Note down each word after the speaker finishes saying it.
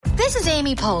This is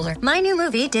Amy Poehler. My new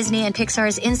movie, Disney and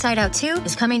Pixar's Inside Out 2,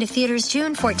 is coming to theaters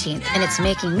June 14th, and it's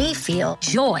making me feel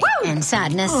joy and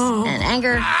sadness and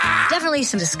anger, definitely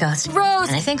some disgust, and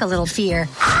I think a little fear.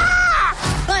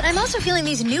 But I'm also feeling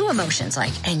these new emotions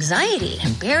like anxiety,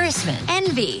 embarrassment,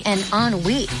 envy, and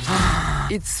ennui.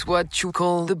 It's what you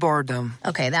call the boredom.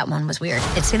 Okay, that one was weird.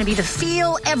 It's going to be the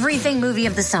feel everything movie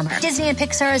of the summer. Disney and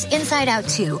Pixar's Inside Out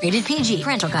 2. Rated PG.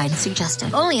 Parental guidance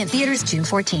suggested. Only in theaters June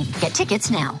 14th. Get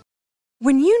tickets now.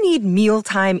 When you need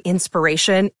mealtime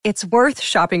inspiration, it's worth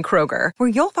shopping Kroger, where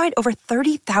you'll find over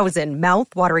 30,000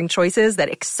 mouth-watering choices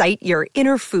that excite your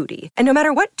inner foodie. And no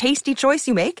matter what tasty choice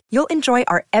you make, you'll enjoy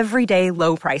our everyday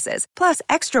low prices, plus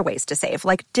extra ways to save,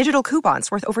 like digital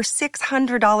coupons worth over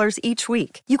 $600 each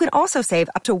week. You can also save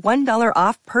up to $1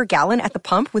 off per gallon at the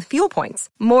pump with fuel points.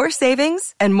 More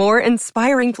savings and more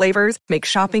inspiring flavors make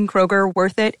shopping Kroger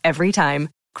worth it every time.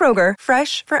 Kroger,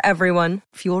 fresh for everyone.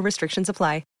 Fuel restrictions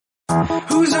apply.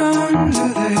 Who's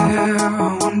under there?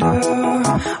 I wonder.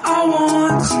 I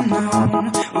want to know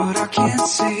what I can't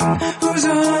see. Who's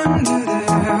under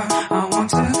there? I want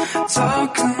to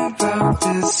talk about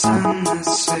this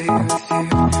endlessly with you.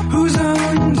 Who's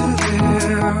under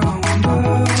there? I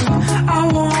wonder. I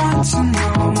want to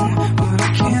know what I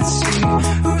can't see.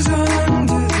 Who's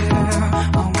under there?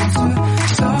 I want to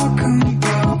talk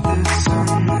about this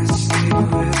endlessly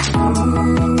with you.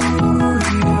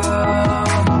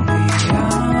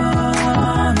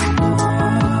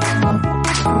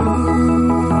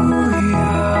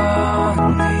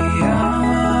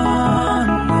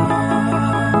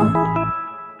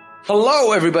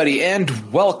 Hello, everybody,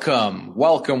 and welcome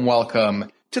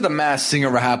to the Masked Singer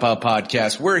RHAP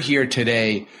podcast. We're here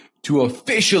today to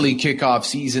officially kick off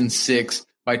season 6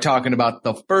 by talking about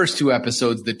the first 2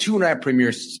 episodes, the 2-night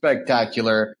premiere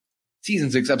spectacular,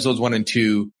 season 6, episodes 1 and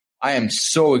 2. I am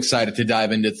so excited to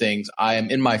dive into things. I am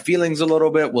in my feelings a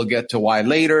little bit. We'll get to why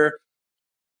later.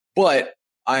 But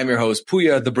I am your host,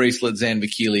 Puya, the Bracelet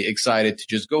Zanvikili, excited to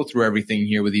just go through everything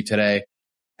here with you today.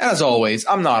 As always,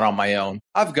 I'm not on my own.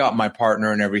 I've got my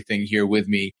partner and everything here with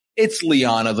me. It's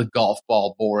Liana, the golf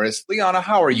ball Boris. Liana,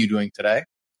 how are you doing today?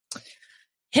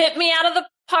 Hit me out of the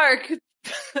park.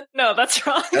 No, that's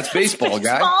wrong. That's baseball,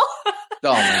 guy. Oh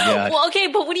my God. Well, okay,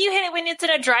 but what do you hit it when it's in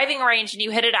a driving range and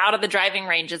you hit it out of the driving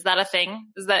range? Is that a thing?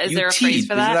 Is there a phrase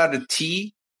for that? Isn't that a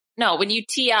tee? No, when you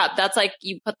tee up, that's like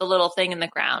you put the little thing in the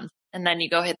ground and then you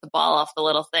go hit the ball off the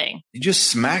little thing. You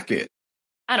just smack it.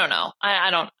 I don't know. I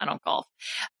don't golf.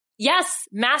 Yes,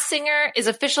 Masked Singer is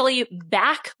officially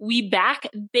back. We back,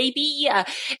 baby.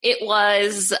 It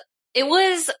was,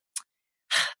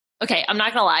 okay, I'm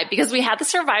not gonna lie, because we had the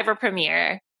Survivor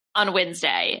premiere on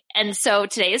Wednesday. And so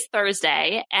today is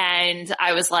Thursday. And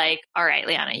I was like, all right,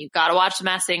 Liana, you gotta watch the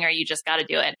Masked Singer. You just gotta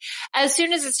do it. As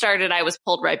soon as it started, I was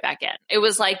pulled right back in. It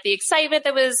was like the excitement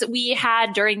we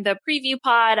had during the preview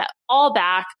pod, all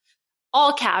back,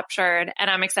 all captured. And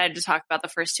I'm excited to talk about the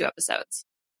first 2 episodes.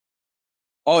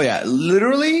 Oh yeah,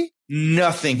 literally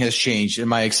nothing has changed in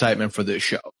my excitement for this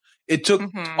show. It took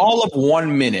all of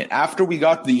 1 minute after we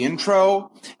got the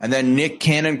intro and then Nick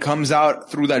Cannon comes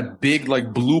out through that big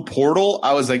like blue portal.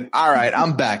 I was like, all right,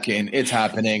 I'm back in. It's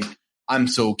happening. I'm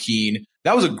so keen.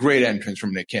 That was a great entrance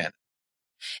from Nick Cannon.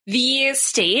 The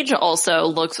stage also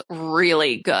looks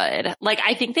really good. Like,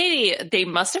 I think they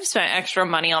must have spent extra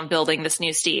money on building this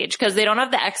new stage because they don't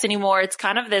have the X anymore. It's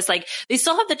kind of this, like, they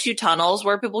still have the 2 tunnels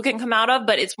where people can come out of,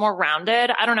 but it's more rounded.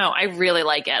 I don't know. I really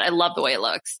like it. I love the way it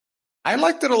looks. I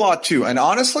liked it a lot too. And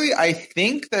honestly, I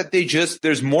think that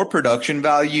there's more production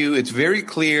value. It's very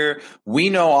clear.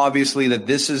 We know obviously that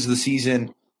this is the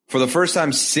season for the first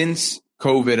time since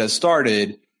COVID has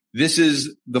started. This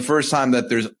is the first time that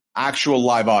there's actual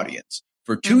live audience.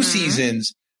 For 2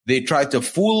 seasons, they tried to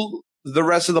fool the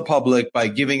rest of the public by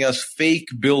giving us fake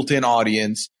built-in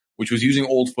audience, which was using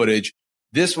old footage.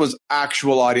 This was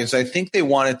actual audience. I think they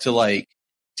wanted to like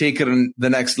take it on the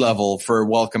next level for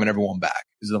welcoming everyone back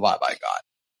is the vibe I got.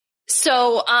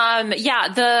 So,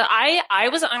 I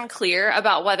was unclear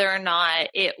about whether or not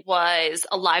it was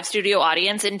a live studio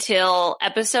audience until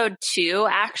episode 2,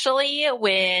 actually,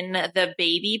 when the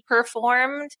baby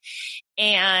performed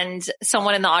and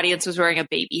someone in the audience was wearing a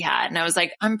baby hat. And I was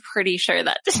like, I'm pretty sure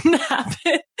that didn't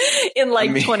happen in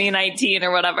 2019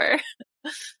 or whatever.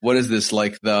 What is this?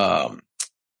 Like the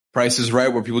Price is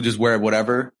Right where people just wear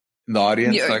whatever in the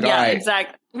audience? Like, yeah, all right,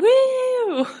 exactly.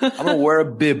 Woo! I'm going to wear a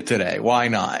bib today. Why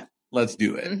not? Let's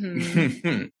do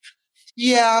it.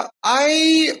 Yeah,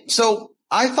 I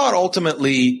thought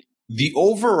ultimately the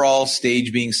overall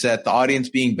stage being set, the audience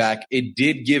being back, it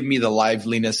did give me the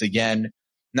liveliness again.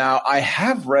 Now, I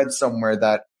have read somewhere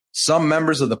that some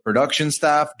members of the production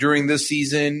staff during this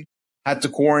season had to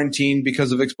quarantine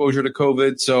because of exposure to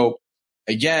COVID. So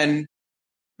again,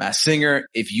 Masked Singer,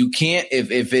 if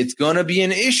it's going to be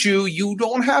an issue, you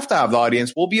don't have to have the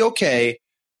audience. We'll be okay.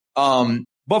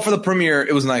 But for the premiere,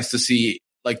 it was nice to see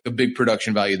like the big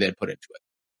production value they had put into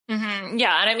it. Mm-hmm.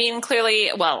 Yeah. And I mean,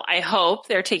 clearly, well, I hope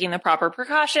they're taking the proper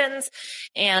precautions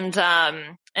and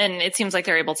it seems like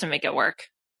they're able to make it work.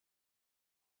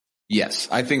 Yes,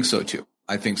 I think so too.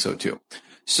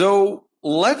 So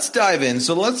let's dive in.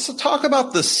 So let's talk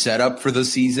about the setup for the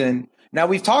season. Now,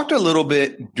 we've talked a little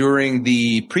bit during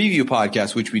the preview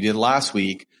podcast, which we did last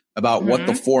week, about what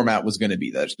the format was going to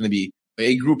be. There's going to be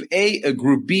a group A, a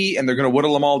group B, and they're going to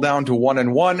whittle them all down to 1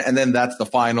 and 1. And then that's the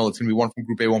final. It's going to be one from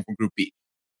group A, one from group B.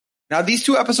 Now, these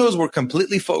 2 episodes were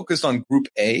completely focused on group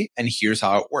A, and here's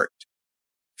how it worked.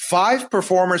 5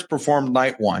 performers performed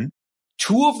night 1.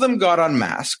 2 of them got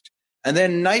unmasked. And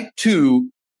then night 2,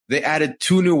 they added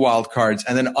 2 new wild cards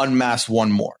and then unmasked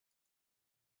 1 more.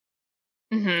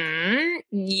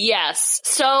 Yes.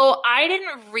 So I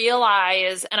didn't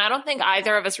realize, and I don't think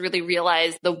either of us really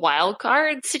realized the wild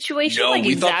card situation, No, like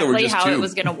we thought there were exactly just how 2. it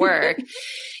was going to work.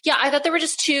 Yeah, I thought there were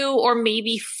just 2 or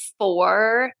maybe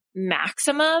 4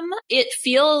 maximum. It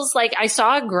feels like I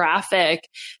saw a graphic.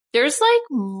 There's like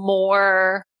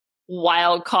more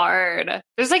wild card.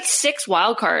 There's like 6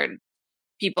 wild card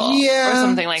people or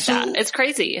something like that. It's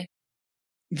crazy.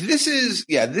 This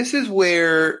is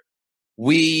where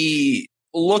we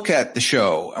look at the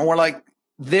show and we're like,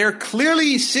 they're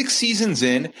clearly 6 seasons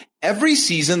in. Every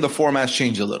season, the format's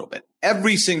changed a little bit.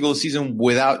 Every single season,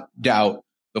 without doubt,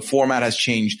 the format has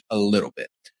changed a little bit.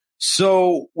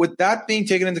 So with that being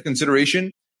taken into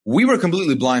consideration, we were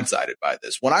completely blindsided by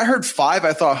this. When I heard 5,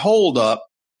 I thought, hold up.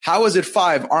 How is it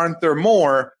 5? Aren't there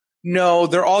more? No,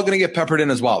 they're all going to get peppered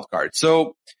in as wild cards.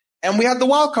 So, and we had the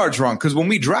wild cards wrong because when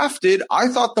we drafted, I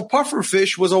thought the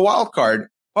pufferfish was a wild card.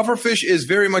 Pufferfish is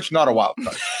very much not a wild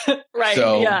card. Right.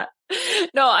 So, yeah.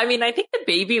 No, I mean, I think the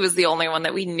baby was the only one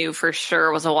that we knew for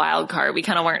sure was a wild card. We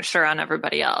kind of weren't sure on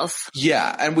everybody else.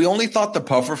 Yeah. And we only thought the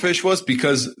pufferfish was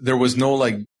because there was no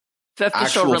like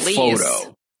official release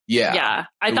photo. Yeah. Yeah.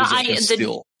 I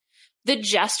thought the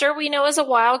Jester we know is a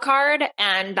wild card,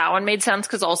 and that one made sense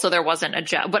because also there wasn't a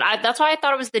Jester. But that's why I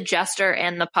thought it was the Jester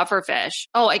and the pufferfish.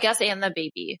 Oh, I guess and the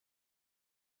baby.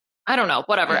 I don't know.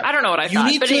 Whatever. Yeah. I don't know what I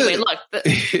thought. But anyway, look.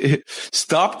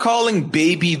 Stop calling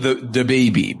baby the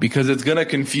baby because it's going to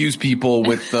confuse people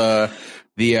with the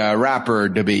rapper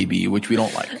DaBaby, which we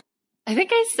don't like. I think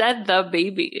I said the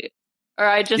baby. Or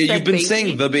I just said you've been baby.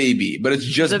 saying the baby, but it's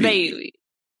just the baby.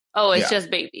 Oh, it's just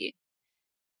baby.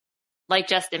 Like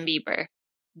Justin Bieber.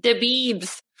 The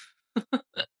Biebs.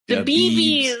 The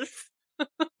BBs.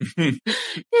 The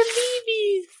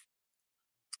BBs.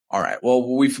 All right. Well,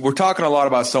 we're talking a lot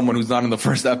about someone who's not in the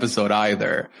first episode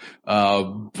either.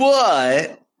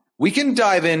 But we can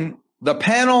dive in. The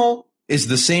panel is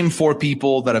the same 4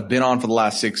 people that have been on for the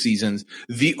last 6 seasons.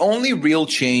 The only real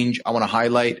change I want to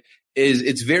highlight is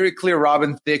it's very clear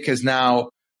Robin Thicke has now,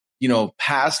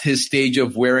 passed his stage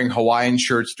of wearing Hawaiian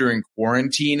shirts during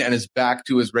quarantine and is back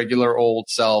to his regular old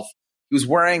self. He was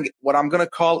wearing what I'm going to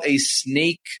call a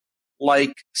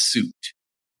snake-like suit.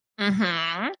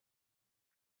 Mm-hmm.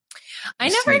 I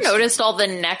never noticed all the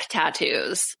neck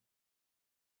tattoos.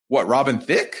 What, Robin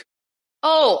Thicke?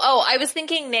 Oh, I was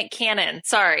thinking Nick Cannon.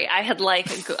 Sorry. I had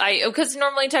because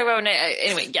normally talk about,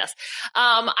 anyway, yes.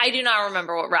 I do not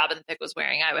remember what Robin Thicke was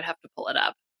wearing. I would have to pull it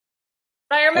up.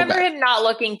 But I remember him not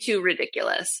looking too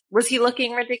ridiculous. Was he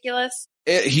looking ridiculous?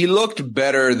 He looked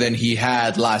better than he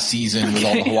had last season with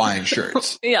all the Hawaiian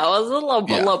shirts. Yeah, it was a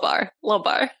low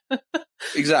bar.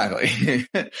 Exactly.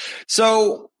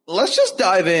 So let's just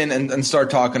dive in and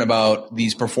start talking about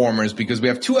these performers because we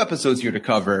have 2 episodes here to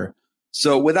cover.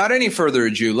 So without any further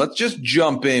ado, let's just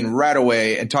jump in right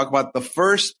away and talk about the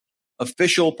first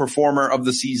official performer of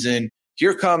the season.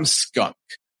 Here comes Skunk.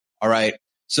 All right.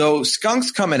 So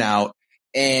Skunk's coming out,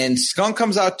 and Skunk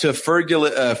comes out to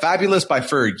Fabulous by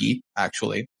Fergie,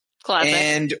 actually. Classic.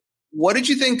 And what did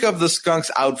you think of the Skunk's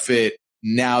outfit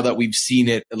now that we've seen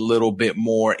it a little bit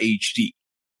more HD?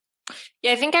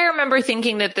 Yeah, I think I remember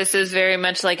thinking that this is very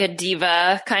much like a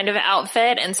diva kind of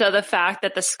outfit. And so the fact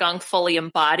that the Skunk fully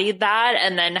embodied that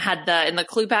and then had in the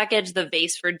clue package, the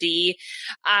vase for D,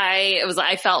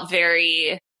 I felt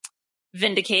very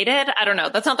vindicated. I don't know.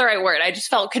 That's not the right word. I just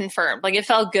felt confirmed. Like it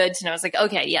felt good to know. I was like,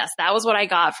 okay, yes, that was what I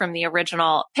got from the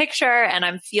original picture. And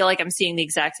I feel like I'm seeing the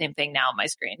exact same thing now on my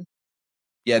screen.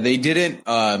 Yeah, they didn't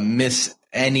miss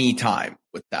any time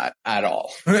with that at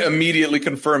all. Immediately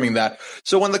confirming that.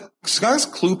 So when the Skunk's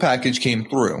clue package came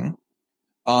through,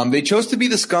 they chose to be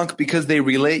the Skunk because they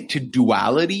relate to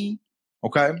duality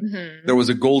Okay. There was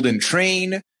a golden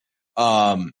train.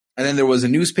 And then there was a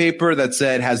newspaper that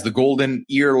said, has the golden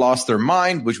ear lost their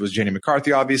mind, which was Jenny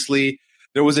McCarthy, obviously.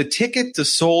 There was a ticket to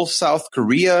Seoul, South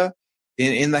Korea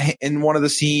in one of the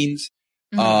scenes.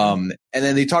 And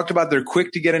then they talked about they're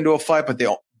quick to get into a fight, but they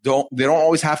don't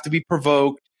always have to be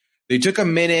provoked. They took a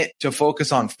minute to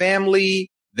focus on family.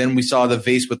 Then we saw the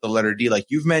vase with the letter D, like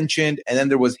you've mentioned. And then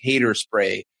there was hater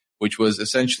spray, which was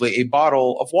essentially a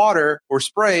bottle of water or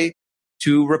spray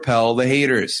to repel the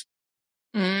haters.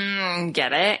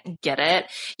 Get it.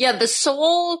 Yeah, the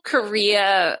Seoul,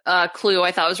 Korea clue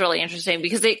I thought was really interesting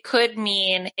because it could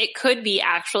be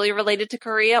actually related to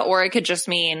Korea, or it could just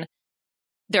mean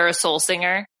they're a soul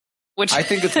singer. Which I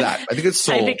think it's that. I think it's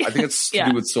soul. I think it's to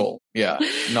do with soul. Yeah,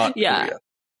 not Korea.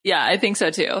 Yeah, I think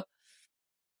so too.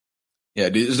 Yeah.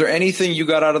 Is there anything you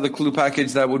got out of the clue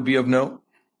package that would be of note?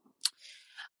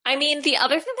 I mean, the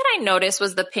other thing that I noticed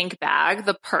was the pink bag,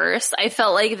 the purse. I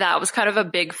felt like that was kind of a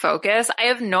big focus. I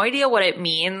have no idea what it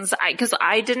means because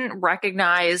I didn't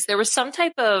recognize there was some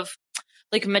type of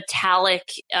like metallic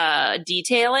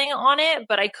detailing on it,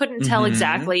 but I couldn't tell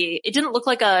exactly. It didn't look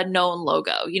like a known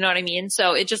logo. You know what I mean?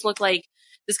 So it just looked like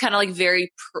this kind of like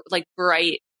very like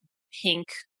bright pink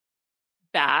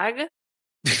bag.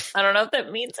 I don't know if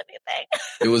that means anything.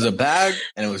 It was a bag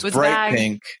and it was bright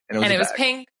pink and it was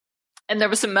pink. And there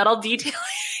was some metal detailing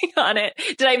on it.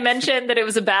 Did I mention that it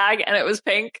was a bag and it was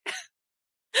pink?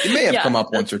 It may have come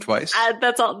up once or twice.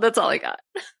 That's all I got.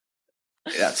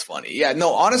 That's funny. Yeah,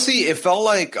 no, honestly, it felt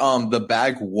like the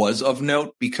bag was of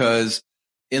note because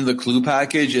in the clue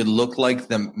package, it looked like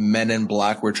the Men in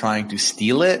Black were trying to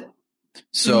steal it.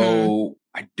 So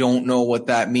I don't know what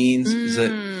that means.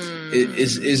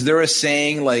 Is there a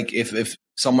saying like if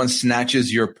someone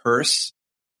snatches your purse?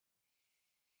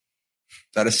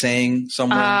 Is that a saying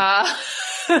somewhere? Not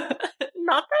that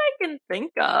I can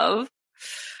think of.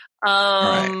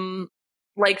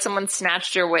 Like someone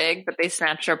snatched your wig, but they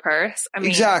snatched your purse. I mean,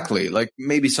 exactly. Like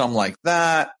maybe something like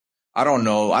that. I don't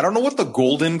know. I don't know what the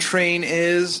golden train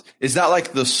is. Is that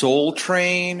like the Seoul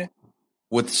train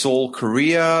with Seoul,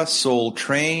 Korea, Seoul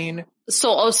train?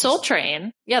 Soul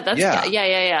Train. Yeah, that's yeah.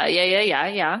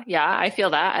 I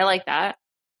feel that. I like that.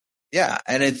 Yeah,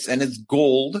 and it's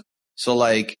gold. So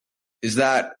like, is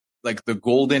that like the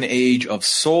golden age of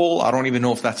Seoul? I don't even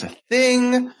know if that's a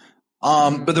thing.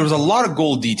 But there was a lot of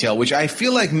gold detail, which I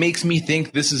feel like makes me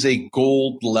think this is a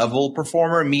gold level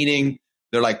performer, meaning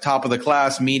they're like top of the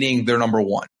class, meaning they're number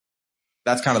one.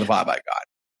 That's kind of the vibe I got.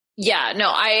 Yeah, no,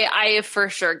 I for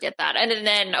sure get that. And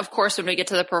then, of course, when we get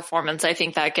to the performance, I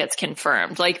think that gets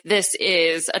confirmed. Like, this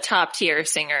is a top tier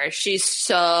singer. She's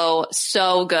so,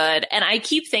 so good. And I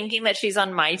keep thinking that she's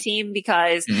on my team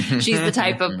because she's the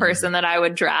type of person that I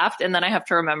would draft. And then I have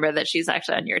to remember that she's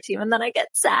actually on your team. And then I get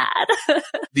sad.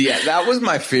 Yeah, that was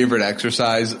my favorite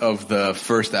exercise of the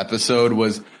first episode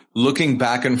was looking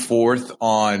back and forth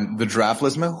on the draft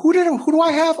list. Man, who do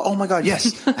I have? Oh my God.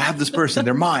 Yes, I have this person.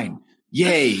 They're mine.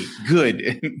 Yay.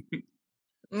 Good.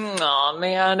 Oh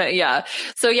man. Yeah.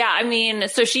 So yeah, I mean,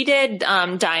 so she did,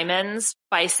 Diamonds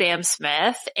by Sam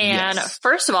Smith. And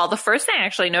first of all, the first thing I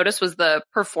actually noticed was the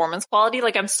performance quality.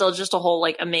 Like, I'm still just a whole,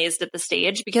 like, amazed at the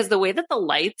stage because the way that the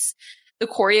lights, the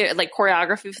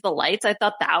choreography for the lights, I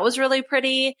thought that was really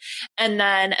pretty. And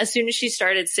then as soon as she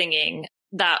started singing,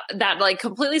 that like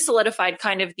completely solidified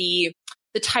kind of the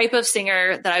type of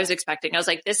singer that I was expecting. I was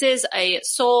like, this is a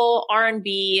soul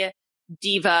R&B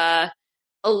diva,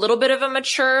 a little bit of a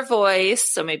mature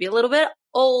voice, so maybe a little bit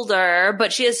older,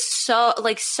 but she has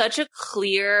such a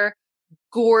clear,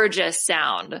 gorgeous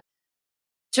sound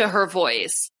to her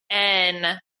voice. And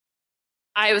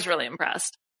I was really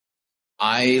impressed.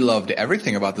 I loved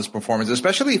everything about this performance,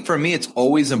 especially for me. It's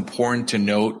always important to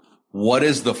note what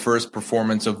is the first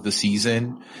performance of the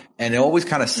season, and it always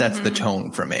kind of sets the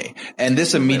tone for me. And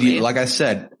this immediately, like I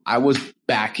said, I was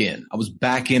back in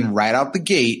right out the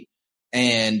gate.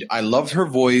 And I loved her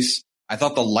voice. I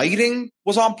thought the lighting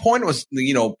was on point. It was,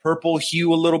 purple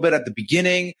hue a little bit at the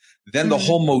beginning. Then the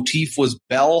whole motif was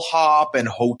bellhop and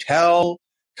hotel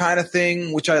kind of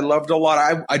thing, which I loved a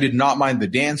lot. I did not mind the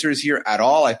dancers here at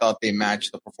all. I thought they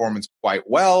matched the performance quite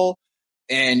well.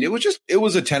 And it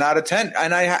was a 10 out of 10.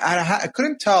 And I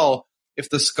couldn't tell if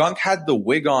the skunk had the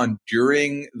wig on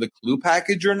during the clue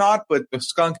package or not, but the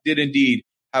skunk did indeed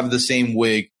have the same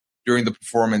wig during the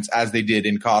performance as they did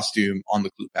in costume on the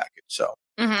clue package. So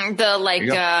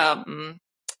the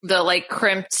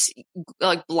crimped,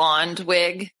 like blonde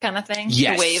wig kind of thing.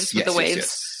 Yes. The waves with the waves.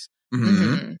 Yes.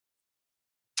 Mm-hmm.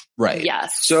 Right.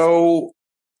 Yes. So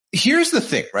here's the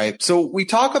thing, right? So we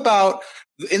talk about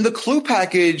in the clue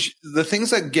package, the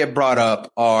things that get brought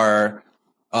up are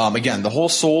Again, the whole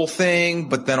soul thing,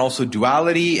 but then also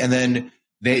duality. And then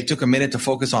they took a minute to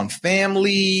focus on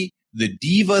family, the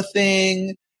diva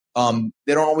thing.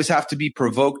 They don't always have to be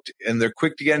provoked, and they're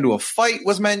quick to get into a fight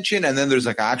was mentioned. And then there's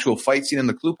like an actual fight scene in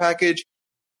the clue package.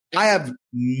 I have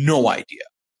no idea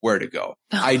where to go.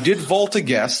 I did vault a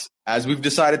guess, as we've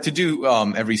decided to do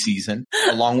every season,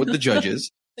 along with the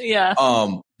judges. Yeah.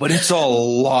 But it's a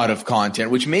lot of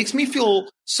content, which makes me feel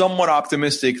somewhat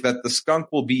optimistic that the skunk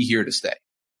will be here to stay.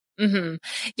 Mm-hmm.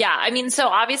 Yeah. I mean, so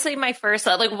obviously my first,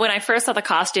 like when I first saw the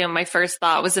costume, my first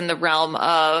thought was in the realm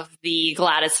of the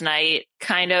Gladys Knight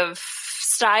kind of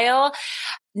style.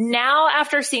 Now,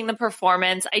 after seeing the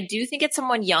performance, I do think it's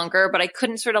someone younger, but I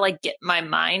couldn't sort of like get my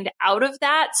mind out of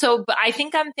that. So, but I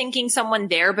think I'm thinking someone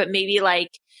there, but maybe like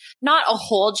not a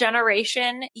whole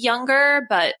generation younger,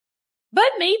 but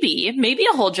maybe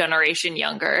a whole generation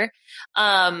younger.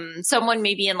 Someone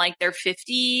maybe in like their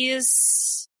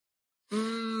 50s,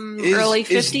 early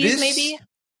 50s, maybe.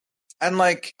 And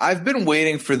like, I've been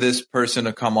waiting for this person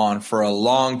to come on for a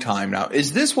long time now.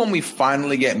 Is this when we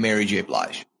finally get Mary J.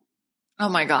 Blige? Oh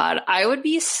my God. I would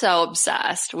be so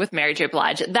obsessed with Mary J.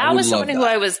 Blige. That was someone who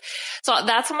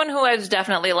that's someone who I was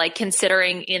definitely like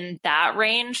considering in that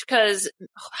range. Cause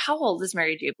how old is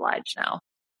Mary J. Blige now?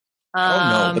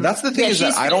 No, but that's the thing is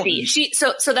that I don't.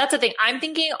 So that's the thing. I'm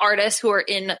thinking artists who are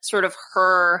in sort of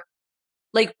her,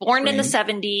 like born in the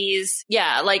 70s.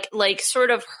 Yeah. Like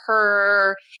sort of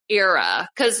her era.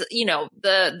 Cause you know,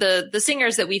 the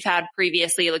singers that we've had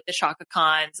previously, like the Chaka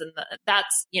Khans and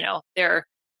that's, you know, they're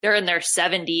in their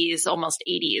 70s, almost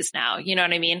 80s now. You know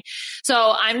what I mean?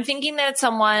 So I'm thinking that it's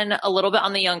someone a little bit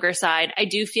on the younger side. I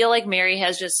do feel like Mary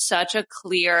has just such a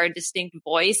clear, distinct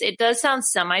voice. It does sound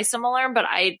semi-similar, but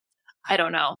I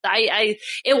don't know.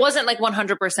 It wasn't like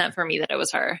 100% for me that it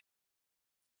was her.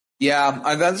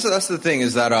 Yeah, that's the thing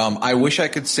is that I wish I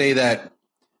could say that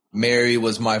Mary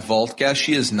was my vault guess.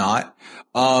 She is not.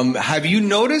 Have you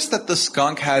noticed that the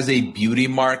skunk has a beauty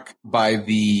mark by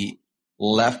the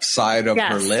left side of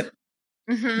her lip?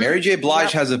 Mm-hmm. Mary J.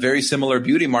 Blige has a very similar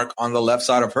beauty mark on the left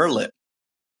side of her lip.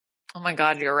 Oh my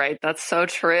God, you're right. That's so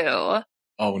true.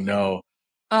 Oh no.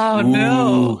 Oh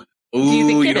no. Ooh, do you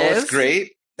think you know what's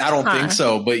great? I don't think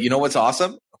so, but you know what's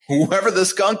awesome? Whoever the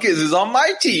skunk is on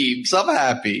my team. So I'm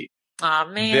happy. Aw,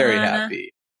 man. Very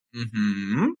happy.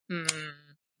 Mm-hmm.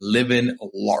 Living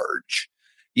large.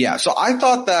 Yeah. So I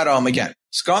thought that, again,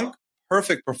 skunk,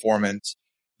 perfect performance.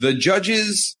 The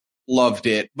judges loved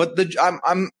it, but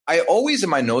I always in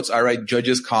my notes, I write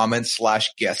judges comments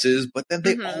 / guesses, but then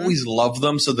they always love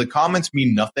them. So the comments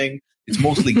mean nothing. It's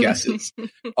mostly guesses.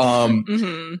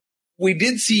 We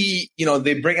did see, you know,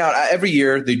 they bring out every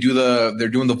year, they're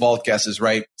doing the vault guesses,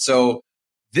 right? So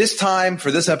this time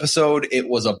for this episode, it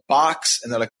was a box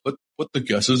and they're like, put the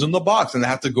guesses in the box, and they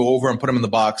have to go over and put them in the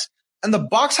box. And the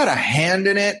box had a hand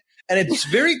in it. And it's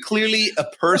very clearly a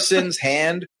person's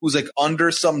hand who's like under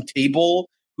some table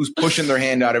who's pushing their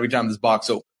hand out every time this box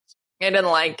opens. I didn't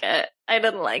like it.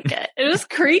 It was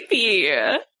creepy.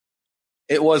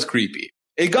 It was creepy.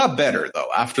 It got better though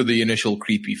after the initial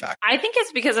creepy factor. I think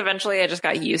it's because eventually I just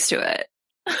got used to it.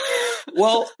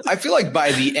 Well, I feel like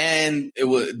by the end, it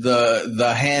was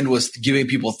the hand was giving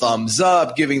people thumbs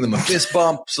up, giving them a fist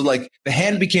bump. So like the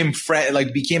hand became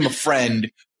a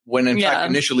friend when in fact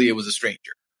initially it was a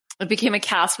stranger. It became a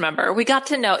cast member. We got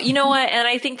to know, you know what? And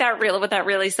I think what that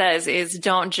really says is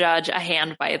don't judge a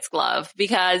hand by its glove,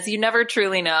 because you never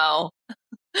truly know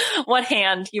what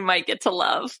hand you might get to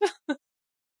love.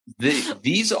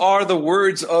 These are the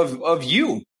words of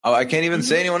you. I can't even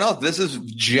say anyone else. This is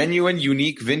genuine,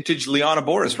 unique, vintage Liana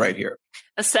Boris right here.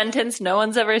 A sentence no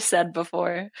one's ever said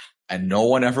before. And no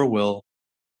one ever will.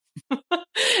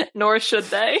 Nor should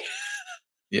they.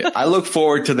 Yeah, I look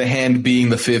forward to the hand being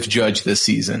the 5th judge this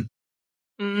season.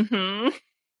 Mm-hmm.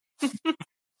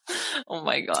 Oh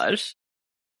my gosh.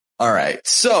 All right.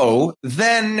 So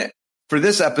then for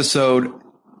this episode,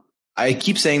 I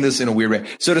keep saying this in a weird way.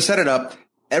 So to set it up,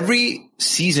 every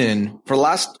season, for the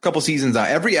last couple seasons now,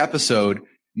 every episode,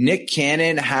 Nick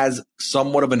Cannon has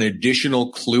somewhat of an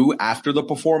additional clue after the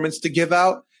performance to give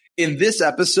out. In this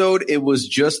episode, it was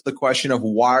just the question of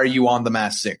why are you on The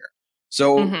Masked Singer?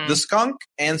 So the skunk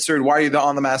answered, why are you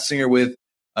on The Masked Singer with,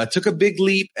 took a big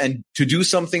leap and to do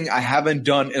something I haven't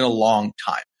done in a long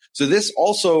time. So this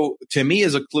also, to me,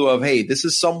 is a clue of, hey, this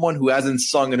is someone who hasn't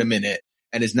sung in a minute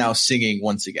and is now singing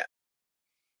once again.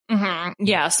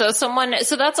 Yeah. So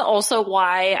that's also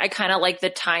why I kind of like the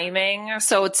timing.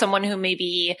 So it's someone who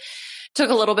maybe took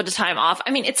a little bit of time off.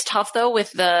 I mean, it's tough though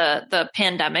with the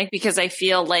pandemic, because I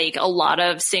feel like a lot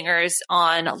of singers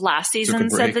on last season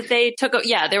said that they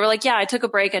they were like, yeah, I took a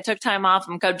break. I took time off.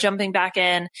 I'm jumping back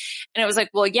in. And it was like,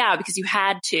 well, yeah, because you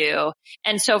had to.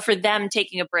 And so for them,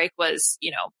 taking a break was,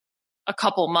 a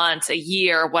couple months, a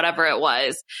year, whatever it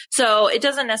was. So it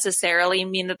doesn't necessarily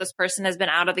mean that this person has been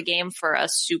out of the game for a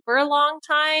super long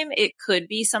time. It could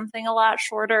be something a lot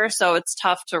shorter. So it's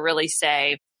tough to really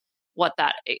say what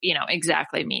that,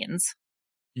 exactly means.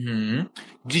 Mm-hmm.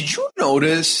 Did you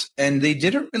notice, and they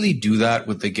didn't really do that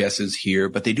with the guesses here,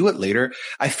 but they do it later.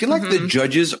 I feel like the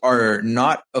judges are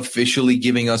not officially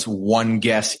giving us one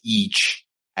guess each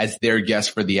as their guess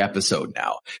for the episode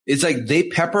now. It's like they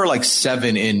pepper like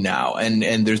 7 in now,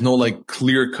 and there's no like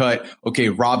clear cut, okay,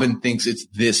 Robin thinks it's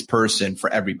this person for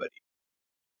everybody.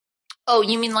 Oh,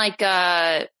 you mean like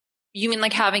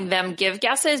having them give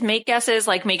guesses, make guesses,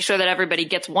 like make sure that everybody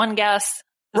gets one guess?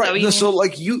 Right. So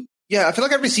like I feel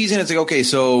like every season it's like, okay,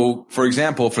 so for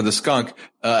example, for the skunk,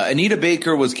 Anita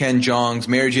Baker was Ken Jeong's,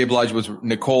 Mary J. Blige was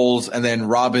Nicole's, and then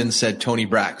Robin said Toni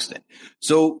Braxton.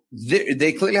 So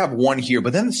they clearly have one here,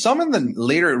 but then some in the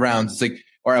later rounds, it's like,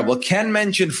 all right, well, Ken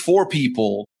mentioned 4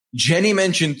 people, Jenny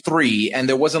mentioned 3, and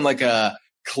there wasn't like a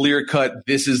clear cut,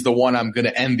 this is the one I'm going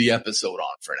to end the episode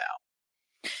on for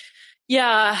now.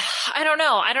 Yeah, I don't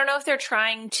know. I don't know if they're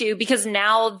trying to, because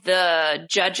now the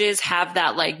judges have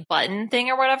that like button thing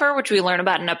or whatever, which we learn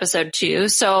about in episode 2.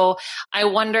 So I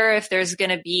wonder if there's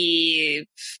going to be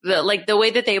the way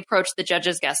that they approach the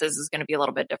judges' guesses is going to be a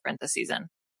little bit different this season.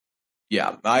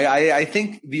 Yeah, I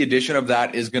think the addition of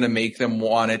that is going to make them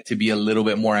want it to be a little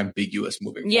bit more ambiguous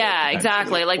moving forward. Yeah,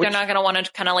 exactly. Like they're not going to want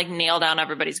to kind of like nail down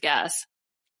everybody's guess.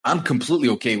 I'm completely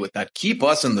okay with that. Keep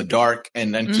us in the dark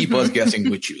and keep us guessing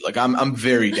with you. Like I'm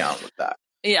very down with that.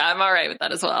 Yeah, I'm all right with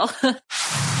that as well.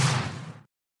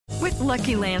 With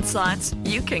Lucky Land Slots,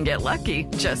 you can get lucky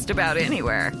just about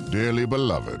anywhere. Dearly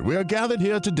beloved, we are gathered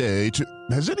here today to...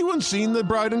 Has anyone seen the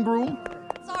bride and groom?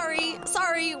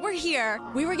 Sorry, we're here.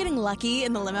 We were getting lucky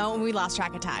in the limo and we lost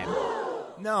track of time.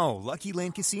 No, Lucky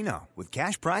Land Casino, with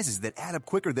cash prizes that add up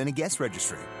quicker than a guest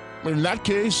registry. In that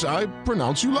case, I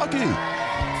pronounce you lucky.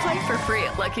 Play for free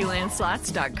at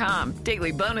LuckyLandSlots.com.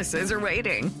 Daily bonuses are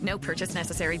waiting. No purchase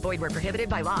necessary. Void where prohibited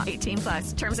by law.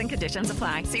 18+. Terms and conditions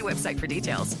apply. See website for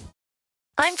details.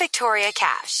 I'm Victoria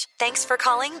Cash. Thanks for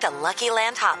calling the Lucky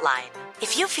Land Hotline.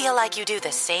 If you feel like you do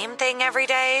the same thing every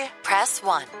day, press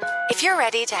 1. If you're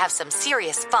ready to have some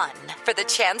serious fun for the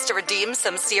chance to redeem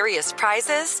some serious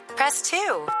prizes, press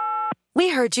 2. We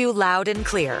heard you loud and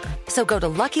clear. So go to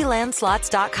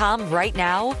LuckyLandSlots.com right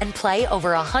now and play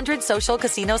over 100 social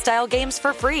casino-style games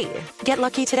for free. Get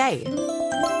lucky today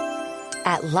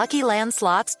at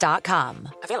LuckyLandSlots.com.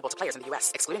 Available to players in the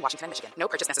U.S., excluding Washington and Michigan. No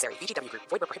purchase necessary. VGW Group.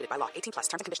 Void where prohibited by law. 18+. Terms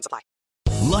and conditions apply.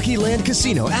 Lucky Land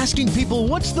Casino, asking people,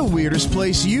 what's the weirdest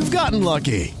place you've gotten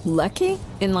lucky? Lucky?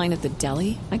 In line at the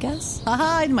deli, I guess?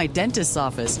 Aha, in my dentist's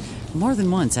office. More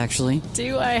than once, actually.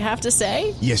 Do I have to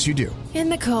say? Yes, you do. In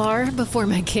the car before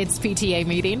my kids' PTA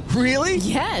meeting. Really?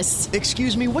 Yes.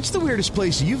 Excuse me, what's the weirdest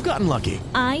place you've gotten lucky?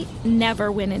 I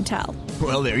never win and tell.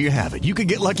 Well, there you have it. You can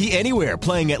get lucky anywhere,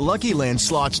 playing at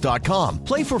LuckyLandSlots.com.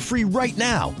 Play for free right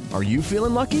now. Are you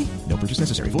feeling lucky? No purchase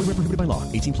necessary. Void where prohibited by law.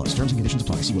 18+. Terms and conditions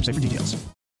apply. See website for details.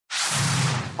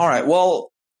 All right. Well,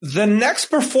 the next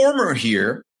performer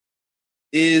here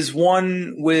is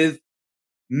one with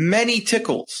many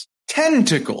tickles. 10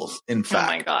 tickles, in fact.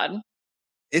 Oh my God.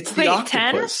 It's the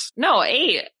octopus. 10? No,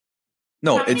 8.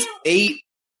 No, it's 8.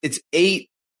 It's 8.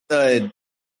 They're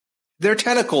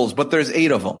tentacles, but there's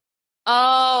 8 of them.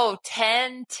 Oh,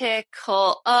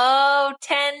 tentacle. Oh,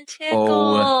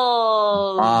 tentacles.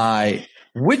 Oh,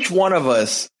 which one of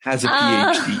us has a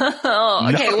PhD? Oh,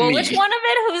 okay. Not well, me. which one of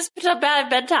it who's bad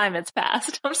bedtime? It's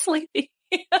past. I'm sleepy.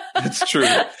 That's true.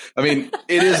 I mean,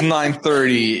 it is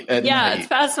 9:30 at night. Yeah, it's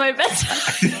past my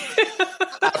bedtime.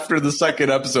 After the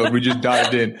second episode, we just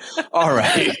dived in. All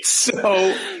right.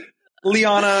 So,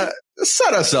 Liana,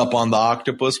 set us up on the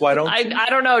octopus. Why don't you? I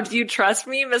don't know. Do you trust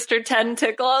me, Mr.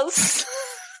 Tentacles?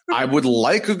 I would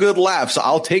like a good laugh, so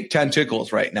I'll take 10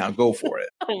 tickles right now. Go for it.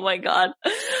 Oh my God.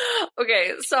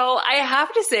 Okay. So I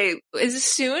have to say, as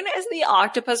soon as the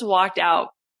octopus walked out,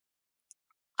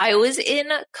 I was in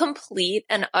complete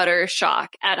and utter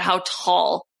shock at how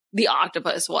tall the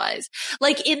octopus was.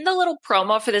 Like in the little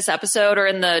promo for this episode, or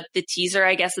in the teaser,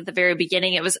 I guess at the very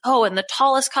beginning, it was, in the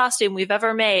tallest costume we've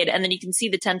ever made. And then you can see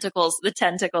the tentacles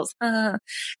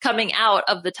coming out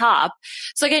of the top.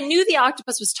 So like I knew the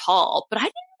octopus was tall, but I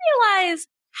didn't realize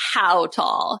how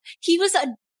tall. He was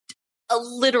a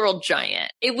literal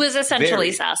giant. It was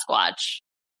essentially Sasquatch.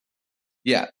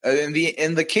 Yeah. In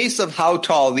the case of how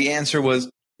tall, the answer was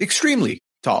extremely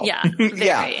tall. Yeah.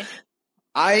 Very.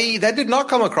 That did not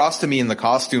come across to me in the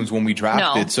costumes when we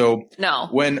drafted. No. So No.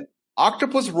 when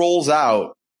Octopus rolls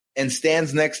out and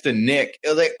stands next to Nick, it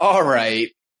was like, all right,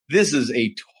 this is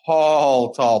a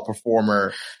tall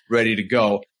performer ready to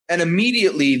go. And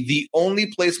immediately the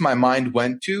only place my mind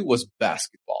went to was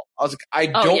basketball. I was like, I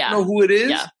don't know who it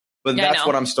is, but that's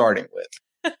what I'm starting with.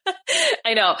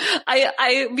 I know.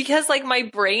 I because like my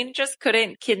brain just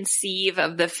couldn't conceive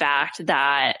of the fact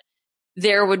that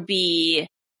there would be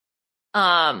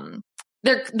that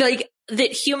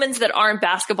humans that aren't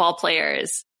basketball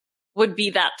players would be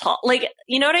that tall. Like,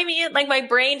 you know what I mean? Like my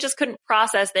brain just couldn't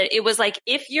process that it was like,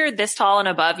 if you're this tall and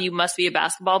above, you must be a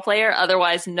basketball player.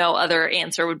 Otherwise, no other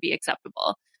answer would be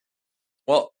acceptable.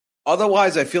 Well,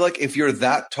 otherwise, I feel like if you're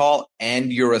that tall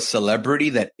and you're a celebrity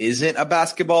that isn't a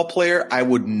basketball player, I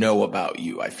would know about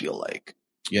you, I feel like.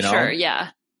 You know? Sure,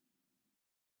 yeah.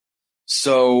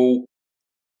 So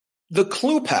the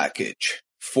clue package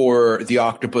for the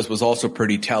octopus was also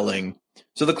pretty telling.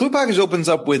 So the clue package opens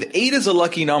up with 8 is a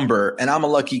lucky number, and I'm a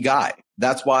lucky guy.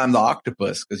 That's why I'm the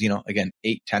octopus. Because, again,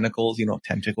 8 tentacles,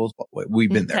 tentacles. We've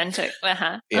been there.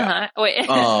 Yeah. Wait.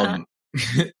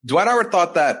 Dwight Howard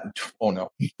thought that. Oh, no.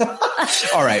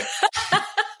 All right.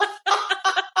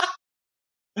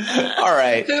 All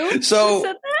right. Who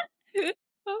said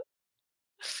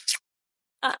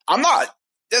that? I'm not.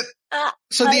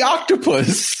 So the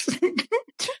octopus.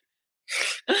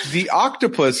 The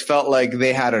octopus felt like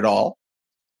they had it all.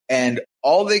 And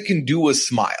all they can do is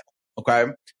smile. Okay.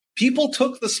 People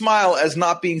took the smile as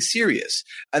not being serious.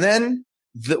 And then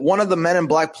one of the men in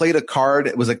black played a card.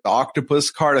 It was like the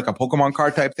octopus card, like a Pokemon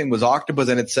card type thing, was octopus.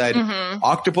 And it said,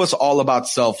 octopus all about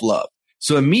self-love.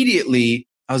 So immediately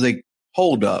I was like,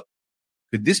 hold up.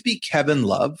 Could this be Kevin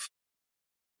Love?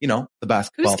 The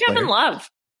basketball player. Who's Kevin Love?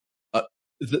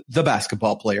 The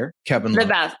basketball player, Kevin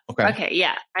Love. Okay.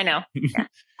 Yeah, I know. Yeah.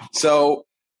 So,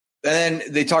 and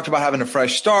then they talked about having a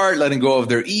fresh start, letting go of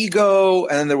their ego.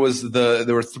 And then there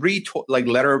were 3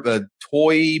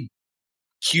 toy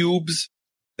cubes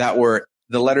that were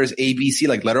the letters A, B, C,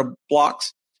 like letter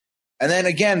blocks. And then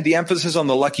again, the emphasis on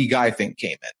the lucky guy thing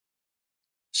came in.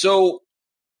 So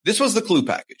this was the clue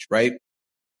package, right?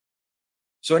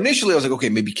 So initially I was like, okay,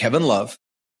 maybe Kevin Love.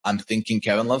 I'm thinking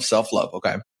Kevin Love, self-love.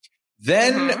 Okay.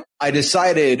 Then I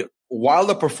decided while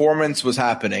the performance was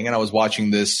happening, and I was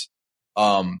watching this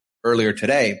earlier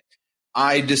today,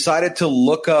 I decided to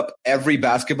look up every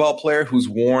basketball player who's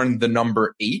worn the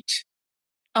number 8.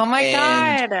 Oh my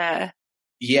God.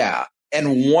 Yeah.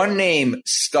 And one name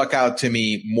stuck out to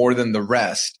me more than the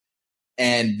rest.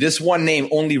 And this one name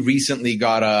only recently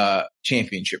got a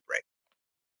championship ring.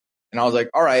 And I was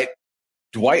like, all right,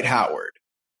 Dwight Howard.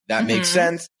 That makes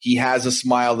sense. He has a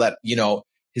smile that,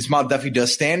 his smile definitely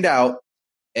does stand out.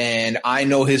 And I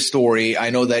know his story.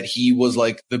 I know that he was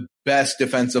like the best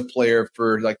defensive player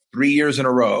for like 3 years in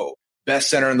a row, best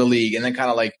center in the league, and then kind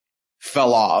of like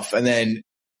fell off and then,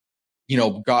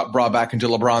 got brought back into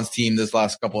LeBron's team this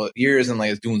last couple of years and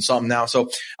like is doing something now. So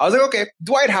I was like, okay,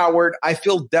 Dwight Howard, I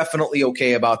feel definitely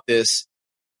okay about this.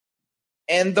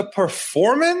 And the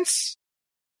performance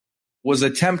was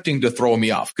attempting to throw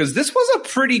me off because this was a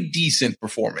pretty decent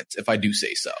performance, if I do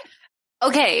say so.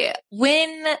 Okay,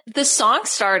 when the song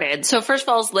started, so first of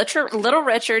all, it's Little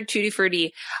Richard, Tutti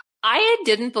Frutti. I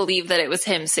didn't believe that it was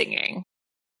him singing.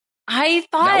 I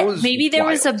thought maybe there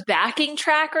was a backing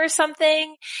track or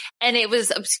something, and it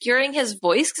was obscuring his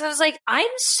voice because I was like, I'm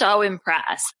so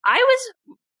impressed.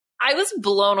 I was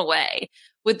blown away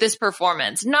with this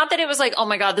performance. Not that it was like, oh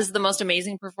my God, this is the most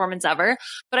amazing performance ever.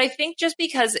 But I think just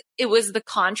because it was the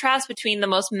contrast between the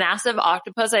most massive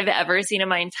octopus I've ever seen in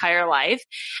my entire life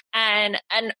and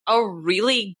a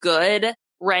really good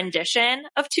rendition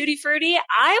of Tutti Frutti,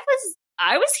 I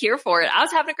was here for it. I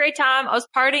was having a great time. I was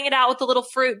partying it out with the little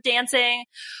fruit dancing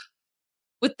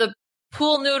with the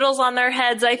pool noodles on their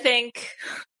heads, I think.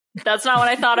 That's not what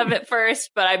I thought of at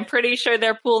first, but I'm pretty sure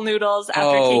they're pool noodles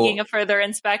after taking a further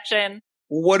inspection.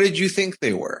 What did you think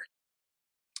they were?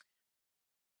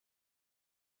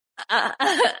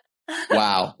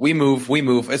 Wow. We move.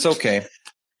 It's okay.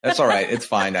 That's all right. It's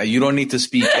fine. You don't need to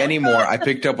speak anymore. I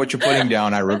picked up what you're putting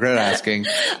down. I regret asking.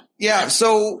 Yeah.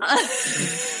 So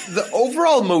the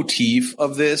overall motif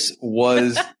of this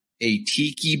was a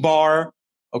tiki bar.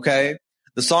 Okay.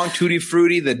 The song Tutti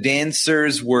Frutti, the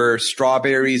dancers were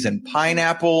strawberries and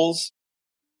pineapples,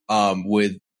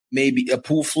 with maybe a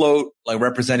pool float, like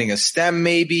representing a stem,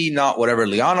 maybe not whatever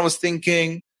Liana was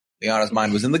thinking. Liana's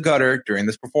mind was in the gutter during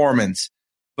this performance,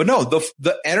 but no,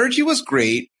 the energy was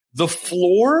great. The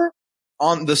floor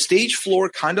on the stage floor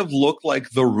kind of look like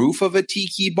the roof of a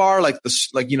tiki bar, like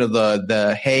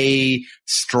the hay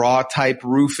straw type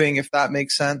roofing, if that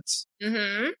makes sense.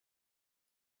 Mm-hmm.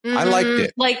 I liked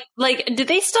it. Like, did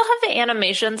they still have the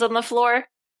animations on the floor?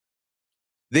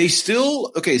 They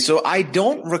still, okay, so I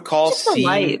don't recall Just the seeing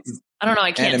lights. I don't know.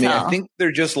 I can't anime. tell. I think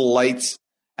they're just lights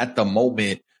at the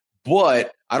moment,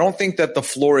 but I don't think that the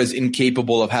floor is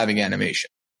incapable of having animation.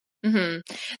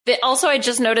 Mm-hmm. Also, I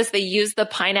just noticed they used the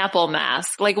pineapple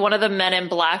mask. Like one of the men in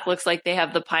black looks like they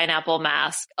have the pineapple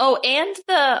mask. Oh, and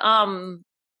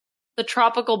the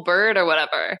tropical bird or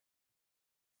whatever.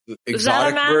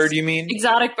 Exotic bird, you mean?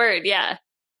 Exotic bird, yeah.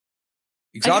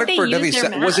 Exotic bird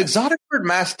was Exotic bird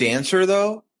masked dancer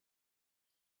though?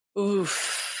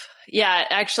 Oof. Yeah,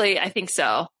 actually, I think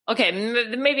so. Okay,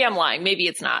 maybe I'm lying. Maybe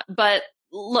it's not. But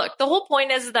look, the whole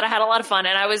point is that I had a lot of fun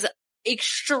and I was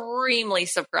extremely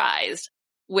surprised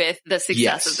with the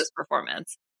success of this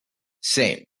performance.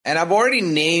 Same. And I've already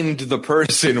named the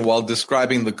person while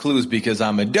describing the clues because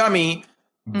I'm a dummy.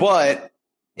 But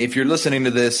if you're listening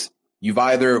to this, you've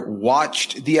either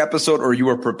watched the episode or you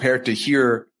are prepared to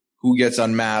hear who gets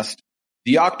unmasked.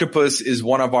 The octopus is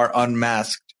one of our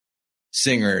unmasked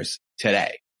singers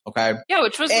today. Okay. Yeah,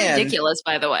 which was ridiculous,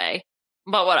 by the way.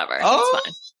 But whatever. It's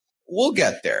fine. We'll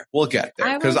get there.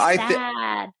 Because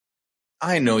sad.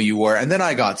 I know you were. And then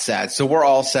I got sad. So we're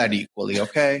all sad equally.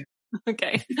 Okay.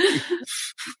 Okay.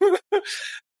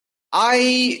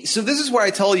 So this is where I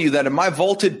tell you that my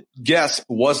vaulted guess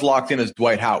was locked in as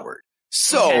Dwight Howard.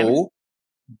 So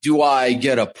do I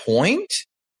get a point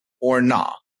or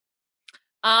not?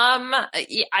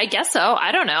 I guess so.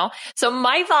 I don't know. So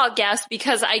my vault guess,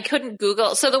 because I couldn't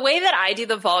Google. So the way that I do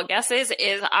the vault guesses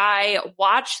is I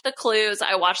watch the clues,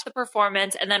 I watch the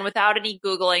performance, and then without any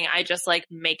Googling, I just like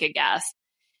make a guess.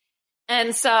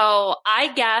 And so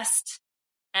I guessed,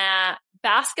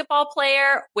 basketball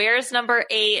player, wears number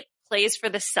 8, plays for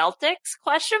the Celtics, ?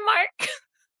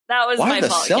 That was my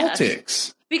vault guess. Why the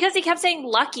Celtics? Because he kept saying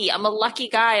lucky. I'm a lucky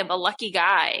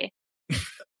guy.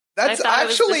 That's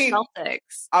actually,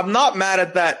 I'm not mad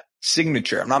at that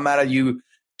signature. I'm not mad at you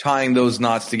tying those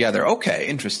knots together. Okay.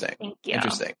 Interesting. Thank you.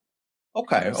 Interesting.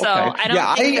 Okay. So I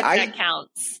don't think that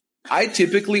counts. I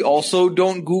typically also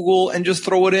don't Google and just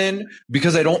throw it in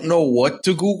because I don't know what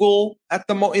to Google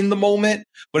in the moment.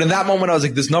 But in that moment, I was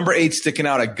like, this number 8 sticking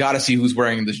out. I got to see who's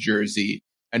wearing this jersey.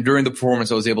 And during the performance,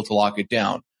 I was able to lock it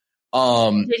down.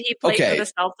 Did he play for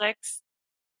the Celtics?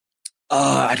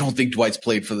 I don't think Dwight's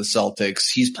played for the Celtics.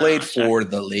 He's played for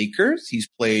the Lakers. He's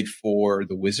played for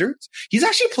the Wizards. He's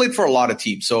actually played for a lot of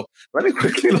teams. So let me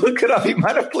quickly look it up. He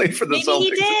might have played for the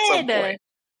Celtics at some point.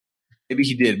 Maybe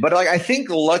he did. But I think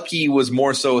lucky was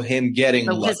more so him getting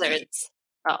the lucky. Wizards.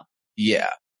 Oh. Yeah.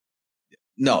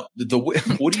 No,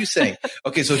 what are you saying?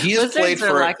 Okay, so he has played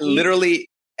for lucky. Literally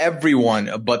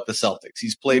everyone but the Celtics.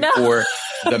 He's played for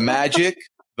the Magic,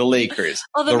 the Lakers,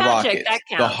 the Magic, Rockets,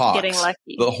 the Hawks, getting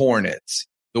lucky. the Hornets.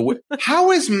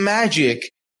 How is Magic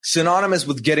synonymous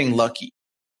with getting lucky?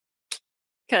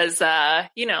 Because,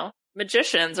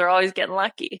 magicians are always getting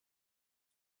lucky.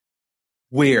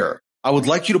 Where? I would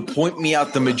like you to point me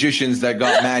out the magicians that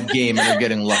got mad game and are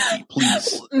getting lucky,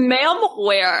 please. Ma'am,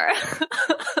 where?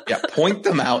 Yeah, point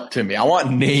them out to me. I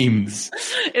want names.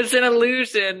 It's an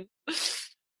illusion.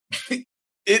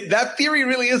 That theory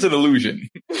really is an illusion.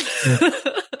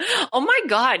 Oh my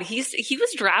God. He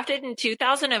was drafted in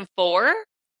 2004?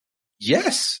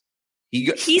 Yes.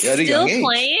 He's still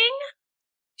playing?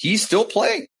 He's still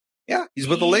playing. Yeah. He's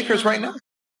with the Lakers right now.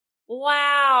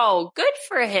 Wow. Good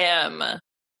for him.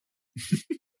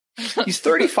 He's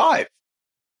 35.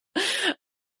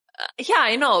 Yeah,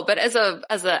 I know. But as an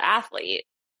athlete,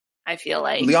 I feel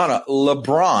like Liana,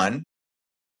 LeBron,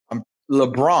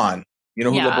 you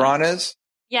know who LeBron is?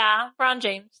 Yeah, LeBron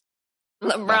James.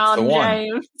 LeBron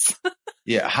James.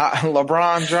 Yeah,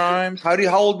 LeBron James.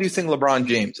 How old do you think LeBron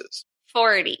James is?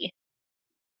 40.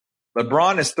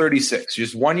 LeBron is 36,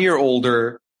 just 1 year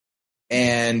older,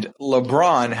 and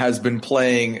LeBron has been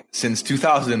playing since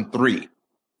 2003,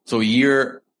 so a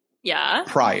year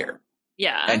prior.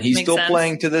 Yeah, and he's still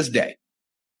playing to this day.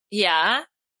 Yeah,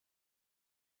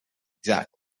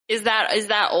 exactly. Is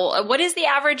that old? What is the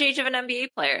average age of an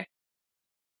NBA player?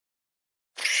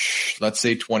 Let's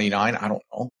say 29. I don't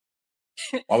know.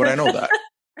 Why would I know that?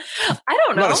 I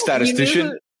don't know. I'm not a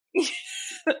statistician.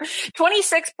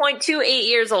 26.28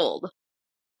 years old.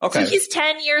 Okay. So he's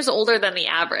 10 years older than the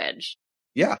average.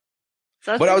 Yeah.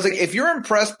 So but I was like, if you're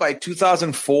impressed by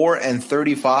 2004 and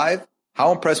 35,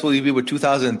 how impressed will you be with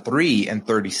 2003 and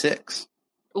 36?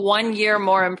 1 year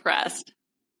more impressed.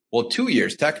 Well, 2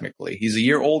 years technically. He's a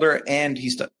year older, and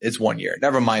it's 1 year.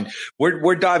 Never mind.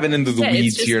 We're diving into the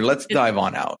weeds here. Let's dive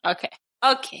on out. Okay.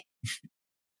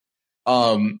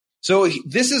 So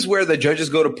this is where the judges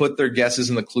go to put their guesses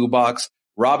in the clue box.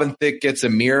 Robin Thicke gets a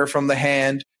mirror from the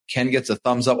hand. Ken gets a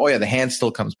thumbs up. Oh yeah, the hand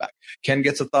still comes back. Ken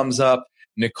gets a thumbs up.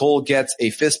 Nicole gets a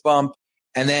fist bump,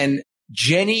 and then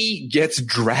Jenny gets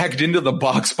dragged into the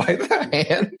box by the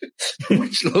hand,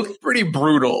 which looks pretty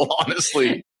brutal,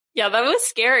 honestly. Yeah, that was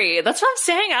scary. That's what I'm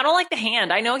saying. I don't like the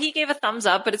hand. I know he gave a thumbs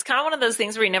up, but it's kind of one of those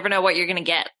things where you never know what you're going to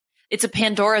get. It's a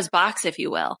Pandora's box, if you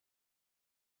will.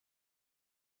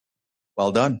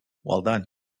 Well done. Well done.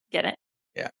 Get it?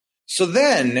 Yeah. So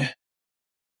then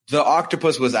the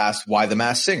octopus was asked why The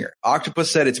Masked Singer.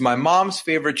 Octopus said, it's my mom's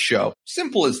favorite show.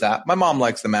 Simple as that. My mom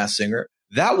likes The Masked Singer.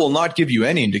 That will not give you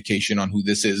any indication on who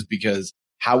this is, because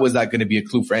how is that going to be a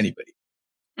clue for anybody?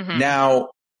 Mm-hmm. Now,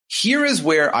 here is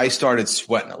where I started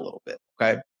sweating a little bit,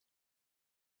 okay?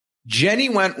 Jenny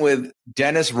went with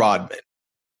Dennis Rodman.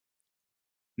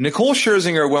 Nicole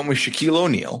Scherzinger went with Shaquille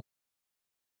O'Neal.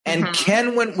 And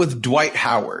Ken went with Dwight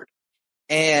Howard.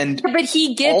 But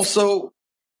he gets the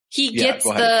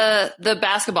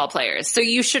basketball players. So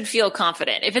you should feel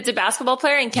confident. If it's a basketball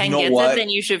player and Ken gets it, then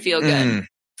you should feel good.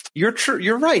 You're true.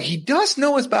 You're right. He does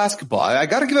know his basketball. I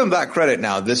got to give him that credit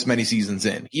now, this many seasons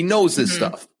in. He knows his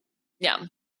stuff. Yeah.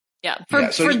 Yeah. For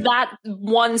that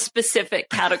one specific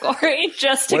category,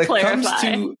 just to clarify. When it comes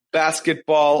to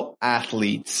basketball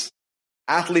athletes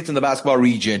in the basketball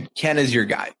region, Ken is your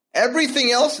guy.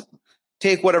 Everything else,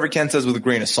 take whatever Ken says with a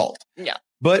grain of salt. Yeah.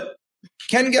 But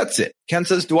Ken gets it. Ken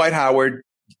says Dwight Howard,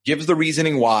 gives the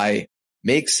reasoning why,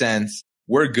 makes sense.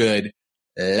 We're good.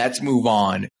 Let's move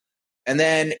on. And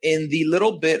then in the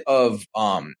little bit of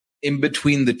in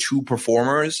between the two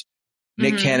performers,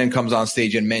 Nick Cannon comes on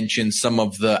stage and mentions some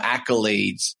of the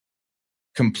accolades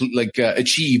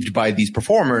achieved by these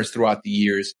performers throughout the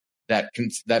years that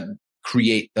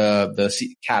create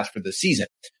the cast for the season.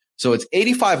 So it's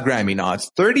 85 Grammy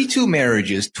nods, 32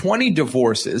 marriages, 20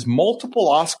 divorces, multiple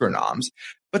Oscar noms.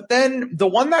 But then the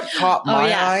one that caught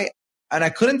my eye, and I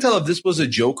couldn't tell if this was a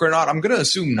joke or not, I'm going to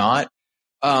assume not.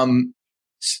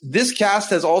 This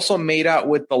cast has also made out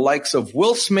with the likes of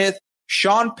Will Smith,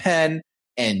 Sean Penn,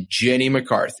 and Jenny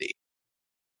McCarthy.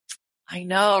 I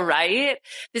know, right?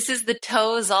 This is the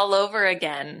toes all over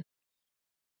again.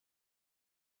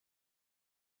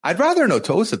 I'd rather know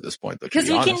toes at this point, though. Because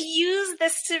we can use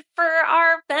this for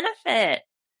our benefit.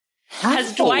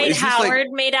 Has Dwight Howard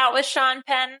made out with Sean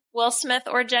Penn, Will Smith,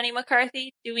 or Jenny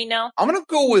McCarthy? Do we know? I'm going to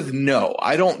go with no.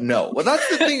 I don't know. Well, that's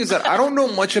the thing, is that I don't know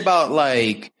much about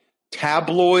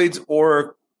tabloids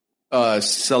or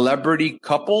celebrity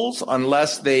couples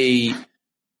unless they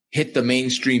hit the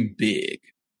mainstream big.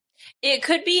 It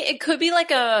could be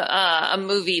like a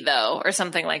movie though, or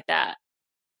something like that,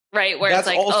 right? Where it's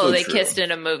they kissed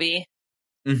in a movie.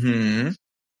 Mm-hmm.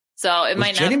 So it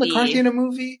might not be. Jenny McCarthy in a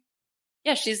movie?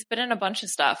 Yeah, she's been in a bunch of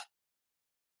stuff.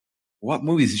 What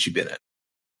movies has she been in?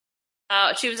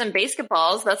 She was in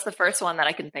Basketballs. That's the first one that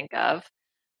I can think of.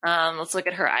 Let's look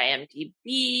at her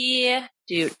IMDb.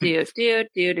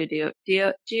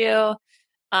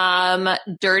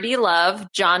 Dirty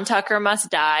Love, John Tucker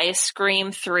Must Die,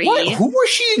 Scream 3. What? Who was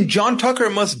she in John Tucker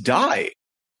Must Die?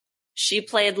 She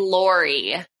played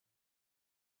Lori.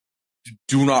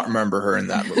 Do not remember her in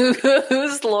that movie.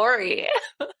 Who's Lori?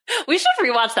 We should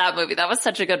rewatch that movie. That was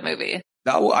such a good movie.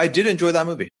 I did enjoy that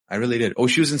movie. I really did. Oh,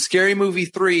 she was in Scary Movie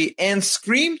 3 and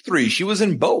Scream 3. She was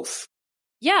in both.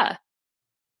 Yeah.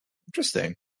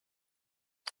 Interesting.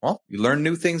 Well, you learn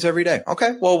new things every day.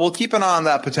 Okay. Well, we'll keep an eye on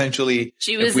that potentially.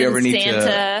 She was in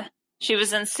Santa. She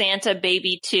was in Santa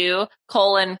Baby 2,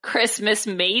 Christmas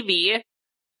Maybe.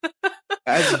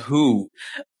 As who?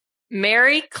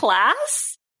 Mary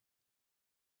Class?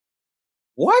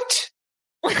 What?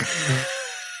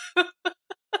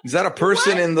 Is that a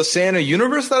person in the Santa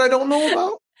universe that I don't know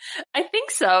about? I think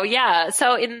so, yeah.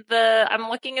 So I'm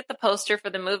looking at the poster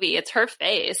for the movie. It's her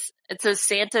face. It says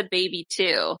Santa Baby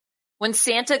 2. When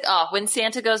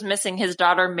Santa goes missing, his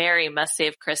daughter Mary must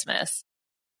save Christmas.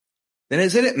 Then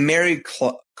isn't it Mary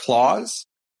Claus?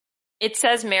 It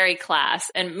says Mary Class,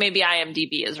 and maybe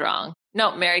IMDb is wrong.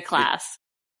 No, Mary Class.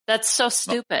 That's so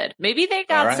stupid. Maybe they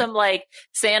got some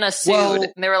Santa sued,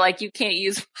 and they were like, you can't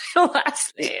use my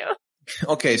last name.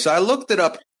 Okay, so I looked it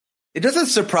up. It doesn't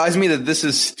surprise me that this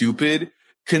is stupid,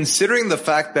 considering the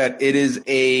fact that it is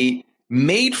a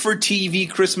made-for-TV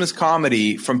Christmas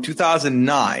comedy from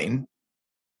 2009.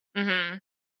 Mm-hmm.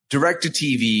 Direct to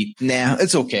TV. Nah,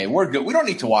 it's okay. We're good. We don't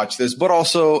need to watch this, but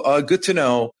also good to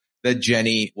know that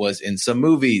Jenny was in some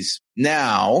movies.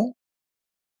 Now,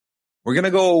 we're going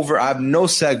to go over, I have no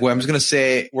segue. I'm just going to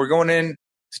say we're going in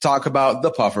to talk about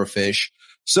the pufferfish.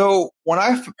 So when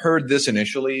I heard this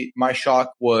initially, my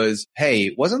shock was,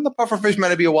 hey, wasn't the pufferfish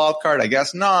meant to be a wild card? I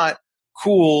guess not.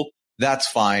 Cool. That's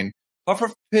fine.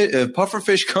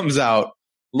 Pufferfish comes out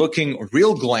looking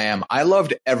real glam. I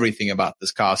loved everything about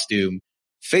this costume.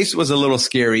 Face was a little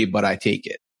scary, but I take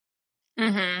it.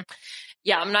 Mm-hmm.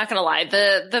 Yeah, I'm not going to lie.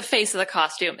 The face of the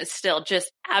costume is still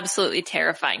just absolutely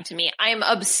terrifying to me. I'm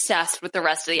obsessed with the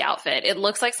rest of the outfit. It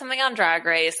looks like something on Drag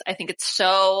Race. I think it's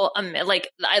so,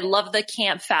 I love the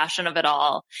camp fashion of it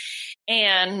all.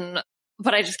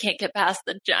 But I just can't get past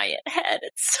the giant head.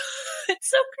 It's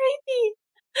so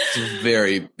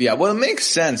creepy. Well, it makes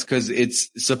sense because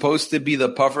it's supposed to be the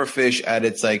pufferfish at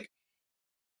its like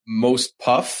most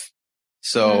puff.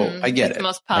 So I get it.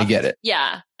 Most puffed. I get it.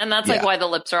 Yeah. And that's like why the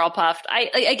lips are all puffed.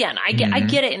 I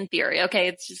get it in theory. Okay.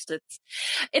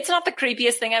 It's not the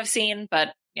creepiest thing I've seen, but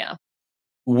yeah.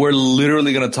 We're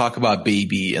literally going to talk about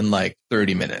Baby in like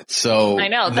 30 minutes. So I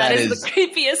know that is the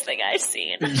creepiest thing I've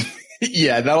seen.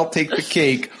 Yeah. That'll take the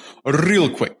cake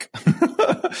real quick.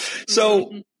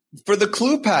 So for the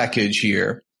clue package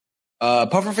here,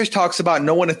 Pufferfish talks about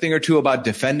knowing a thing or two about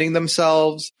defending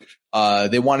themselves.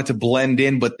 They wanted to blend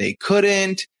in, but they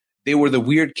couldn't. They were the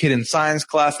weird kid in science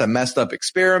class that messed up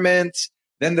experiments.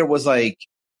 Then there was like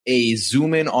a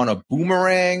zoom in on a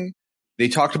boomerang. They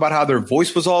talked about how their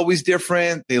voice was always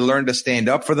different. They learned to stand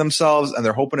up for themselves, and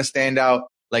they're hoping to stand out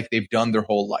like they've done their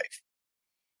whole life.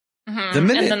 Mm-hmm. And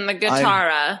then the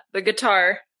guitar.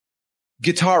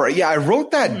 Guitar. Yeah, I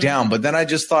wrote that down, but then I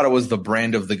just thought it was the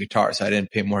brand of the guitar, so I didn't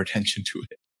pay more attention to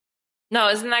it. No,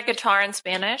 isn't that guitar in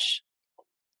Spanish?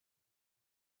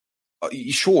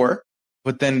 Sure,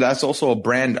 but then that's also a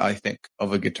brand, I think,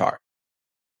 of a guitar.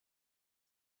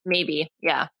 Maybe,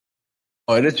 yeah.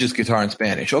 Oh, it is just guitar in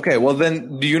Spanish. Okay, well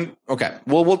then, okay.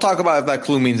 Well, we'll talk about if that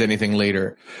clue means anything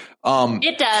later.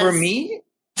 It does. For me,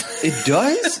 it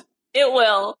does? It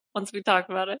will, once we talk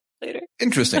about it later.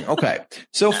 Interesting. Okay.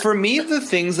 So for me, the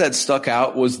things that stuck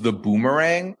out was the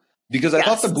boomerang, because I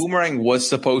thought the boomerang was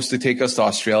supposed to take us to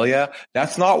Australia.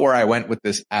 That's not where I went with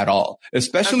this at all,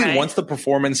 especially once the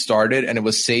performance started and it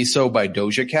was Say So by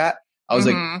Doja Cat. I was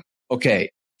like, okay,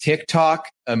 TikTok,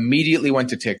 immediately went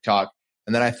to TikTok.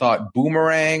 And then I thought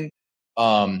boomerang,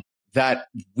 that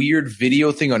weird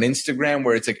video thing on Instagram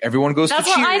where it's like everyone goes that's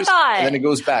to cheers what I thought. And then it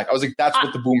goes back. I was like, that's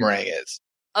what the boomerang is.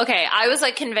 Okay, I was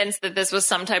like convinced that this was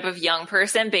some type of young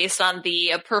person based on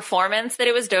the performance that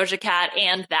it was Doja Cat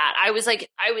and that. I was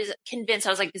convinced. I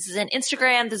was like, this is an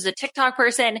Instagram, this is a TikTok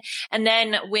person. And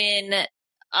then when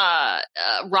I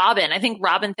think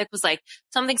Robin Thicke was like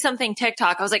something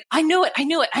TikTok, I was like, I knew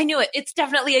it. It's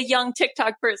definitely a young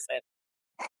TikTok person.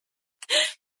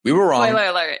 We were wrong. Spoiler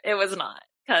alert, it was not.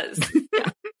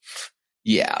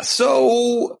 Yeah.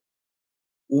 So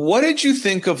what did you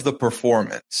think of the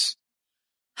performance?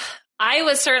 I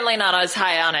was certainly not as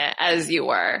high on it as you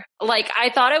were. Like, I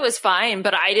thought it was fine,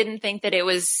 but I didn't think that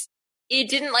it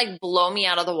didn't like blow me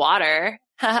out of the water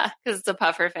because it's a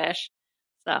pufferfish.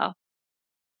 So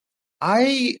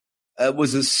I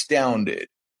was astounded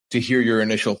to hear your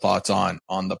initial thoughts on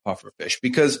the pufferfish,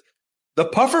 because the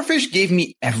pufferfish gave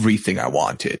me everything I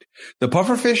wanted. The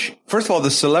pufferfish, first of all,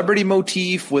 the celebrity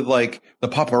motif with like the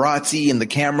paparazzi and the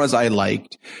cameras I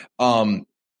liked.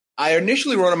 I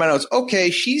initially wrote in my notes,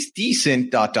 okay, she's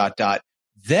decent, ...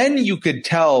 Then you could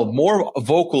tell more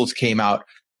vocals came out,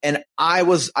 and I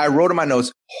wrote in my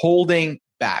notes, holding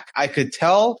back. I could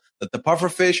tell that the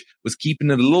pufferfish was keeping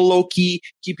it a little low key,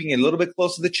 keeping it a little bit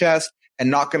close to the chest,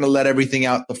 and not going to let everything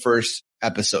out the first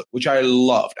episode, which I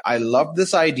loved. I loved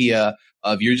this idea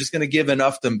of you're just going to give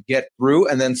enough to get through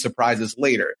and then surprises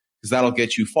later, because that'll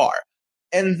get you far.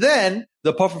 And then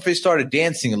the pufferfish started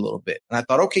dancing a little bit. And I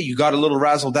thought, okay, you got a little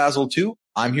razzle dazzle too.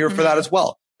 I'm here for that as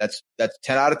well. That's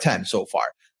 10 out of 10 so far.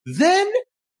 Then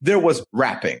there was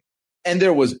rapping, and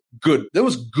there was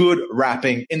good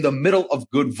rapping in the middle of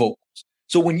good vocals.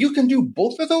 So when you can do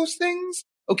both of those things,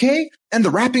 okay, and the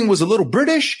rapping was a little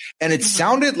British and it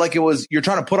sounded like you're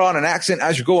trying to put on an accent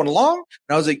as you're going along.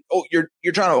 And I was like, oh, you're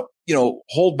trying to,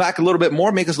 hold back a little bit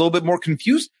more, make us a little bit more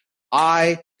confused.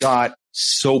 I got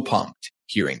so pumped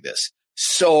hearing this.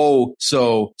 So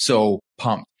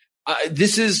pumped.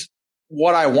 This is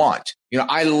what I want.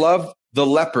 I love the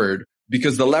leopard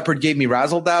because the leopard gave me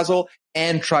razzle dazzle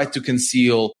and tried to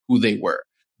conceal who they were.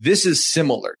 This is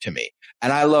similar to me.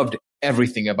 And I loved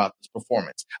everything about this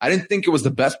performance. I didn't think it was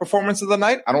the best performance of the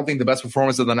night. I don't think the best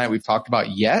performance of the night we've talked about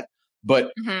yet.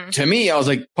 But to me, I was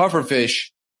like,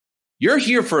 pufferfish, you're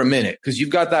here for a minute because you've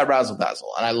got that razzle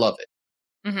dazzle, and I love it.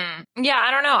 Yeah,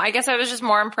 I don't know. I guess I was just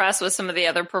more impressed with some of the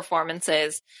other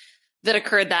performances that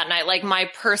occurred that night. Like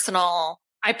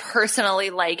I personally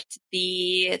liked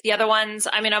the other ones.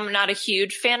 I mean, I'm not a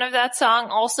huge fan of that song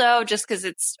also, just because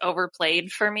it's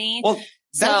overplayed for me. Well,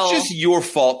 that's just your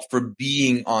fault for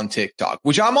being on TikTok,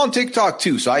 which I'm on TikTok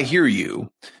too, so I hear you,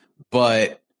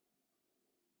 but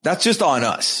that's just on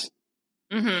us.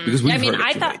 Mm-hmm. Because we've heard it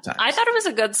I too many times. thought it was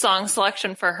a good song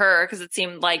selection for her because it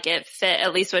seemed like it fit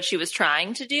at least what she was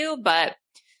trying to do. But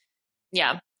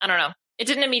yeah, I don't know. It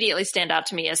didn't immediately stand out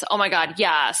to me as, oh my God,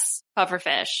 yes,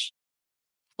 pufferfish.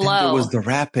 And there was the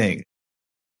rapping.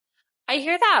 I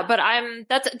hear that, but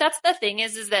that's the thing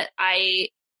is that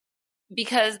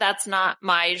because that's not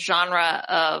my genre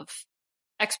of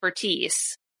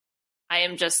expertise, I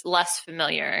am just less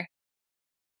familiar.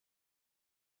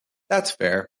 That's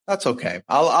fair. That's okay.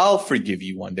 I'll forgive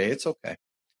you one day. It's okay.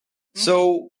 Mm-hmm.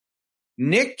 So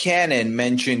Nick Cannon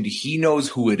mentioned he knows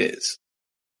who it is,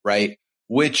 right?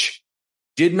 Which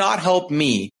did not help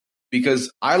me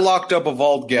because I locked up a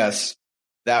vault guess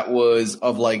that was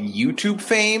of like YouTube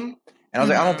fame. And I was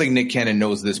like, I don't think Nick Cannon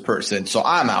knows this person, so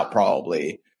I'm out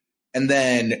probably. And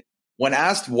then when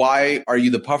asked why are you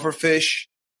the pufferfish,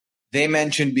 they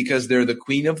mentioned because they're the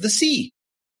queen of the sea.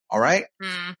 All right.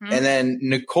 Mm-hmm. And then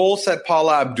Nicole said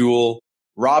Paula Abdul.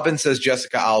 Robin says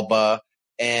Jessica Alba.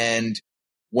 And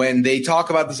when they talk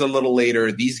about this a little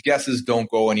later, these guesses don't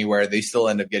go anywhere. They still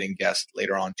end up getting guessed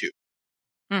later on too.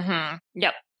 Mm-hmm.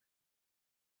 Yep.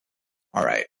 All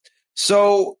right.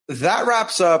 So that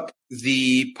wraps up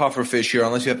the pufferfish here,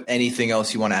 unless you have anything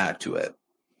else you want to add to it.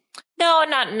 No,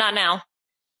 not now.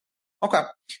 Okay.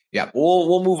 Yeah,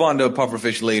 we'll move on to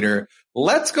pufferfish later.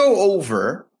 Let's go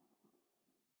over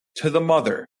to the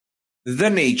mother, the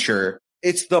nature.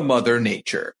 It's the mother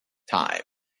nature time.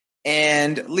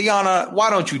 And Liana, why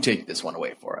don't you take this one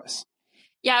away for us?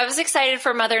 Yeah, I was excited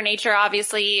for Mother Nature.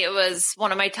 Obviously, it was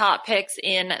one of my top picks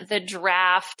in the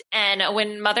draft. And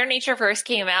when Mother Nature first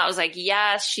came out, I was like,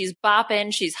 yes, she's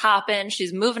bopping, she's hopping,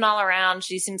 she's moving all around.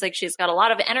 She seems like she's got a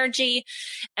lot of energy,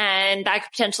 and that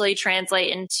could potentially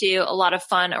translate into a lot of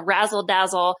fun razzle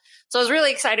dazzle. So I was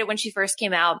really excited when she first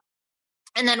came out.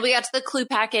 And then we got to the clue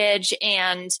package,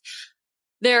 and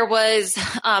there was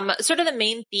sort of the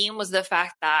main theme was the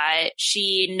fact that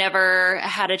she never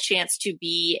had a chance to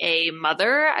be a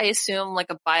mother. I assume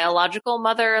like a biological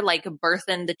mother, like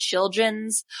birthing the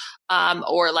children's,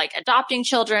 or like adopting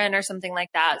children or something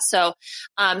like that. So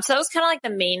that was kind of like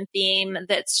the main theme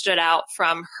that stood out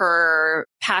from her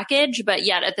package, but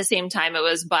yet at the same time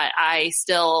but I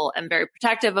still am very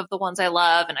protective of the ones I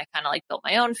love, and I kind of like built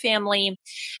my own family.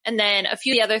 And then a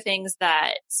few of the other things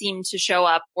that seemed to show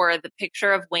up were the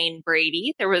picture of Wayne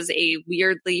Brady. There was a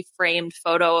weirdly framed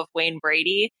photo of Wayne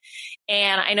Brady,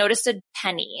 and I noticed a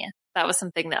penny. That was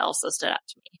something that also stood out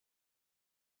to me.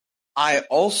 I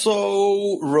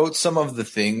also wrote some of the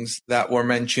things that were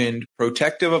mentioned,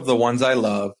 protective of the ones I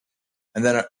love. And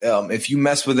then if you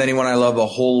mess with anyone I love, a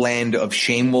whole land of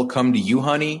shame will come to you,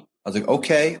 honey. I was like,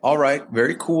 okay, all right.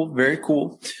 Very cool. Very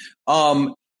cool.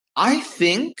 I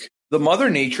think the Mother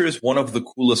Nature is one of the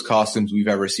coolest costumes we've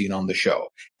ever seen on the show.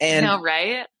 And I know,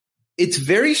 right? It's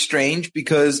very strange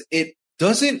because it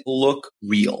doesn't look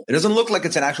real. It doesn't look like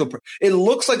it's an actual, it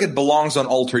looks like it belongs on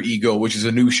Alter Ego, which is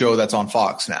a new show that's on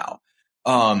Fox now.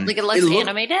 Like it looks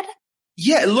animated?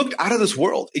 Yeah, it looked out of this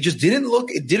world. It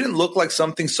didn't look like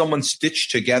something someone stitched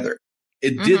together.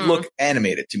 It did look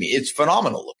animated to me. It's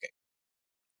phenomenal looking.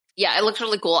 Yeah, it looks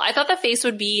really cool. I thought the face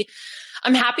would be,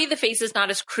 I'm happy the face is not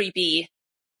as creepy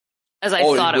as I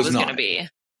thought it was going to be.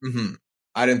 Mm-hmm.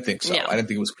 I didn't think so. Yeah. I didn't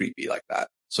think it was creepy like that.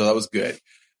 So that was good.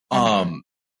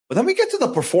 But then we get to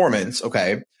the performance.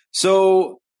 Okay.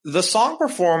 So the song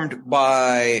performed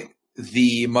by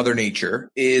the Mother Nature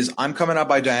is I'm Coming Out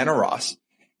by Diana Ross.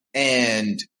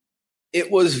 And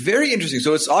it was very interesting.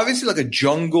 So it's obviously like a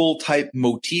jungle type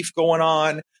motif going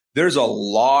on. There's a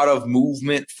lot of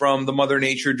movement from the Mother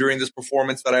Nature during this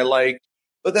performance that I liked.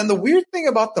 But then the weird thing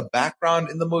about the background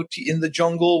in the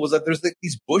jungle was that there's like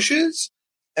these bushes,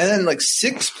 and then like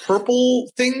 6 purple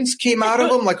things came out of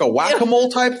them, like a whack-a-mole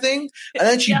type thing. And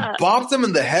then she bopped them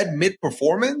in the head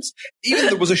mid-performance. Even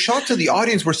there was a shot to the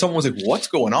audience where someone was like, what's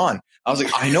going on? I was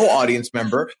like, I know, audience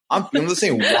member. I'm feeling the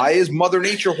same. Why is Mother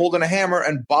Nature holding a hammer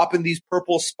and bopping these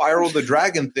purple Spiral the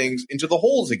Dragon things into the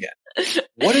holes again?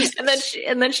 What is this?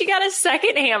 And then she got a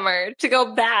second hammer to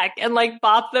go back and like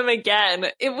bop them again.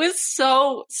 It was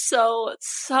so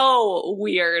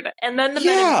weird. And then the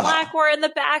Men in Black were in the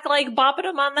back, like bopping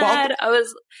them on the head. I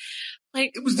was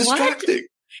like, it was distracting. What?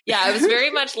 Yeah, it was very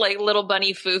much like Little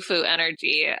Bunny Foo-Foo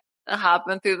energy,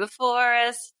 hopping through the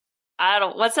forest.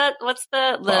 What's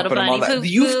the Little Bunny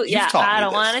Foo-Foo? Yeah, I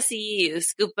don't want to see you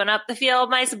scooping up the field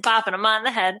mice and bopping them on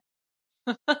the head.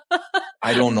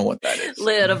 I don't know what that is.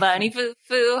 Little bunny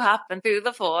foo-foo hopping through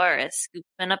the forest,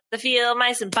 scooping up the field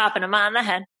mice and popping them on the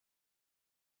head.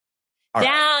 All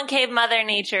Down came Mother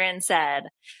Nature and said,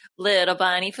 little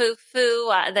bunny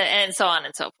foo-foo, and so on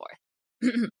and so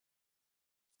forth.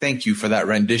 Thank you for that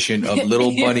rendition of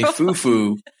Little Bunny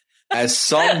Foo-Foo as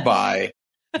sung by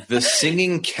the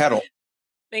Singing Kettle.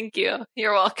 Thank you.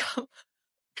 You're welcome.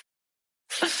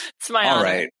 It's my All honor.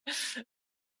 right.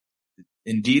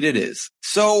 Indeed it is.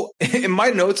 So in my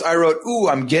notes, I wrote, ooh,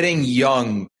 I'm getting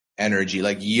young energy,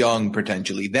 like young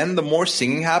potentially. Then the more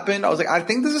singing happened, I was like, I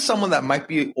think this is someone that might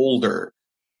be older.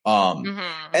 And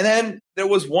then there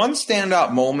was one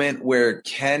standout moment where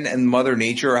Ken and Mother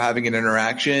Nature are having an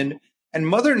interaction. And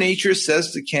Mother Nature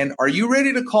says to Ken, are you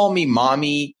ready to call me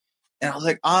mommy? And I was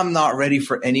like, I'm not ready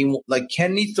for anyone. Like,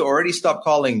 Ken needs to already stop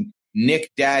calling Nick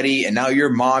daddy, and now you're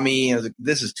mommy. And I was like,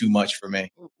 this is too much for me.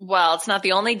 Well, it's not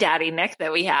the only daddy Nick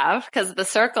that we have, because The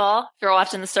Circle, if you're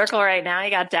watching The Circle right now, you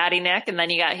got Daddy Nick, and then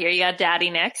you got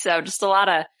Daddy Nick. So just a lot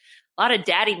of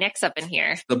daddy Nicks up in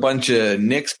here. A bunch of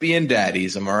Nicks being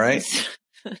daddies. Am I right?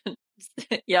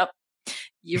 Yep.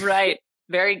 You're right.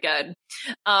 Very good.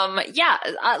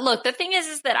 Look, the thing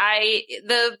is that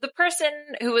the person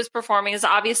who was performing is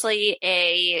obviously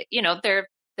they're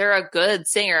a good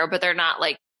singer, but they're not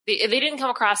like, they didn't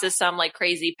come across as some like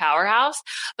crazy powerhouse,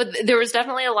 but there was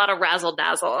definitely a lot of razzle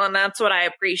dazzle. And that's what I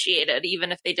appreciated,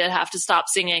 even if they did have to stop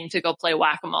singing to go play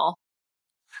whack-a-mole.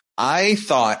 I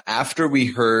thought after we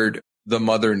heard the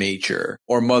Mother Nature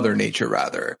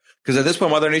rather, because at this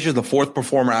point, Mother Nature is the fourth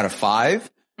performer out of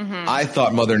 5. I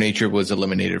thought Mother Nature was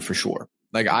eliminated for sure.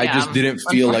 Like, I just didn't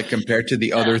feel like, compared to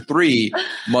the other 3,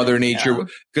 Mother Nature,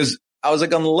 because I was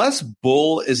like, unless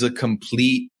Bull is a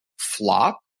complete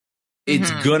flop, it's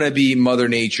gonna be Mother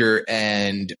Nature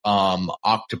and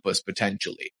Octopus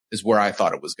potentially is where I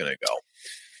thought it was gonna go.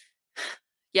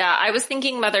 Yeah, I was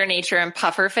thinking Mother Nature and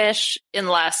Pufferfish,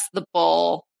 unless the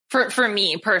Bull, for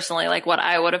me personally, like what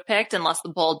I would have picked, unless the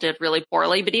Bull did really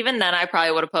poorly. But even then, I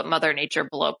probably would have put Mother Nature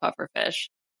below Pufferfish.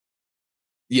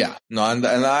 Yeah, no, and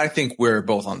I think we're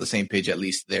both on the same page, at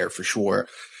least there for sure.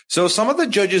 So some of the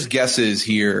judges' guesses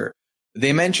here,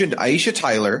 they mentioned Aisha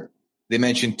Tyler, they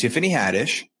mentioned Tiffany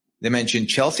Haddish, they mentioned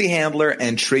Chelsea Handler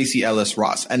and Tracy Ellis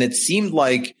Ross. And it seemed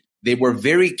like they were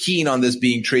very keen on this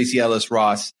being Tracy Ellis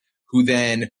Ross, who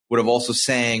then would have also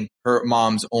sang her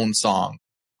mom's own song,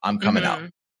 I'm Coming Out.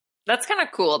 That's kind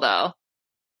of cool, though.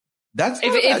 That's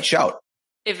not a bad shout.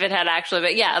 If it had actually,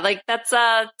 but yeah, like that's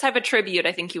a type of tribute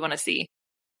I think you want to see.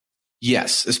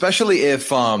 Yes, especially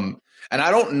if, and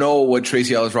I don't know what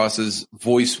Tracy Ellis Ross's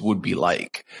voice would be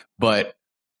like, but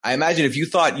I imagine if you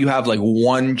thought you have like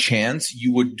one chance,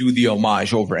 you would do the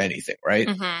homage over anything, right?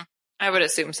 I would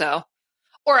assume so.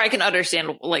 Or I can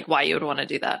understand like why you would want to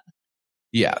do that.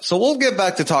 Yeah. So we'll get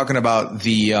back to talking about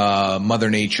the Mother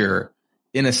Nature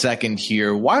in a second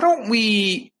here. Why don't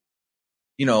we,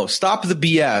 stop the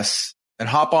BS and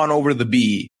hop on over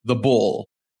the Bull,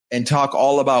 and talk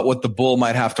all about what the Bull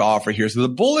might have to offer here. So the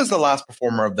Bull is the last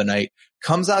performer of the night,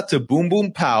 comes out to Boom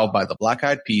Boom Pow by the Black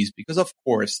Eyed Peas, because of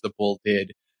course the Bull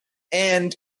did.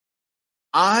 And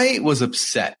I was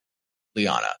upset,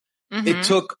 Liana. It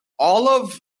took all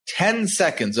of 10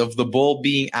 seconds of the Bull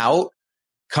being out,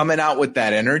 coming out with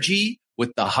that energy,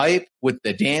 with the hype, with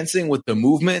the dancing, with the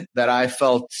movement, that I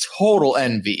felt total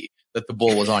envy that the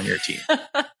Bull was on your team.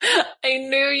 I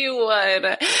knew you would.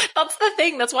 That's the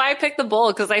thing. That's why I picked the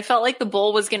Bull, because I felt like the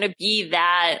Bull was going to be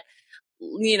that,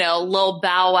 Lil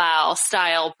Bow Wow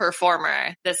style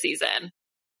performer this season.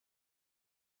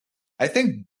 I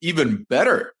think even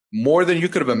better, more than you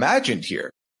could have imagined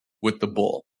here with the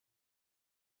Bull.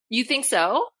 You think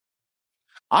so?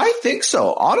 I think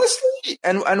so, honestly.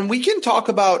 And we can talk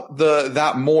about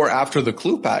that more after the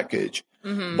clue package.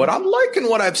 But I'm liking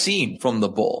what I've seen from the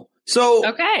Bull. So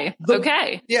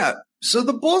okay. Yeah. So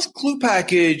the Bull's clue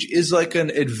package is like an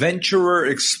adventurer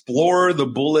explorer. The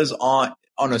Bull is on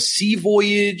a sea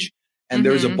voyage, and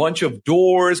there's a bunch of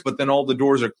doors, but then all the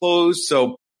doors are closed.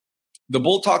 So the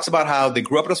Bull talks about how they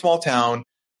grew up in a small town.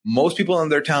 Most people in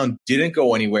their town didn't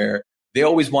go anywhere. They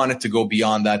always wanted to go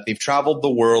beyond that. They've traveled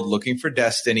the world looking for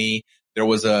destiny. There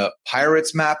was a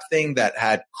pirates map thing that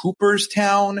had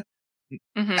Cooperstown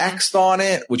X'd on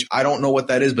it, which I don't know what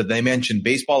that is, but they mentioned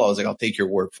baseball. I was like, I'll take your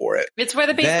word for it. It's where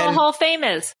the Baseball Hall of Fame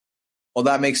is. Well,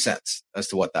 that makes sense as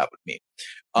to what that would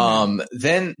mean.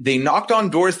 Then they knocked on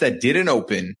doors that didn't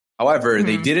open. However,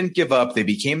 they didn't give up. They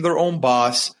became their own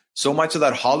boss, so much so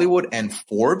that Hollywood and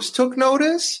Forbes took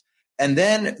notice. And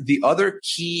then there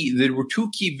were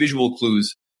 2 key visual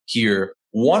clues here.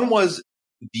 One was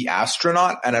the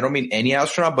astronaut, and I don't mean any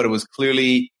astronaut, but it was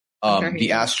clearly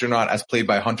the astronaut as played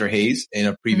by Hunter Hayes in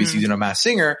a previous season of Masked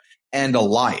Singer, and a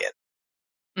lion.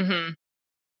 Mm-hmm.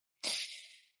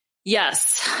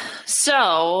 Yes.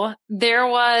 So there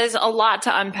was a lot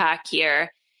to unpack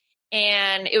here,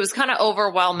 and it was kind of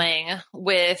overwhelming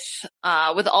with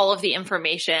all of the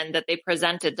information that they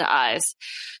presented to us.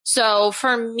 So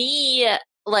for me,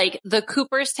 like the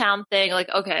Cooperstown thing, like,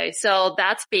 okay, so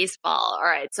that's baseball. All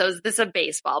right. So is this a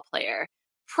baseball player?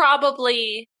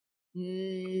 Probably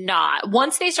not.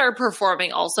 Once they started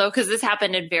performing also, because this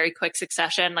happened in very quick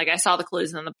succession, like I saw the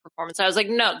clues in the performance. I was like,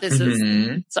 no, this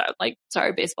is,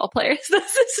 sorry, baseball players.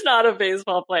 This is not a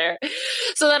baseball player.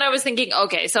 So then I was thinking,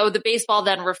 okay, so the baseball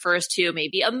then refers to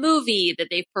maybe a movie that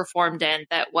they performed in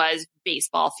that was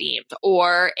baseball themed,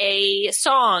 or a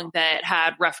song that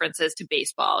had references to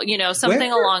baseball, you know,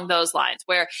 something along those lines,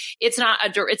 where it's not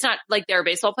like they're a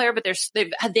baseball player, but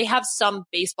they have some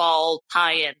baseball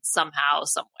tie-in somehow,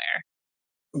 somewhere.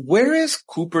 Where is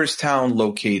Cooperstown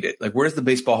located? Like, where's the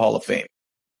Baseball Hall of Fame?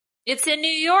 It's in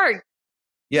New York.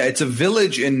 Yeah, it's a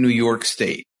village in New York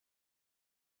State.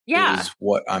 Yeah. Is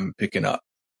what I'm picking up.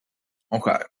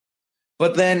 Okay.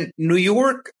 But then New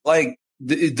York, like,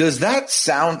 does that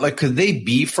sound like, could they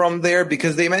be from there?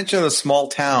 Because they mentioned a small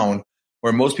town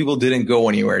where most people didn't go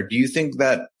anywhere. Do you think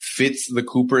that fits the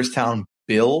Cooperstown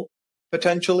bill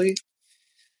potentially?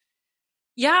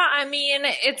 Yeah, I mean,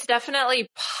 it's definitely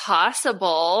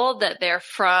possible that they're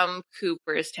from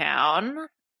Cooperstown.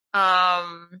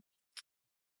 Yeah,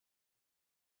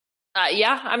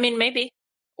 I mean, maybe.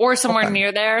 Or somewhere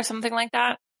near there or something like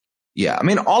that. Yeah, I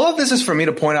mean, all of this is for me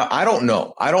to point out. I don't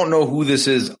know. I don't know who this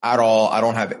is at all. I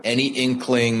don't have any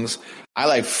inklings. I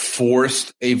like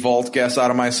forced a vault guess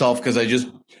out of myself because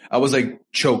I was like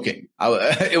choking. I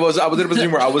was in a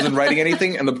position where I wasn't writing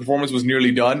anything and the performance was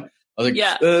nearly done. I was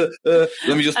like,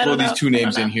 let me just throw these two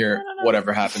names in here.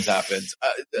 Whatever happens, happens.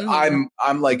 I'm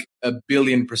like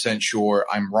 1,000,000,000% sure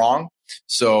I'm wrong.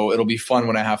 So it'll be fun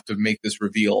when I have to make this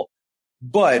reveal.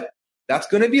 But that's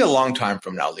going to be a long time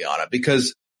from now, Liana,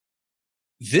 because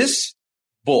this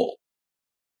bull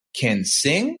can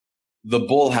sing. The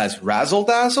bull has razzle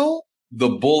dazzle. The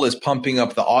bull is pumping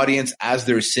up the audience as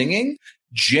they're singing.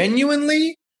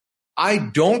 Genuinely, I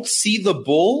don't see the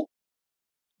bull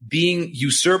being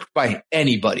usurped by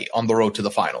anybody on the road to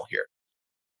the final here.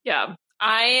 Yeah,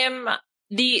 I am.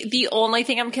 The only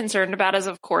thing I'm concerned about is,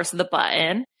 of course, the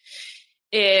button.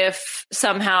 If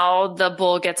somehow the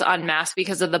bull gets unmasked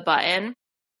because of the button,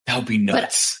 that would be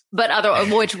nuts.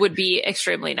 Which would be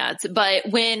extremely nuts. But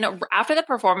after the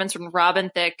performance, when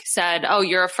Robin Thicke said, "Oh,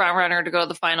 you're a front runner to go to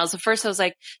the finals," at first I was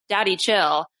like, "Daddy,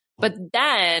 chill." But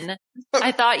then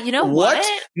I thought, you know what?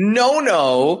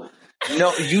 No,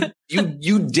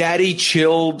 you daddy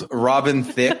chilled Robin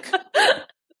Thicke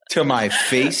to my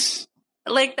face.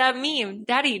 Like that meme,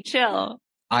 "Daddy, chill."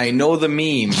 I know the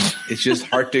meme. It's just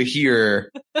hard to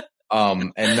hear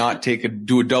and not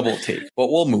do a double take, but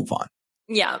we'll move on.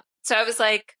 Yeah. So I was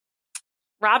like,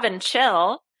 Robin,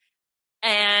 chill.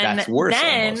 And that's worse,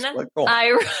 then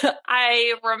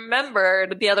I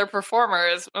remembered the other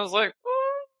performers. I was like,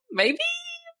 maybe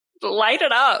light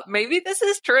it up. Maybe this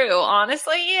is true.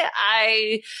 Honestly,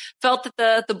 I felt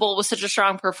that the bull was such a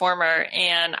strong performer,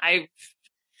 and I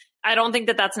don't think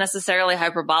that that's necessarily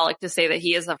hyperbolic to say that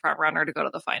he is the front runner to go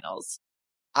to the finals.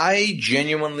 I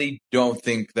genuinely don't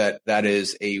think that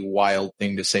is a wild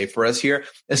thing to say for us here,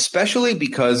 especially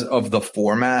because of the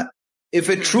format. If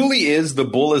it truly is, the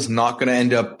bull is not going to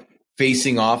end up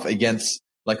facing off against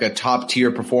like a top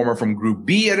tier performer from Group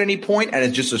B at any point, and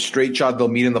it's just a straight shot they'll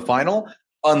meet in the final,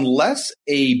 unless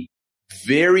a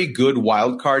very good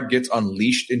wild card gets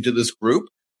unleashed into this group.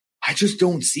 I just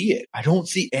don't see it. I don't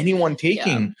see anyone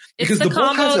taking because the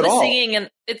bull has it all. Singing, and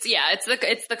it's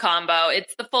the combo.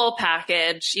 It's the full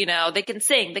package. You know, they can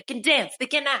sing, they can dance, they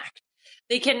can act,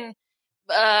 they can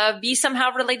be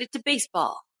somehow related to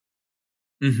baseball.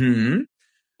 Mm-hmm.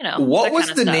 You know, what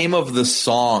was the name of the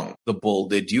song the bull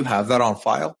did? Do you have that on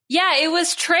file? Yeah, it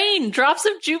was Train, Drops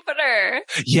of Jupiter.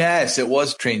 Yes, it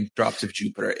was Train, Drops of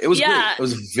Jupiter. It was good. It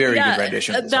was a very good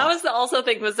rendition. That was the also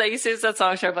thing was that you see that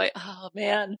song, I'm like, oh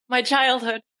man, my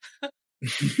childhood.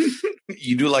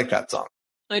 You do like that song.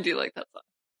 I do like that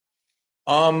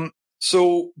song.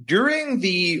 So during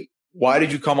the "Why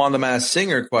did you come on the Masked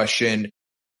Singer" question,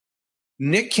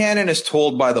 Nick Cannon is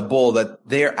told by the bull that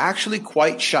they're actually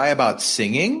quite shy about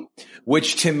singing,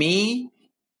 which to me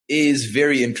is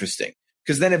very interesting.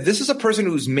 Because then if this is a person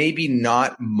who's maybe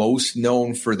not most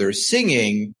known for their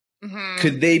singing,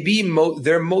 could they be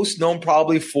they're most known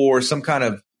probably for some kind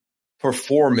of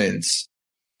performance.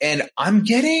 And I'm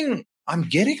feeling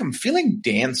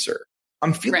dancer.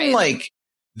 I'm feeling like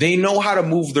they know how to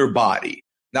move their body.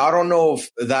 Now, I don't know if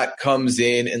that comes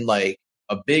in like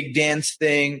a big dance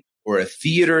thing or a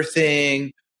theater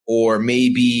thing, or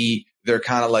maybe they're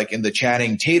kind of like in the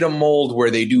Channing Tatum mold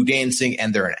where they do dancing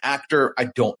and they're an actor. I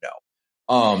don't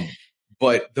know.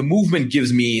 But the movement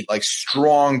gives me like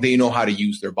strong, they know how to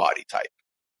use their body type.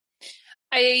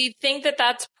 I think that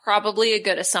that's probably a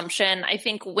good assumption. I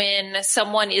think when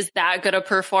someone is that good a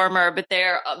performer, but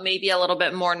they're maybe a little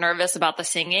bit more nervous about the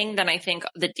singing, then I think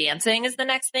the dancing is the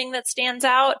next thing that stands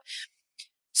out.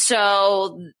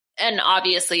 So, and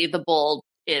obviously the bull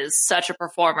is such a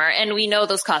performer, and we know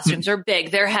those costumes are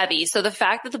big, they're heavy. So the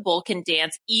fact that the bull can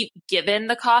dance, given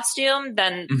the costume,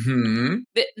 then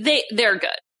they're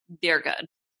good. They're good.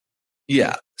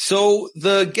 Yeah. So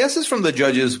the guesses from the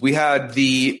judges, we had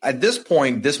at this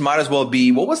point, this might as well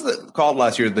be, what was it called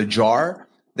last year? The jar?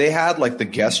 They had like the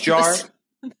guest jar.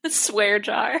 The swear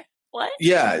jar. What?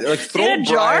 Yeah. Like throw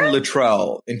Brian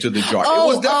Littrell into the jar.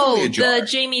 Oh, it was definitely a jar. The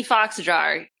Jamie Foxx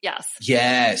jar. Yes.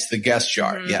 Yes. The guest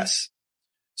jar. Mm-hmm. Yes.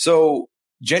 So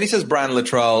Jenny says Brian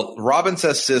Littrell, Robin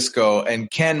says Cisco, and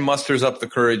Ken musters up the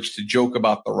courage to joke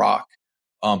about The Rock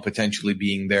potentially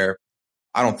being there.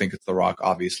 I don't think it's The Rock,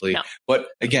 obviously. No. But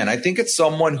again, I think it's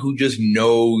someone who just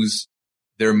knows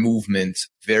their movements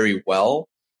very well.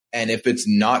 And if it's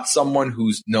not someone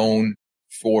who's known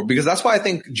for, because that's why I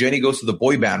think Jenny goes to the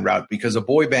boy band route, because a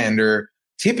boy bander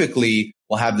typically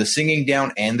will have the singing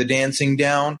down and the dancing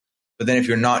down. But then if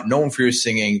you're not known for your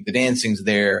singing, the dancing's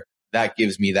there. That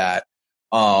gives me that.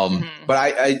 But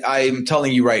I'm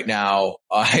telling you right now,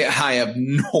 I have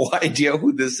no idea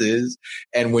who this is.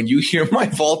 And when you hear my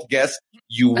vault guess,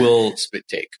 you will spit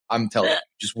take. I'm telling you,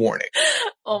 just warning.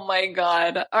 Oh my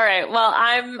God. All right. Well,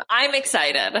 I'm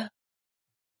excited.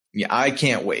 Yeah, I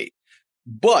can't wait,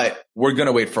 but we're going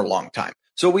to wait for a long time.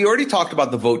 So we already talked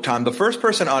about the vote time. The first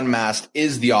person unmasked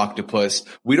is the octopus.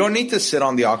 We don't need to sit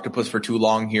on the octopus for too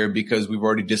long here because we've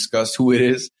already discussed who it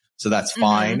is. So that's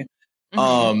fine.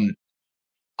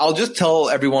 I'll just tell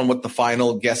everyone what the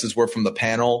final guesses were from the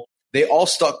panel. They all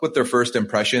stuck with their first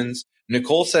impressions.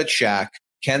 Nicole said Shaq.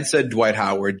 Ken said Dwight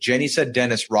Howard. Jenny said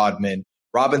Dennis Rodman.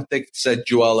 Robin Thicke said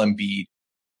Joel Embiid.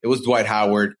 It was Dwight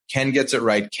Howard. Ken gets it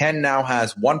right. Ken now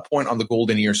has 1 point on the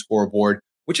Golden Ear scoreboard,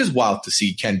 which is wild to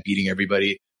see Ken beating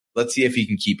everybody. Let's see if he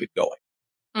can keep it going.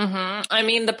 I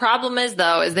mean, the problem is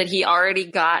that he already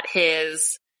got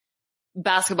his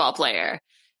basketball player.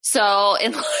 So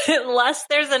unless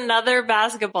there's another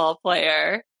basketball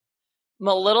player, I'm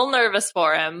a little nervous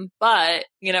for him, but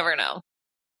you never know.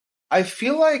 I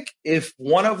feel like if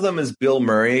one of them is Bill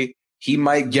Murray, he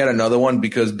might get another one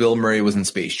because Bill Murray was in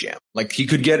Space Jam. Like he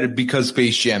could get it because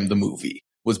Space Jam, the movie,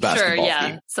 was basketball. Sure,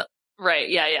 yeah. So, right,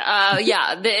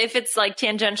 yeah. If it's like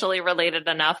tangentially related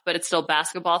enough, but it's still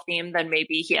basketball themed, then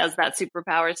maybe he has that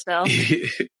superpower still.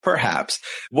 Perhaps.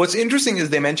 What's interesting is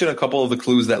they mentioned a couple of the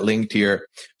clues that linked here.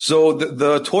 So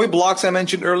the toy blocks I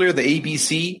mentioned earlier, the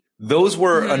ABC, those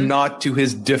were a nod to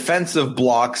his defensive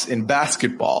blocks in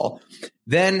basketball.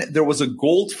 Then there was a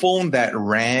gold phone that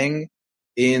rang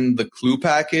in the clue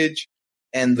package,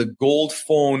 and the gold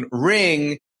phone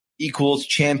ring equals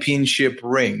championship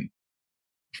ring.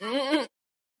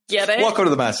 Get it? Welcome to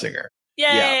the Masked Singer.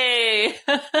 Yay!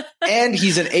 Yeah. And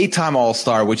he's an 8-time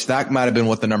All-Star, which that might have been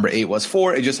what the number 8 was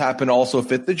for. It just happened to also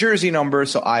fit the jersey number,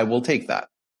 so I will take that.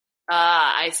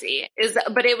 I see. Is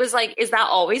that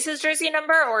always his jersey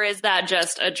number, or is that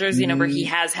just a jersey number he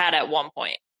has had at one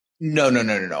point? No.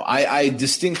 I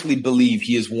distinctly believe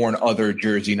he has worn other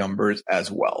jersey numbers as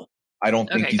well. I don't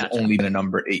think he's only been a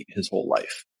number 8 his whole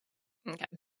life. Okay.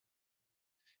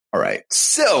 All right.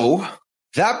 So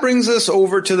that brings us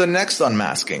over to the next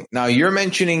unmasking. Now you're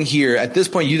mentioning here at this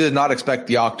point, you did not expect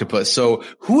the octopus. So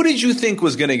who did you think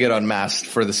was going to get unmasked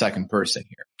for the second person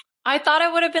here? I thought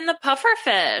it would have been the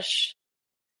pufferfish.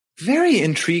 Very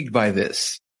intrigued by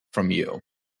this from you.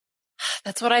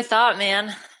 That's what I thought,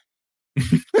 man.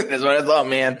 That's what I thought,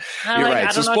 man. You're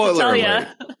right. So spoiler alert.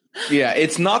 Yeah,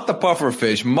 it's not the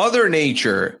pufferfish. Mother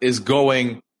Nature is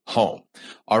going home.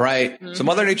 All right. So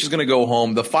Mother Nature's going to go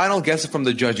home. The final guesses from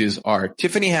the judges are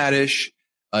Tiffany Haddish,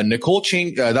 Nicole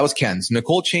changed, that was Ken's.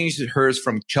 Nicole changed hers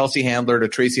from Chelsea Handler to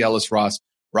Tracy Ellis Ross.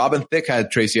 Robin Thicke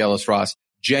had Tracy Ellis Ross.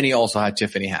 Jenny also had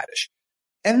Tiffany Haddish.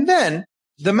 And then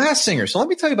the Masked Singer. So let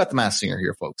me tell you about the Masked Singer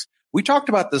here, folks. We talked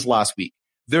about this last week.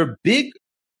 Their big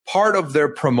part of their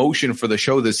promotion for the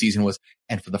show this season was,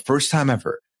 and for the first time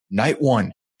ever, night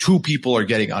 1, 2 people are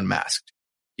getting unmasked.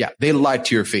 Yeah, they lied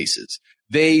to your faces.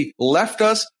 They left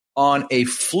us on a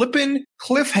flippin'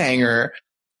 cliffhanger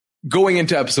going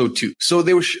into episode 2. So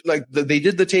they were they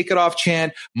did the take it off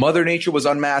chant. Mother Nature was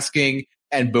unmasking.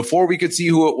 And before we could see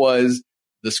who it was,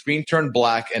 the screen turned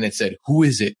black and it said, "Who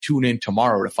is it? Tune in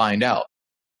tomorrow to find out."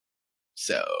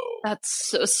 So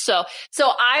that's so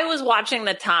I was watching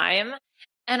the time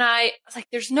and I was like,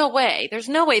 there's no way they're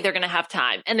going to have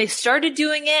time. And they started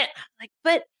doing it. I'm like,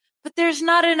 but there's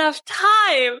not enough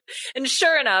time. And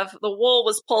sure enough, the wool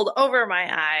was pulled over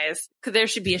my eyes because there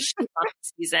should be a shoot on the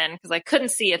season because I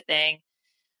couldn't see a thing.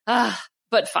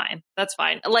 But fine. That's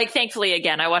fine. Like, thankfully,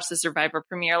 again, I watched the Survivor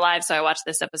premiere live. So I watched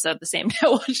this episode the same day I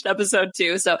watched episode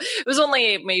 2. So it was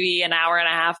only maybe an hour and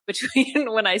a half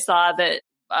between when I saw that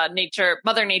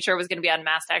Mother Nature was going to be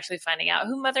unmasked to actually finding out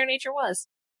who Mother Nature was.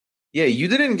 Yeah, you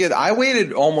didn't get, I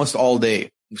waited almost all day.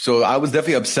 So I was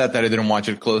definitely upset that I didn't watch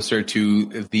it closer to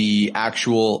the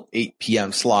actual 8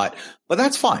 p.m. slot, but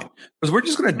that's fine because we're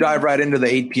just going to dive right into the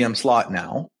 8 p.m. slot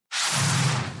now.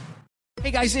 Hey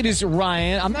guys, it is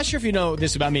Ryan. I'm not sure if you know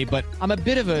this about me, but I'm a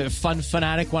bit of a fun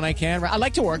fanatic when I can. I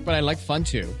like to work, but I like fun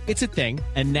too. It's a thing.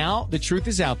 And now the truth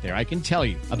is out there. I can tell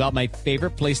you about my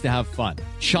favorite place to have fun.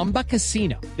 Chumba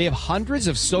Casino. They have hundreds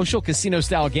of social casino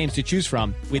style games to choose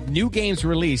from with new games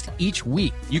released each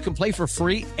week. You can play for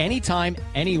free anytime,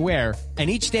 anywhere. And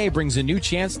each day brings a new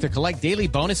chance to collect daily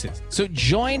bonuses. So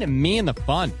join me in the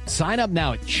fun. Sign up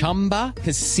now at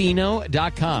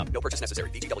ChumbaCasino.com. No purchase necessary.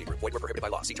 VGW. Void where prohibited by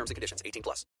law. See terms and conditions.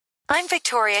 18+. I'm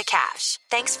Victoria Cash.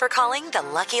 Thanks for calling the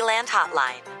Lucky Land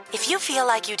Hotline. If you feel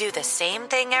like you do the same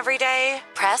thing every day,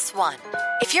 press 1.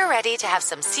 If you're ready to have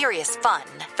some serious fun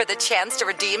for the chance to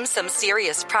redeem some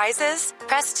serious prizes,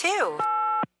 press 2.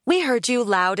 We heard you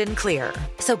loud and clear.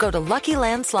 So go to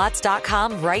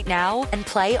LuckyLandSlots.com right now and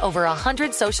play over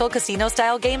 100 social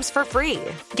casino-style games for free.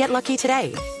 Get lucky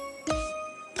today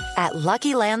at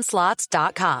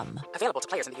LuckyLandSlots.com. Available to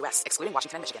players in the U.S., excluding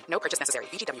Washington and Michigan. No purchase necessary.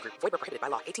 VGW Group. Void where prohibited by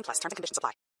law. 18+. Terms and conditions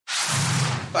apply.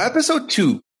 Episode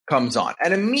 2 comes on,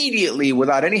 and immediately,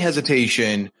 without any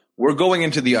hesitation, we're going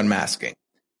into the unmasking.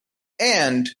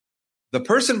 And the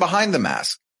person behind the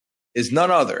mask is none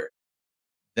other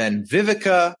than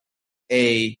Vivica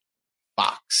A.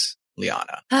 Fox,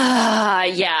 Liana.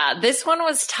 Yeah, this one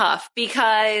was tough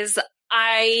because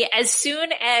as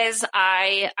soon as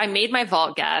I made my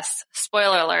vault guess,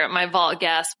 spoiler alert, my vault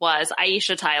guess was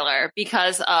Aisha Tyler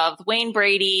because of Wayne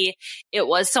Brady. It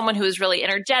was someone who was really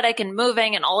energetic and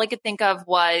moving, and all I could think of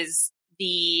was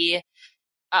the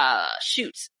Weird Al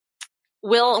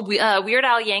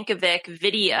Yankovic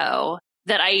video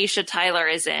that Aisha Tyler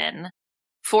is in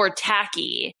for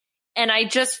Tacky. And I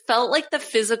just felt like the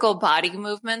physical body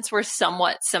movements were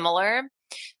somewhat similar.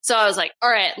 So I was like, all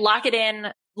right, lock it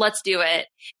in. Let's do it.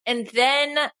 And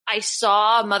then I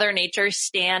saw Mother Nature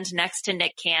stand next to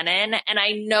Nick Cannon. And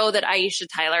I know that Aisha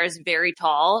Tyler is very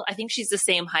tall. I think she's the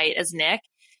same height as Nick.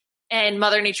 And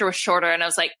Mother Nature was shorter. And I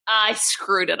was like, I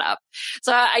screwed it up.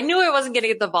 So I knew I wasn't going to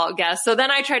get the vault guess. So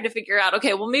then I tried to figure out,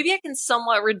 okay, well, maybe I can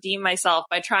somewhat redeem myself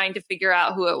by trying to figure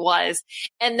out who it was.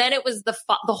 And then it was the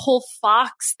whole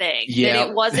Fox thing.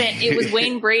 Yeah. That it was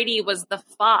Wayne Brady was the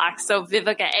Fox. So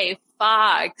Vivica A.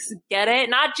 Fox. Get it?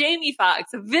 Not Jamie Foxx.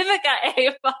 Vivica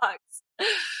A.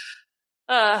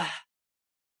 Fox.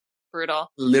 Brutal.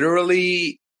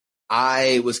 Literally,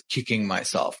 I was kicking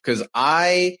myself because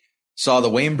I saw the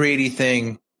Wayne Brady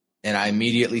thing and I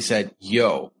immediately said,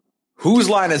 yo, whose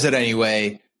line is it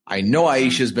anyway? I know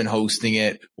Aisha's been hosting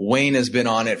it. Wayne has been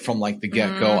on it from like the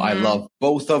get-go. Mm-hmm. I love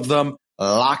both of them.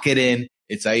 Lock it in.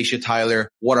 It's Aisha Tyler.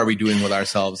 What are we doing with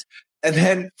ourselves? And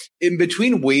then in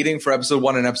between waiting for episode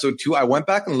 1 and episode 2, I went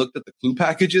back and looked at the clue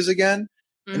packages again.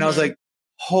 Mm-hmm. And I was like,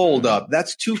 hold up.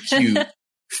 That's too cute.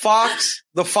 Fox,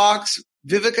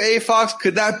 Vivica A. Fox,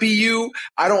 could that be you?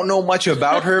 I don't know much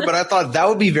about her, but I thought that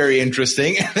would be very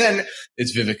interesting. And then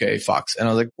it's Vivica A. Fox. And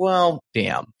I was like, well,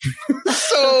 damn.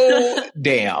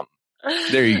 Damn.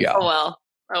 There you go.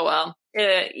 Oh, well.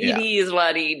 ED is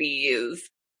what ED is.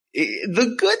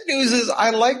 The good news is I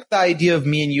like the idea of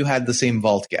me and you had the same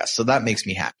vault guess. So that makes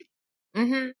me happy.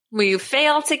 Mm-hmm. We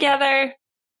fail together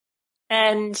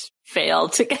and fail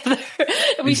together.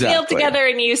 We fail together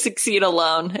and you succeed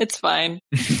alone. It's fine.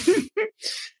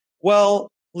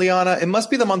 Well, Liana, it must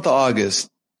be the month of August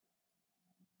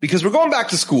because we're going back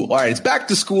to school. All right, it's back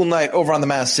to school night over on The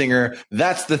Masked Singer.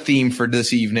 That's the theme for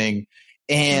this evening.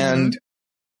 And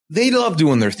they love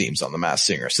doing their themes on The Masked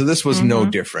Singer. So this was no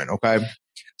different, okay?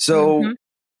 So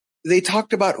they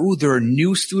talked about, there are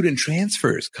new student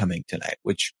transfers coming tonight,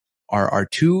 which are our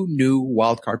 2 new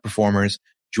wildcard performers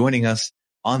joining us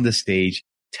on the stage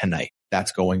tonight.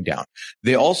 That's going down.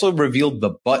 They also revealed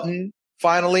the button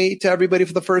finally to everybody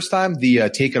for the first time, the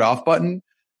take it off button.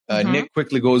 Nick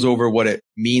quickly goes over what it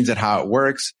means and how it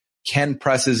works. Ken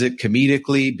presses it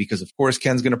comedically because of course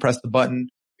Ken's going to press the button.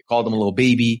 They called him a little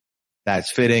baby. That's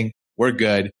fitting. We're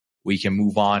good. we can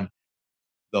move on.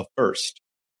 The first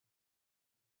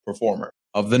performer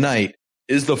of the night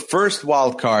is the first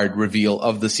wild card reveal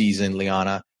of the season.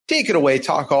 Liana, take it away.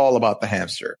 Talk all about the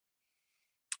hamster.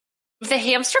 The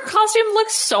hamster costume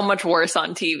looks so much worse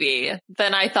on TV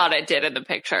than I thought it did in the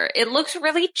picture. It looks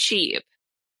really cheap.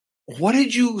 What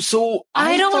did you? So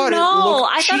I don't know.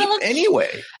 I thought it looked anyway.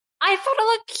 I thought it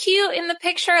looked cute in the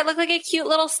picture. It looked like a cute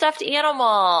little stuffed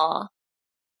animal.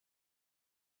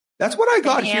 That's what I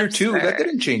got here too. That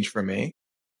didn't change for me.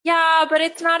 Yeah, but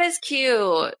it's not as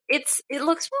cute. It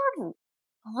looks a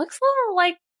little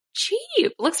like cheap.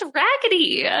 It looks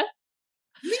raggedy.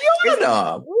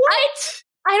 Liana, what?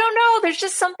 I don't know. There's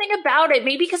just something about it.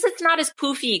 Maybe because it's not as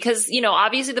poofy. Because,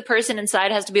 obviously the person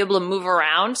inside has to be able to move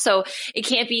around. So it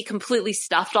can't be completely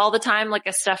stuffed all the time like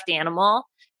a stuffed animal.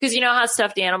 Because you know how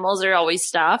stuffed animals are always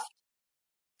stuffed?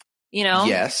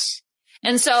 Yes.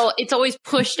 And so it's always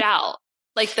pushed out.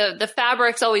 Like the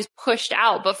fabric's always pushed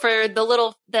out. But for the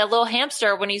little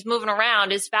hamster, when he's moving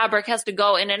around, his fabric has to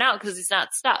go in and out because it's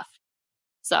not stuffed.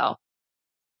 So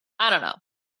I don't know.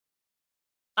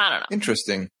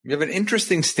 Interesting. You have an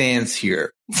interesting stance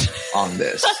here on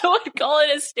this. I wouldn't call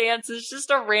it a stance. It's just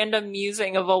a random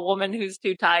musing of a woman who's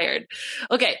too tired.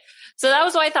 Okay. So that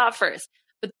was what I thought first.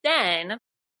 But then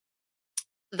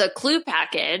the clue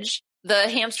package, the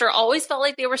hamster always felt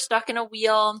like they were stuck in a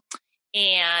wheel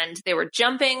and they were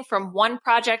jumping from one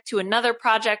project to another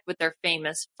project with their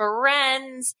famous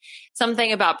friends.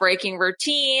 Something about breaking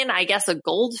routine. I guess a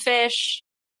goldfish.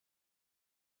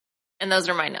 And those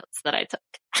are my notes that I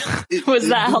took. Was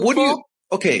that helpful?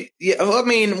 Okay. Yeah. I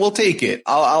mean, we'll take it.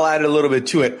 I'll add a little bit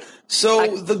to it.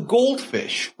 So the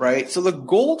goldfish, right? So the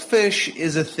goldfish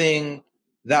is a thing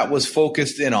that was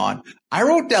focused in on. I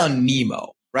wrote down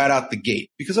Nemo right out the gate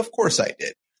because of course I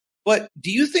did. But do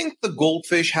you think the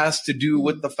goldfish has to do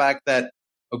with the fact that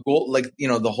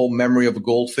the whole memory of a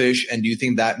goldfish? And do you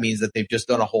think that means that they've just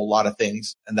done a whole lot of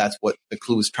things and that's what the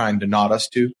clue is trying to nod us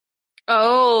to?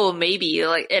 Oh, maybe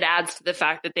like it adds to the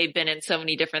fact that they've been in so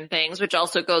many different things, which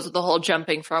also goes with the whole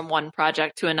jumping from one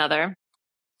project to another.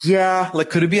 Yeah.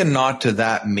 Like, could it be a nod to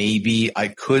that? Maybe I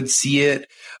could see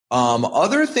it.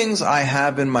 Other things I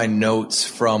have in my notes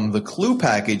from the clue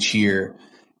package here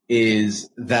is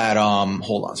that,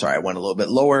 hold on. Sorry. I went a little bit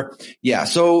lower. Yeah.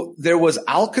 So there was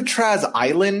Alcatraz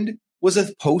Island was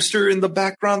a poster in the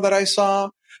background that I saw.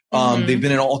 They've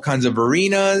been in all kinds of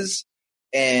arenas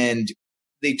and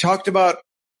they talked about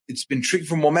it's been tricky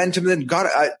for momentum. Then got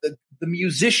the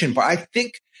musician, but I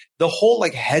think the whole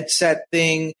like headset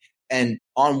thing and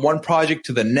on one project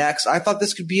to the next, I thought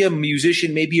this could be a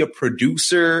musician, maybe a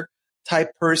producer type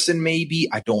person. Maybe,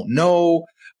 I don't know.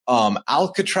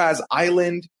 Alcatraz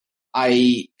Island.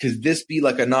 Could this be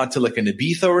like a nod to like an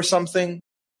Ibiza or something?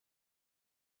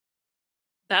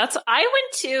 I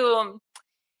went to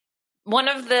one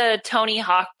of the Tony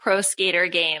Hawk Pro Skater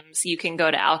games. You can go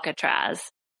to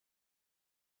Alcatraz.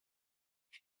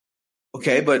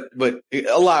 Okay, but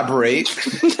elaborate.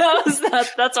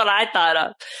 That's what I thought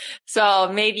of.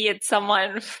 So maybe it's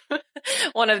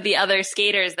one of the other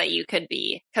skaters that you could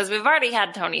be, because we've already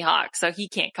had Tony Hawk, so he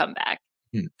can't come back.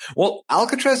 Well,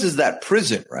 Alcatraz is that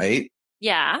prison, right?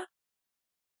 Yeah.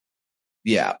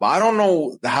 Yeah, but I don't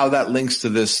know how that links to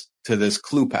this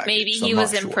clue package. Maybe he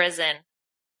was in prison.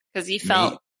 Because he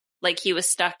felt like he was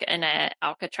stuck in an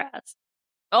Alcatraz.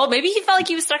 Oh, maybe he felt like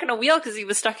he was stuck in a wheel because he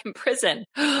was stuck in prison.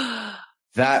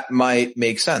 That might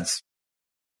make sense.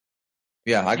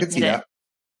 Yeah, I could see that.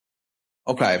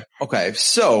 Okay.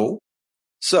 So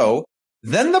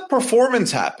then the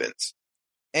performance happens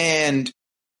and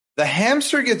the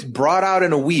hamster gets brought out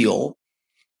in a wheel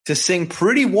to sing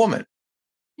Pretty Woman.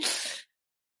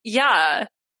 Yeah.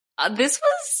 This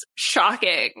was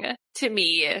shocking to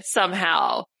me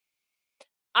somehow.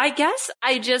 I guess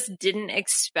I just didn't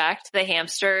expect the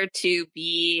hamster to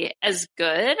be as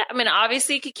good. I mean,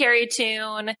 obviously it could carry a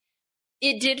tune.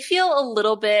 It did feel a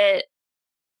little bit,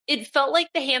 it felt like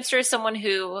the hamster is someone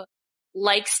who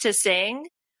likes to sing,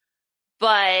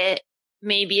 but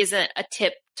maybe isn't a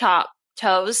tip-top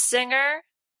toes singer.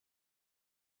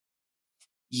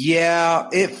 Yeah,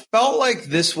 it felt like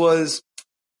this was,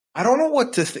 I don't know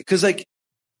what to think, because like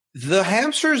the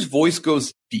hamster's voice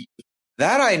goes deep.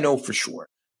 That I know for sure.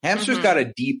 Hamster's got a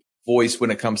deep voice when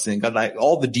it comes to got like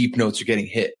all the deep notes are getting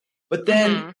hit. But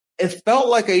then it felt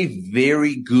like a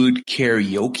very good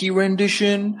karaoke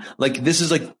rendition. Like this is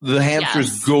like the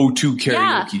hamster's go-to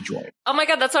karaoke joint. Oh my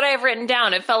God, that's what I have written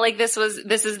down. It felt like this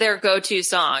is their go-to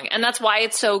song. And that's why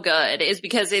it's so good, is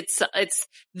because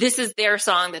this is their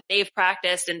song that they've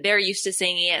practiced and they're used to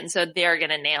singing it. And so they're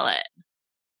going to nail it.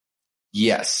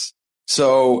 Yes.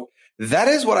 So That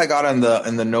is what I got in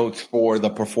the notes for the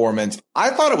performance. I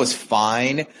thought it was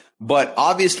fine, but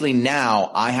obviously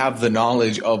now I have the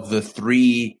knowledge of the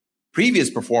 3 previous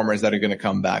performers that are going to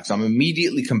come back. So I'm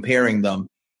immediately comparing them.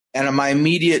 And my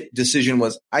immediate decision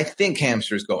was, I think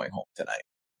Hamster's going home tonight,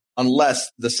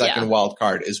 unless the second wild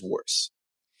card is worse.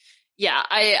 Yeah,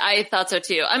 I thought so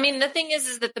too. I mean, the thing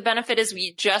is that the benefit is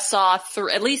we just saw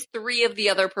at least 3 of the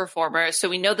other performers. So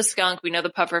we know the skunk, we know the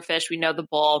pufferfish, we know the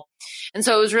bull. And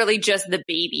so it was really just the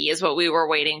baby is what we were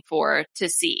waiting for to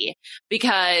see,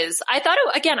 because I thought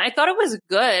it was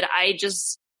good.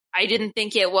 I didn't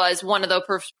think it was one of those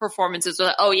performances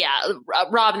where, oh yeah,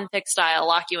 Robin Thicke style,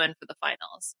 lock you in for the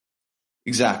finals.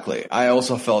 Exactly. I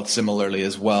also felt similarly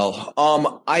as well.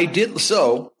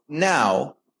 So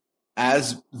now,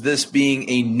 as this being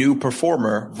a new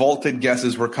performer, vaulted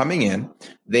guesses were coming in.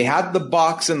 They had the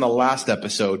box in the last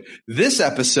episode. This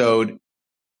episode,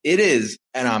 it is,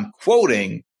 and I'm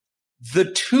quoting, the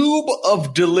Tube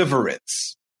of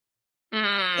Deliverance.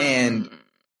 And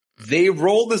they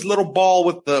rolled this little ball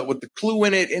with the clue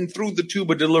in it and through the Tube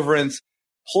of Deliverance,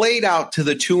 played out to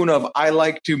the tune of I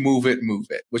Like to Move It,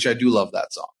 which I do love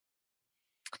that song.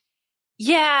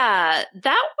 Yeah,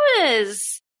 that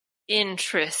was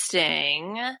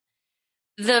interesting.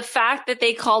 The fact that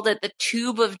they called it the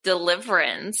Tube of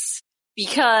Deliverance,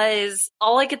 because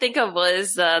all I could think of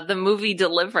was the movie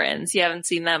Deliverance. You haven't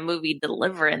seen that movie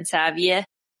Deliverance, have you?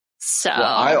 So well,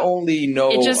 I only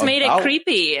know it just made it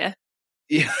creepy.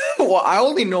 Yeah, well, I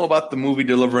only know about the movie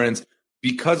Deliverance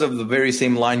because of the very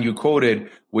same line you quoted,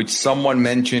 which someone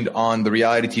mentioned on the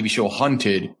reality TV show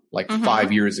Hunted like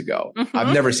 5 years ago.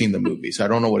 I've never seen the movie, so I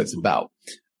don't know what it's about.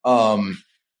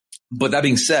 But that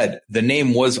being said, the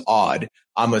name was odd.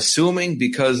 I'm assuming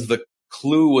because the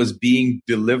clue was being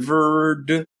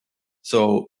delivered.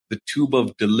 So the Tube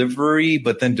of Delivery,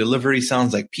 but then delivery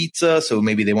sounds like pizza. So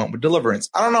maybe they went with Deliverance.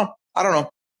 I don't know. I don't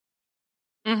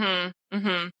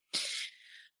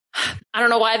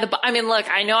know why look,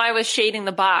 I know I was shading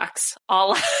the box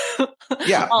all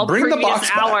bring the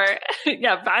box hour. back.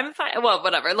 Yeah, I'm fine. Well,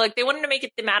 whatever. Like they wanted to make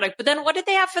it thematic, but then what did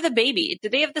they have for the baby?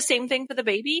 Did they have the same thing for the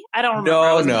baby? I don't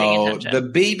remember. No. The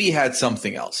baby had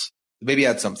something else.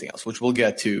 Which we'll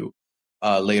get to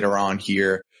later on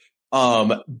here.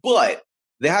 But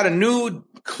they had a new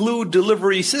clue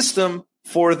delivery system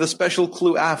for the special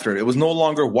clue after. It was no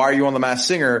longer Why Are You on the Masked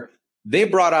Singer? They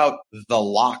brought out the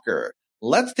locker.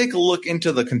 Let's take a look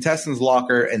into the contestant's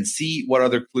locker and see what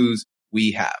other clues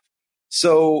we have.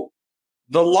 So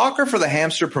the locker for the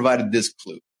hamster provided this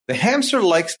clue. The hamster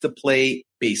likes to play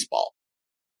baseball.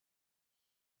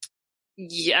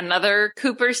 Yeah, another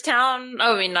Cooperstown.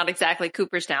 I mean, not exactly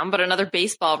Cooperstown, but another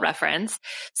baseball reference.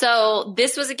 So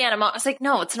this was again, I was like,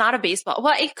 no, it's not a baseball.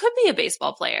 Well, it could be a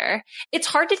baseball player. It's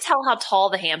hard to tell how tall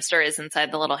the hamster is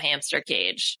inside the little hamster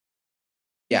cage.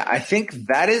 Yeah, I think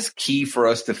that is key for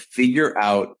us to figure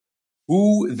out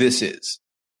who this is.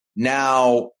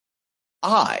 Now,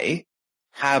 I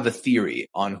have a theory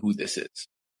on who this is.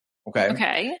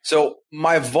 Okay. So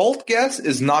my vault guess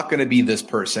is not going to be this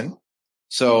person.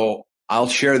 So I'll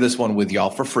share this one with y'all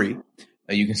for free.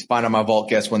 You can find out my vault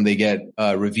guess when they get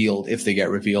revealed, if they get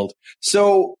revealed.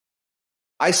 So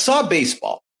I saw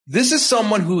baseball. This is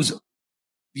someone who's,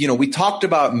 we talked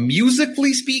about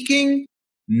musically speaking,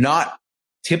 not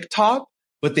tip top,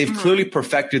 but they've clearly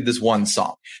perfected this one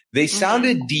song. They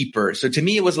sounded deeper. So to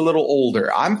me, it was a little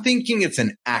older. I'm thinking it's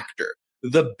an actor.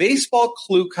 The baseball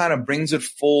clue kind of brings it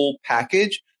full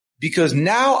package because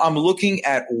now I'm looking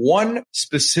at one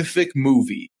specific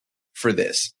movie for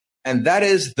this. And that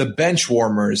is The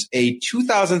Benchwarmers, a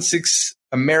 2006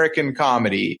 American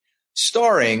comedy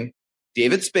starring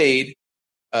David Spade,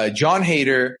 John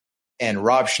Hader, and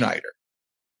Rob Schneider.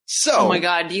 So, oh my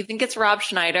God, do you think it's Rob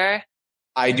Schneider?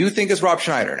 I do think it's Rob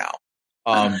Schneider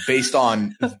now, based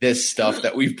on this stuff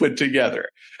that we've put together.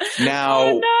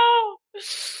 Now,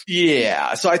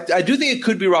 yeah, so I do think it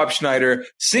could be Rob Schneider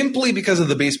simply because of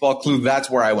the baseball clue. That's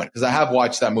where I went because I have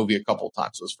watched that movie a couple of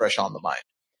times, so it's fresh on the mind.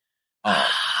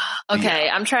 Okay,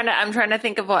 yeah. I'm trying to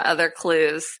think of what other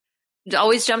clues.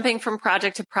 Always jumping from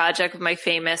project to project with my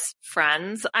famous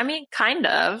friends. I mean, kind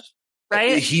of,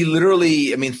 right? He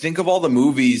literally, think of all the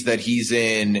movies that he's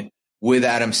in with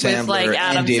Adam Sandler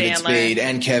and David Spade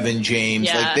and Kevin James.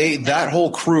 Yeah. That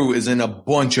whole crew is in a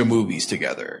bunch of movies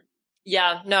together.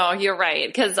 Yeah, no, you're right.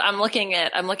 Because I'm looking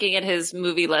at his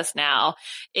movie list now.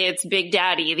 It's Big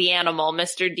Daddy, The Animal,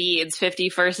 Mr. Deeds, 50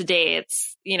 First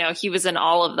Dates. He was in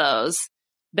all of those.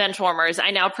 Benchwarmers.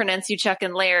 I Now Pronounce You Chuck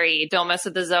and Larry. Don't Mess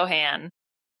with the Zohan.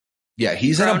 Yeah,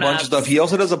 he's in a bunch of stuff. He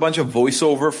also does a bunch of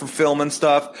voiceover for film and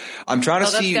stuff. I'm trying to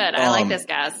see. That's good. I like this,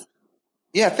 guys.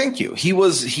 Yeah, thank you.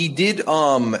 He did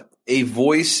a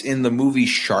voice in the movie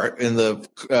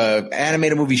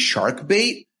animated movie Shark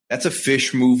Bait. That's a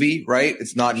fish movie, right?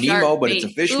 It's not Nemo, but it's a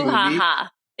fish movie.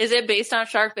 Ooh-ha-ha. Is it based on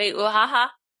Shark Bait?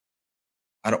 Ooh-ha-ha?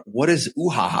 What is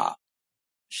ooh-ha-ha?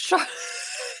 Shark.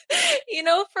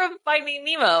 From Finding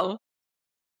Nemo.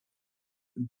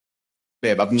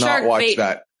 Babe, I've not watched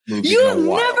that movie You've in a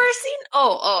while. never seen?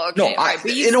 Oh, okay. No,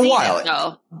 in a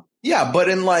while. Yeah, but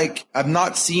I've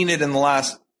not seen it in the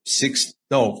last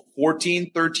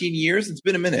 14, 13 years. It's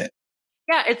been a minute.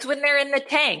 Yeah, it's when they're in the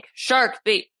tank. Shark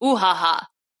Bait. Ooh-ha-ha.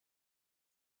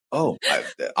 Oh,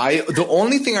 the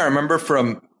only thing I remember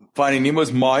from Finding Nemo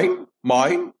is mine.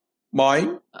 That's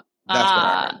what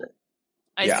I remember.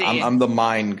 I see. I'm the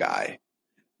mine guy.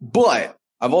 But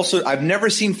I've never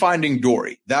seen Finding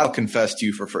Dory. That'll confess to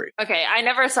you for free. Okay, I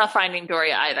never saw Finding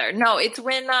Dory either. No, it's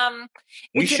when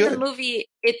it's in the movie.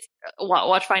 It's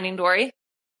watch Finding Dory.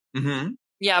 Mm-hmm.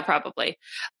 Yeah, probably.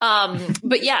 But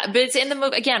it's in the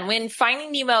movie again. When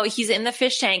Finding Nemo, he's in the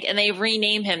fish tank, and they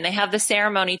rename him. They have the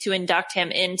ceremony to induct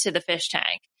him into the fish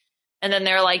tank. And then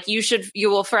they're like, you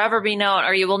will forever be known,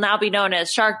 or you will now be known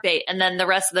as Shark Bait. And then the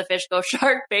rest of the fish go,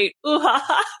 Shark Bait. Ooh ha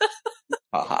ha.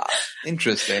 Haha.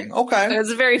 Interesting. Okay. It was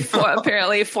a very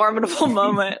apparently formidable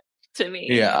moment to me.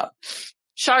 Yeah.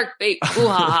 Shark Bait. Ooh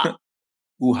ha ha.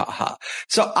 Ooh ha ha.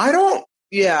 So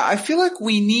I feel like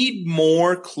we need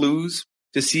more clues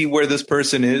to see where this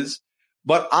person is.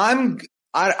 But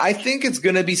I think it's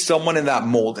going to be someone in that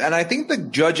mold. And I think the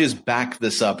judges back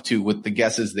this up too with the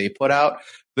guesses they put out.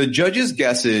 The judges'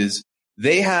 guesses,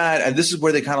 they had, and this is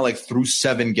where they kind of like threw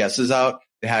 7 guesses out.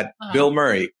 They had Bill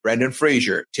Murray, Brendan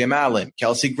Fraser, Tim Allen,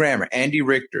 Kelsey Grammer, Andy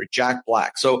Richter, Jack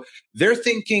Black. So they're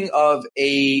thinking of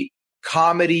a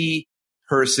comedy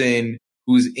person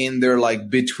who's in there like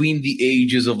between the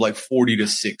ages of like 40 to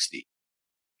 60.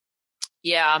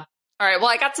 Yeah. All right. Well,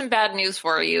 I got some bad news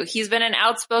for you. He's been an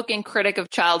outspoken critic of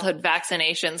childhood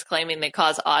vaccinations, claiming they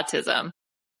cause autism.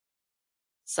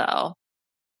 So,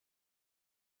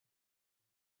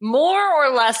 more or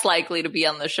less likely to be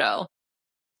on the show? I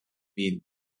mean,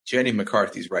 Jenny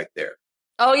McCarthy's right there.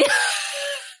 Oh, yeah.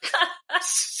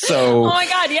 So, oh my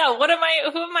God. Yeah. Who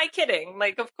am I kidding?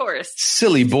 Like, of course.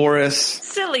 Silly Boris.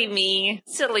 Silly me.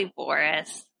 Silly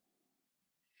Boris.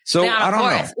 So, Down I don't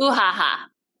Boris. know. Ooh ha ha.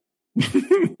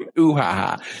 Ooh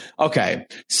ha ha. Okay.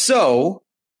 So,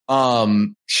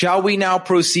 shall we now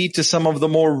proceed to some of the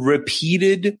more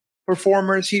repeated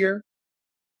performers here?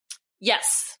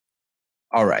 Yes.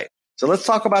 All right. So let's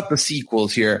talk about the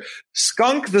sequels here.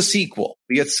 Skunk the sequel.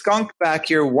 We get Skunk back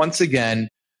here once again.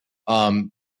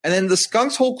 And then the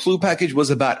Skunk's whole clue package was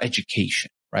about education,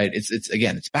 right?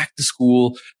 It's back to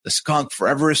school. The Skunk,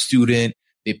 forever a student.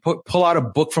 They pull out a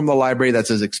book from the library that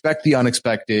says expect the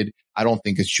unexpected. I don't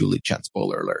think it's Julie Chen,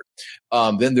 spoiler alert.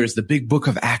 Then there's the big book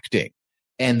of acting.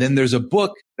 And then there's a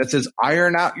book that says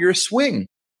iron out your swing.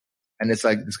 And it's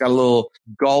got a little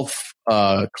golf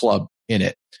club in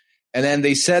it. And then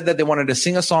they said that they wanted to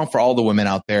sing a song for all the women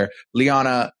out there.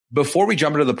 Liana, before we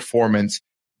jump into the performance,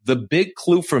 the big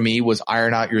clue for me was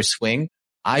iron out your swing.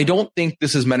 I don't think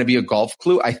this is meant to be a golf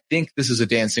clue. I think this is a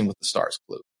Dancing with the Stars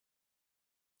clue.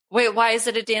 Wait, why is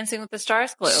it a Dancing with the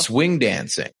Stars clue? Swing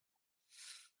dancing.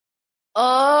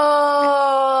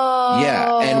 Oh.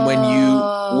 Yeah. And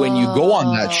when you go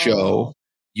on that show,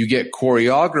 you get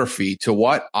choreography to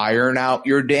what? Iron out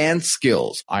your dance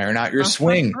skills, iron out your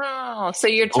swing. Oh, so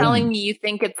you're telling me you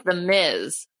think it's The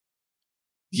Miz?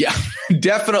 Yeah,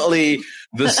 definitely.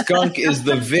 The Skunk is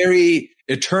the very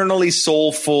eternally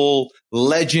soulful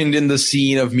legend in the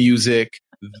scene of music,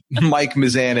 Mike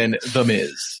Mizanin, The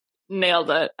Miz.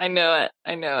 Nailed it. I know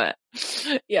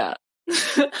it. Yeah.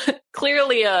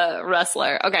 Clearly a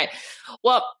wrestler. Okay.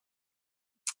 Well,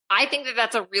 I think that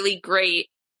that's a really great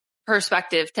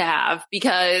perspective to have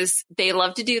because they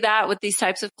love to do that with these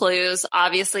types of clues.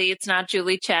 Obviously, it's not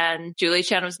Julie Chen. Julie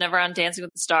Chen was never on Dancing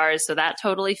with the Stars, so that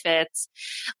totally fits.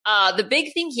 The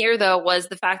big thing here, though, was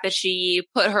the fact that she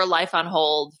put her life on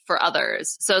hold for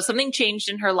others. So something changed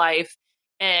in her life,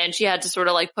 and she had to sort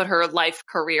of like put her life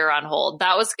career on hold.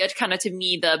 That was kind of, to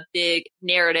me, the big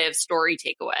narrative story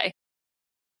takeaway.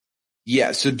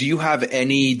 Yeah. So do you have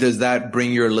does that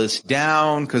bring your list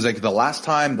down? Because like the last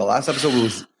episode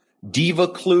was diva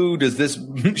clue. Does this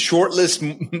shortlist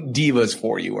divas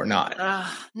for you or not?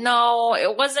 No,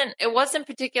 it wasn't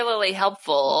particularly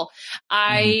helpful.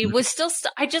 I was still,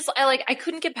 I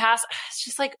couldn't get past, it's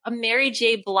just like a Mary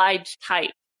J. Blige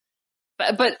type,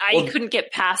 but I couldn't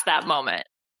get past that moment.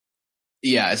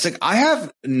 Yeah. It's like, I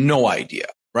have no idea,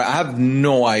 right? I have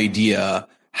no idea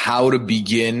how to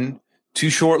begin to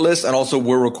shortlist. And also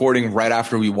we're recording right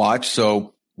after we watch.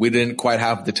 So we didn't quite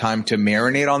have the time to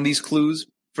marinate on these clues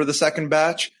for the second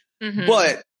batch. Mhm.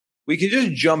 But we can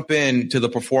just jump into the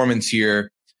performance here.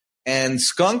 And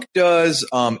Skunk does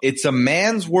It's a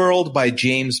Man's World by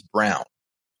James Brown.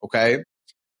 Okay.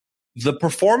 The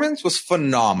performance was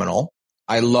phenomenal.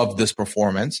 I loved this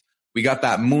performance. We got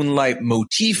that moonlight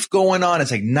motif going on.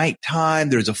 It's like nighttime.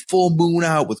 There's a full moon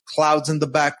out with clouds in the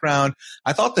background.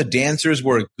 I thought the dancers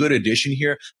were a good addition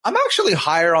here. I'm actually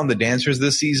higher on the dancers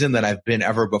this season than I've been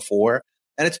ever before.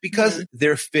 And it's because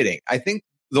they're fitting. I think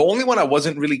the only one I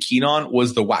wasn't really keen on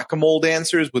was the whack-a-mole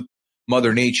dancers with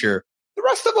Mother Nature. The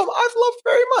rest of them I've loved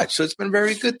very much. So it's been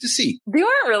very good to see. They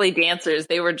weren't really dancers.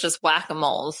 They were just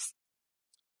whack-a-moles.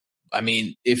 I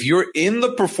mean, if you're in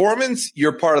the performance,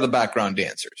 you're part of the background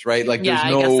dancers, right? Like,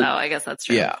 Yeah, there's no, I guess so. I guess that's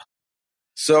true. yeah.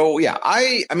 So yeah,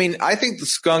 I mean, I think the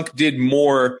Skunk did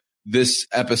more this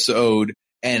episode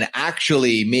and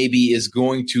actually maybe is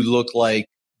going to look like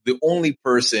the only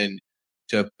person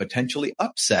to potentially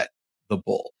upset the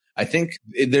Bull. I think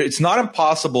it's not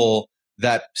impossible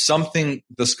that something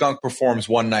the Skunk performs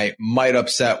one night might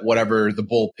upset whatever the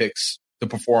Bull picks to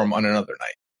perform on another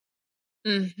night.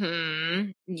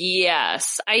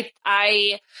 Yes.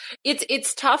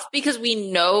 It's tough because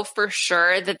we know for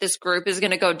sure that this group is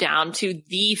going to go down to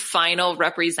the final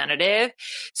representative.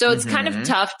 So it's kind of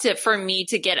tough for me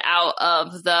to get out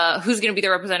of the who's going to be the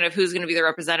representative.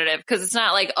 Cause it's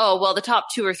not like, oh, well, the top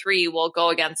 2 or 3 will go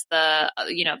against the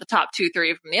top 2,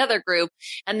 3 from the other group.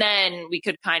 And then we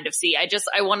could kind of see, I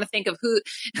want to think of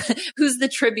who's the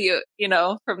tribute,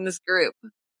 from this group.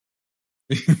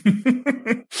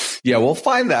 Yeah, we'll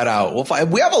find that out.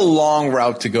 We have a long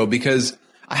route to go because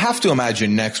I have to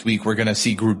imagine next week we're going to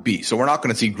see Group B. So we're not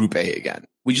going to see Group A again.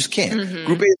 We just can't.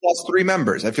 Group A lost 3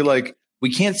 members. I feel like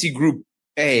we can't see Group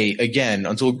A again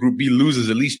until Group B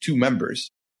loses at least 2 members.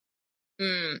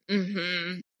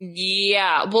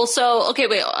 Yeah. Well, so, okay,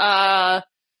 wait.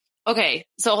 Okay.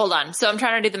 So hold on. So I'm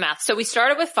trying to do the math. So we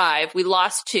started with 5. We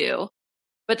lost 2,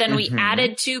 but then we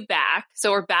added 2 back. So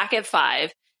we're back at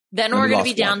 5. Then we're going to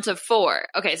be down to 4.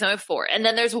 Okay, so I have 4. And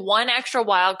then there's 1 extra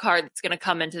wild card that's going to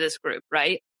come into this group,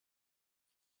 right?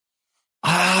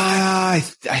 I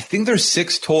think there's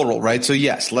 6 total, right? So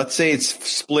yes, let's say it's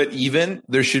split even.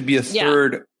 There should be a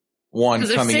third one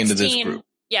coming into this group.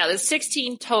 Yeah, there's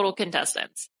 16 total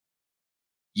contestants.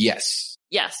 Yes.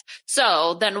 Yes.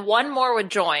 So then 1 more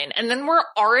would join. And then we're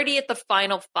already at the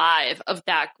final 5 of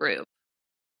that group.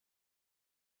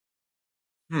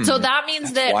 So that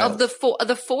means that wild. Of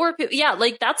the 4 people, yeah,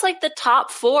 like that's like the top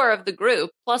 4 of the group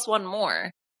plus 1 more.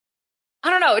 I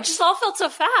don't know. It just all felt so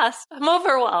fast. I'm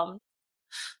overwhelmed.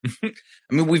 I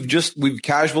mean, we've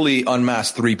casually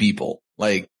unmasked 3 people.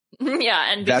 Like,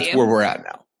 yeah. And that's where we're at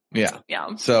now. Yeah.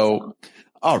 Yeah. So,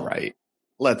 all right,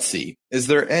 let's see. Is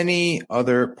there any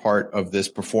other part of this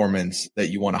performance that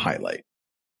you want to highlight?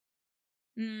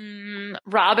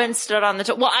 Robin stood on the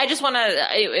top. Well, I just want to,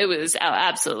 it was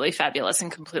absolutely fabulous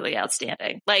and completely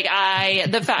outstanding. Like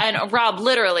and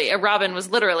Robin was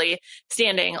literally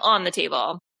standing on the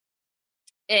table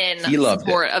in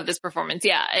support of this performance.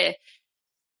 Yeah.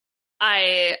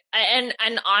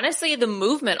 And honestly, the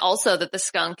movement also that the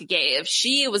Skunk gave,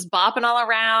 she was bopping all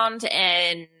around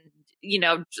and,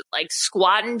 like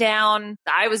squatting down.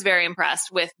 I was very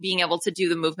impressed with being able to do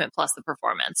the movement plus the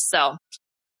performance. So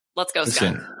let's go,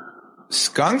 Skunk.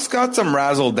 Skunk's got some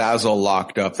razzle dazzle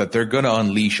locked up that they're going to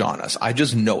unleash on us. I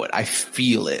just know it. I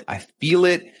feel it.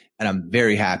 And I'm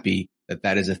very happy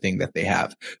that is a thing that they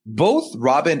have. Both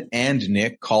Robin and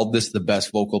Nick called this the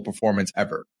best vocal performance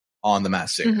ever on The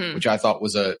Masked Singer, which I thought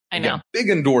was a big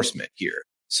endorsement here.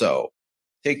 So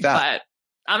take that.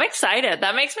 But I'm excited.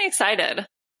 That makes me excited.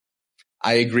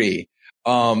 I agree.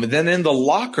 Then in the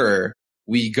locker,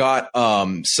 we got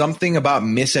something about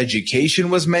miseducation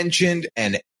was mentioned,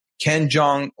 and Ken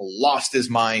Jeong lost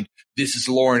his mind. This is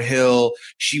Lauryn Hill.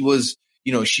 She was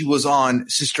on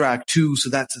Sister Act 2, so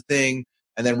that's a thing.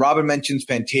 And then Robin mentions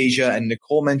Fantasia, and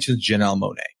Nicole mentions Janelle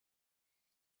Monáe.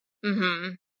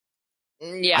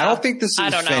 Yeah. I don't think this is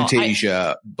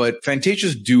Fantasia, but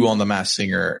Fantasia's due on The Masked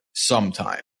Singer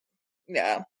sometime.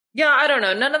 Yeah. Yeah, I don't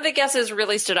know. None of the guesses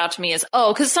really stood out to me as,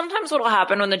 because sometimes what will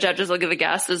happen when the judges look at the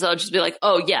guess is they'll just be like,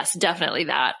 oh, yes, definitely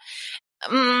that.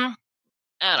 I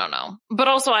don't know. But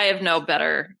also I have no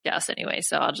better guess anyway,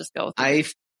 so I'll just go with the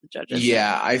judges.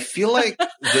 Yeah, I feel like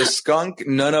the Skunk,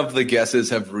 none of the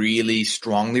guesses have really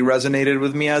strongly resonated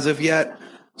with me as of yet.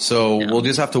 So we'll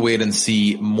just have to wait and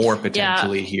see more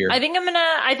potentially here. I think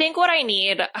what I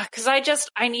need, because I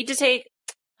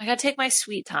gotta take my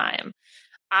sweet time.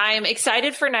 I'm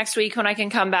excited for next week when I can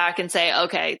come back and say,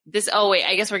 okay,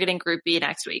 I guess we're getting Group B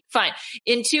next week. Fine.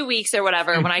 In 2 weeks or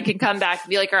whatever, when I can come back and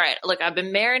be like, all right, look, I've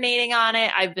been marinating on it.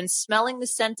 I've been smelling the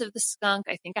scent of the skunk.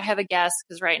 I think I have a guess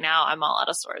because right now I'm all out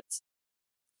of sorts.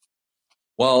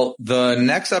 Well, the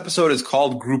next episode is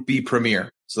called Group B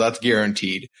Premiere, so that's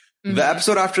guaranteed. Mm-hmm. The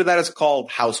episode after that is called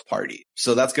House Party,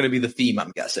 so that's going to be the theme,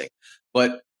 I'm guessing.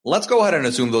 But let's go ahead and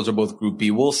assume those are both Group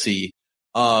B. We'll see.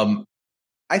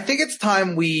 I think it's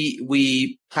time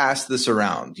we pass this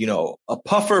around, a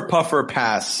puffer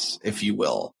pass, if you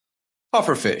will.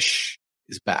 Pufferfish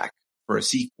is back for a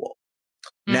sequel.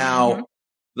 Mm-hmm. Now,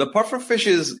 the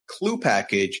Pufferfish's clue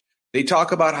package, they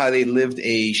talk about how they lived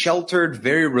a sheltered,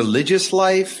 very religious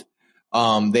life.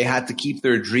 They had to keep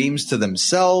their dreams to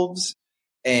themselves,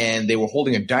 and they were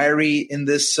holding a diary in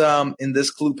this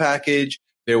clue package.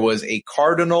 There was a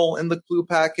cardinal in the clue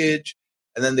package.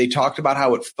 And then they talked about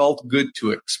how it felt good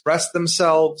to express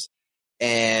themselves.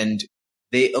 And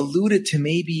they alluded to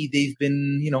maybe they've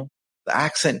been, the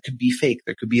accent could be fake.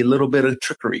 There could be a little bit of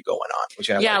trickery going on, which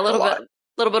I like a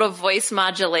little bit of voice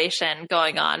modulation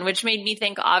going on, which made me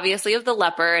think obviously of the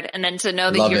leopard. And then to know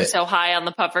that you're so high on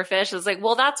the pufferfish is like,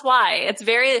 well, that's why. It's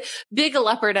very big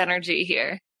leopard energy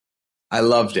here. I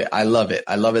loved it. I love it.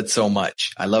 I love it so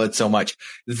much.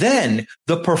 Then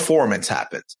the performance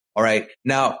happens. All right.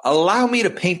 Now, allow me to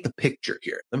paint the picture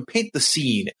here and paint the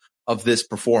scene of this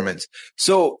performance.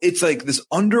 So it's like this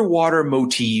underwater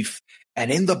motif.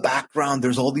 And in the background,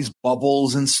 there's all these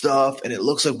bubbles and stuff. And it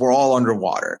looks like we're all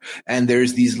underwater. And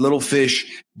there's these little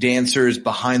fish dancers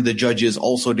behind the judges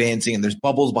also dancing. And there's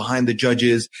bubbles behind the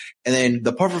judges. And then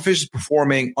the pufferfish is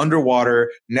performing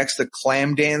underwater next to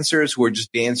clam dancers who are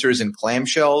just dancers in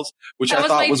clamshells, which I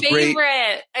thought was great.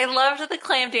 I loved the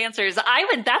clam dancers.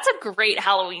 That's a great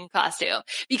Halloween costume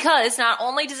because not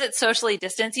only does it socially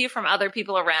distance you from other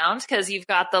people around because you've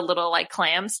got the little like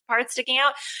clams part sticking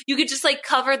out, you could just like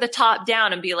cover the top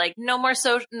down and be like, no,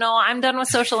 I'm done with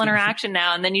social interaction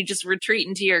now. And then you just retreat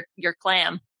into your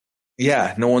clam.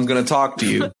 Yeah. No one's going to talk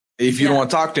to you. If you don't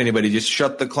want to talk to anybody, just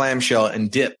shut the clamshell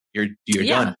and dip. You're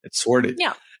done. It's sorted.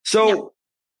 Yeah. So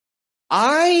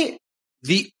the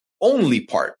only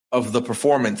part of the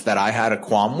performance that I had a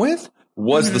qualm with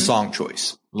was the song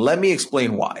choice. Let me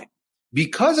explain why.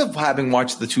 Because of having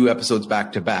watched the 2 episodes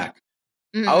back to back,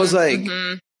 I was like,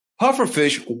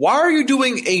 Pufferfish, why are you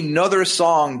doing another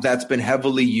song that's been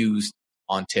heavily used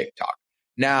on TikTok?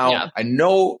 Now, I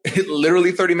know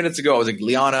literally 30 minutes ago, I was like,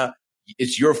 Liana,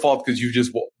 it's your fault because you've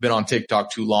just been on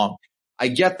TikTok too long. I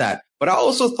get that. But I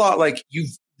also thought like you've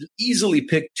easily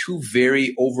picked 2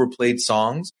 very overplayed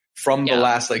songs from the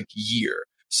last like year.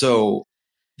 So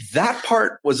that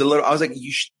part was a little, I was like,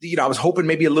 I was hoping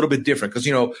maybe a little bit different because,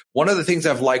 one of the things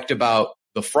I've liked about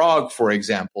The Frog, for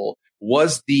example,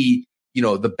 was the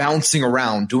bouncing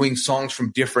around, doing songs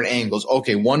from different angles.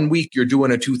 Okay, 1 week you're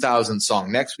doing a 2000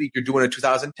 song. Next week you're doing a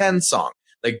 2010 song,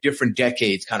 like different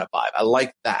decades kind of vibe. I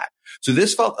like that. So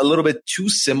this felt a little bit too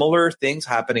similar things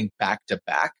happening back to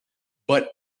back,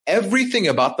 but everything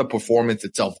about the performance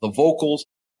itself, the vocals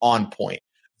on point,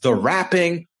 the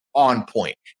rapping on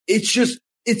point. It's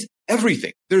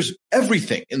everything. There's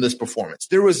everything in this performance.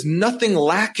 There was nothing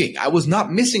lacking. I was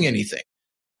not missing anything.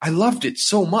 I loved it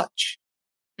so much.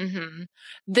 Mm-hmm.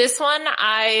 This one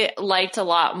I liked a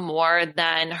lot more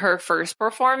than her first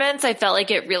performance. I felt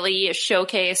like it really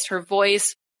showcased her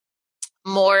voice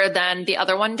more than the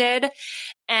other one did.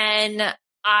 And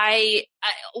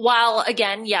while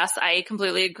again, yes, I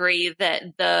completely agree that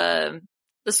the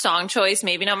song choice,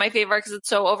 maybe not my favorite because it's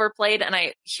so overplayed and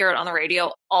I hear it on the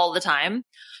radio all the time.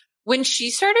 When she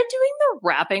started doing the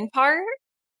rapping part,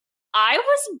 I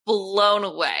was blown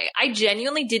away. I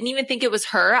genuinely didn't even think it was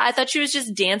her. I thought she was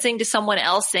just dancing to someone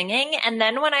else singing. And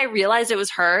then when I realized it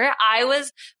was her,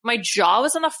 my jaw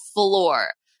was on the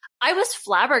floor. I was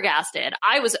flabbergasted.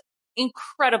 I was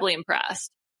incredibly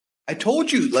impressed. I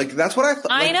told you, like, that's what I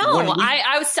thought. I know.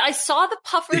 I saw the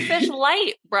pufferfish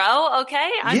light, bro.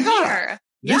 Okay. I'm here.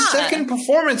 This second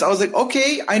performance, I was like,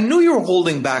 okay, I knew you were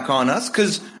holding back on us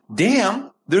because damn,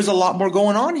 there's a lot more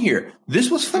going on here. This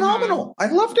was phenomenal. I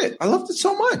loved it. I loved it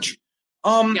so much.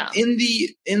 In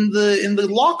the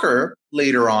locker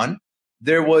later on,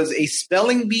 there was a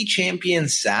spelling bee champion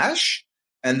sash.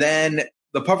 And then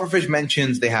the pufferfish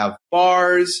mentions they have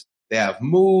bars, they have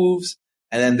moves,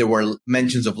 and then there were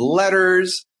mentions of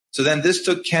letters. So then this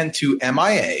took Ken to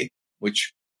MIA,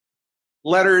 which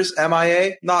letters,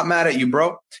 MIA, not mad at you,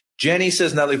 bro. Jenny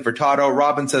says Nelly Furtado.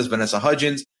 Robin says Vanessa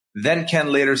Hudgens. Then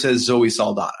Ken later says Zoe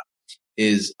Saldana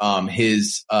is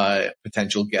his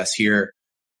potential guess here.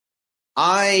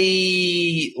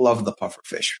 I love the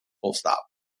pufferfish. Full stop.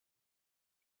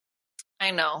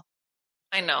 I know.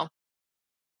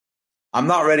 I'm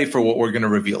not ready for what we're going to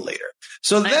reveal later.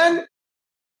 So then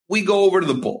we go over to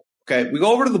the bull. Okay. We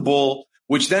go over to the bull,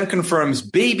 which then confirms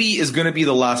Baby is going to be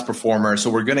the last performer. So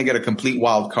we're going to get a complete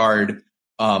wild card,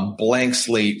 blank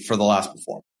slate for the last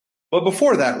performer. But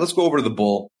before that, let's go over to the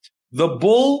bull. The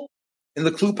bull in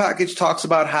the clue package talks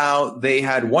about how they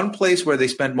had one place where they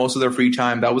spent most of their free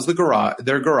time. That was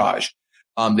their garage.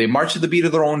 They marched to the beat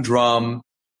of their own drum.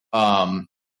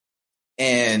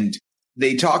 And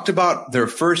they talked about their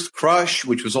first crush,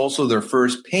 which was also their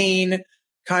first pain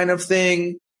kind of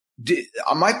thing.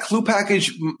 My clue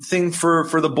package thing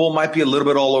for the bull might be a little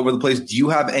bit all over the place. Do you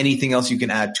have anything else you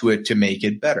can add to it to make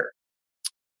it better?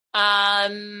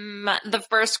 The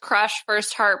first crush,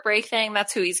 first heartbreak thing,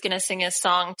 that's who he's going to sing his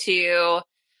song to.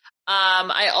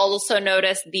 I also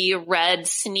noticed the red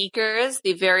sneakers,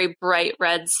 the very bright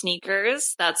red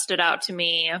sneakers. That stood out to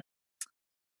me.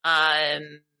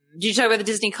 Did you talk about the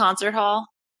Disney Concert Hall?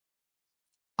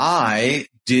 I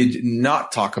did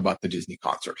not talk about the Disney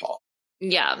Concert Hall.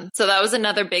 Yeah. So that was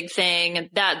another big thing.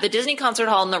 That the Disney Concert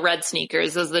Hall and the red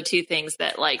sneakers, those are the two things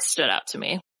that stood out to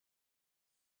me.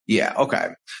 Yeah. Okay.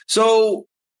 So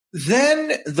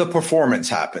then the performance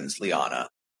happens, Liana,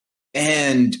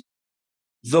 and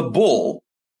the bull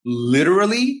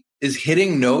literally is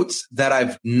hitting notes that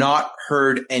I've not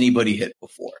heard anybody hit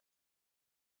before.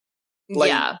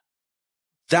 Yeah.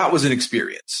 That was an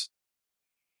experience.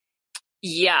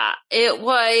 Yeah, it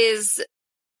was.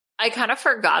 I kind of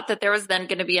forgot that there was then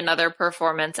going to be another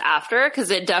performance after,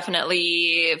 because it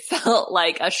definitely felt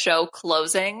like a show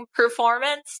closing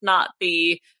performance, not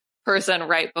the person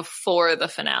right before the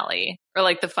finale or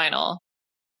the final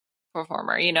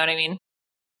performer. You know what I mean?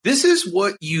 This is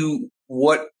what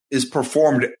is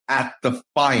performed at the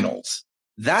finals.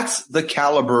 That's the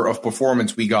caliber of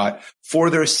performance we got for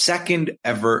their second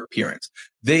ever appearance.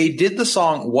 They did the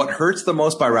song What Hurts the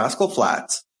Most by Rascal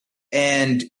Flatts,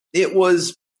 and it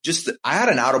was just, I had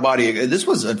an out of body. This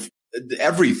was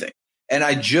everything. And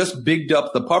I just bigged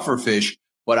up the pufferfish,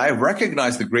 but I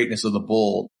recognized the greatness of the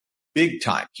bull big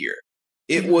time here.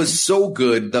 It was so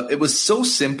good. It was so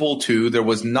simple too. There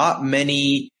was not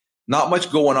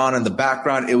much going on in the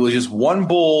background. It was just one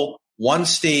bull, one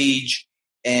stage,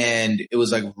 and it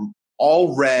was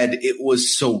all red. It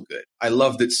was so good. I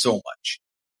loved it so much.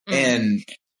 And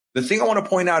the thing I want to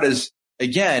point out is,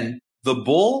 again, the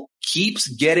bull keeps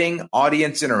getting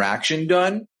audience interaction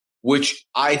done, which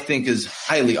I think is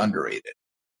highly underrated.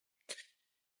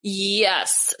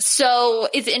 Yes. So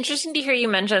it's interesting to hear you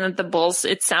mention that the bulls,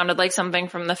 it sounded like something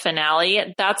from the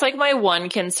finale. That's my one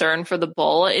concern for the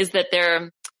bull, is that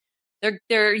they're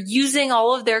using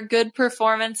all of their good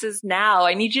performances now.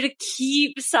 I need you to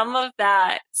keep some of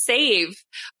that safe,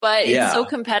 but it's so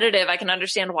competitive. I can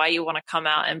understand why you want to come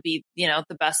out and be,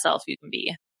 the best self you can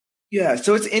be. Yeah.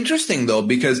 So it's interesting though,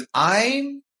 because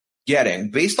I'm getting,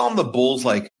 based on the bull's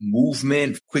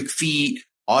movement, quick feet,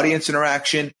 audience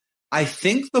interaction, I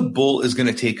think the bull is going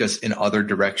to take us in other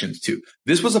directions too.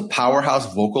 This was a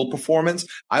powerhouse vocal performance.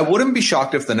 I wouldn't be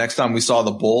shocked if the next time we saw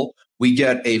the bull, we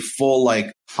get a full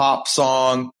pop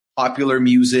song, popular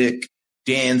music,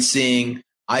 dancing.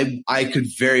 I could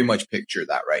very much picture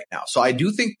that right now. So I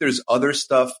do think there's other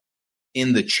stuff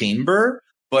in the chamber,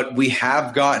 but we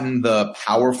have gotten the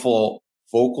powerful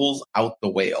vocals out the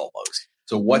way almost.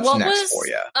 So what's next for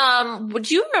you?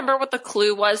 Would you remember what the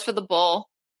clue was for the bull?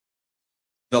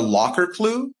 The locker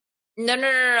clue?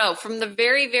 No. From the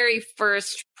very, very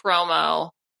first promo.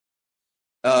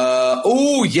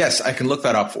 Oh yes, I can look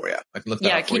that up for you.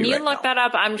 Can you look that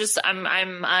up?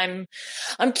 I'm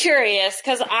curious,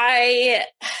 because I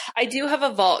do have a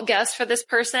vault guess for this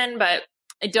person, but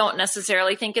I don't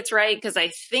necessarily think it's right, because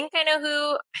I think I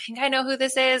know who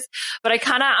this is, but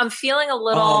I'm feeling a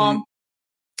little.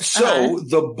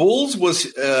 The bulls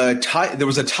was there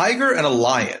was a tiger and a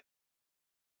lion.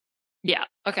 Yeah.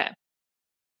 Okay.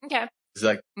 Is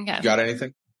okay. You got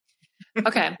anything?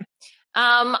 Okay.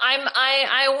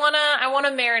 I want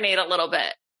to marinate a little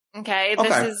bit. Okay.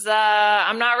 This is,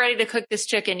 I'm not ready to cook this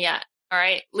chicken yet. All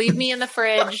right. Leave me in the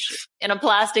fridge in a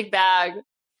plastic bag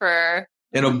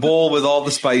in a bowl with all the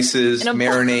spices,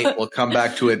 marinate. We'll come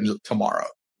back to it tomorrow.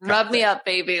 Rub me up,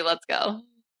 baby. Let's go.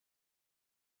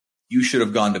 You should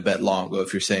have gone to bed long ago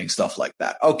if you're saying stuff like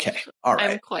that. Okay. All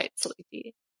right. I'm quite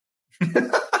sleepy.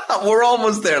 We're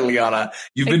almost there, Liana.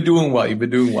 You've been doing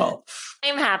well.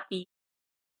 I'm happy.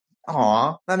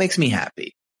 Aw, that makes me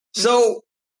happy. So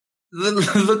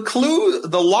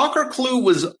the locker clue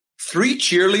was 3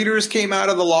 cheerleaders came out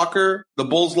of the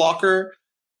Bulls locker.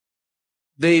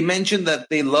 They mentioned that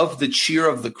they love the cheer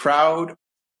of the crowd.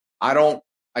 I don't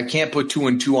I can't put 2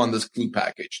 and 2 on this clue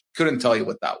package. Couldn't tell you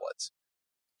what that was.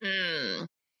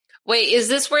 Wait, is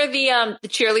this where the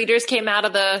cheerleaders came out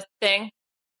of the thing?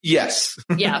 Yes.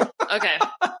 Yeah. Okay.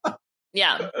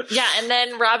 Yeah. Yeah. And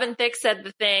then Robin Thicke said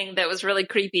the thing that was really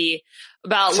creepy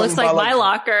about looks like my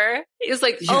locker. He was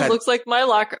like, oh, looks like my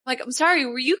locker. I'm like, I'm sorry,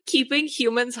 were you keeping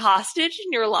humans hostage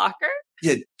in your locker?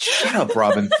 Yeah, shut up,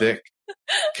 Robin Thicke.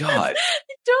 God.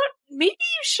 Maybe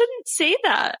you shouldn't say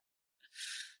that.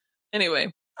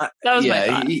 Anyway, that was my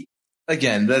thought.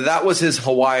 Again, that was his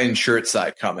Hawaiian shirt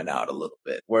side coming out a little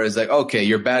bit. Whereas like, okay,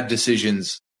 your bad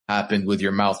decisions happened with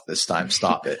your mouth this time.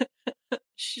 Stop it.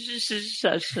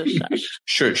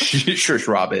 Shush,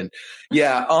 Robin.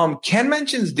 Yeah. Ken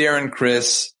mentions Darren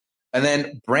Criss, and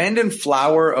then Brandon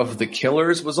Flower of The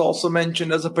Killers was also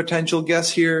mentioned as a potential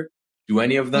guest here. Do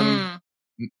any of them?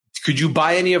 Could you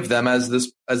buy any of them as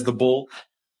the bull?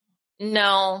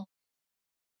 No.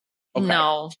 Okay.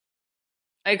 No.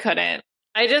 I couldn't.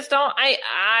 I just don't.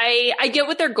 I get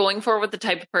what they're going for with the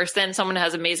type of person. Someone who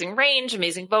has amazing range,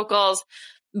 amazing vocals,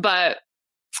 but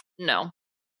no.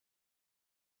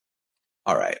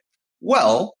 All right.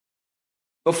 Well,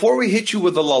 before we hit you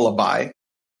with a lullaby,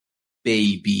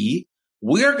 baby,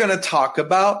 we're going to talk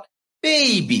about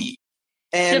Baby.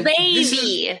 And the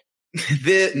baby.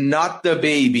 Not the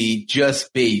baby,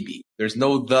 just baby. There's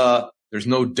no duh.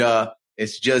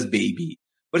 It's just baby.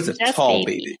 But it's a just tall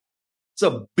baby. It's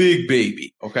a big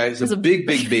baby. Okay. It's a big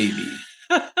baby.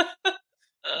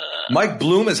 Mike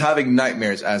Bloom is having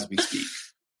nightmares as we speak.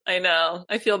 I know.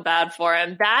 I feel bad for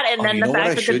him. That and then the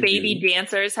fact that the baby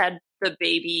dancers had the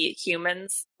baby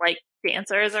humans like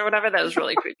dancers or whatever, that was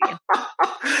really creepy.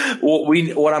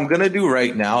 What I'm gonna do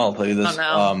right now, I'll tell you this.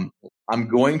 Oh, no. I'm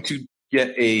going to get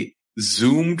a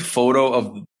zoomed photo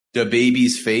of the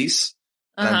baby's face,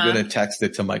 and I'm gonna text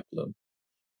it to Mike Bloom.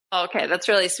 Okay, that's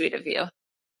really sweet of you.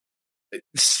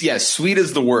 Yeah, sweet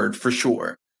is the word for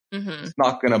sure. Mm-hmm. It's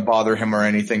not going to bother him or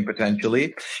anything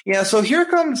potentially. Yeah, so here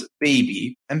comes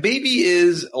Baby. And Baby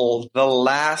is the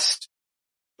last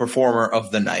performer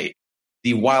of the night,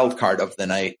 the wild card of the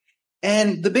night.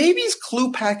 And the Baby's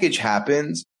clue package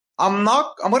happens. I'm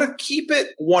going to keep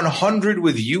it 100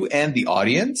 with you and the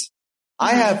audience. Mm-hmm.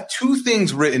 I have 2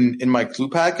 things written in my clue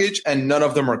package and none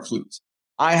of them are clues.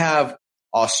 I have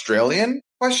Australian ?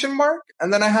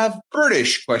 And then I have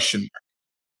British ?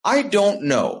 I don't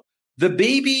know. The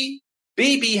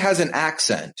baby has an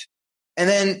accent. And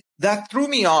then that threw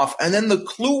me off. And then the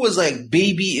clue was like,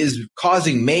 baby is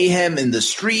causing mayhem in the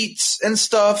streets and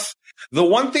stuff. The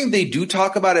one thing they do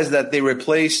talk about is that they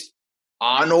replaced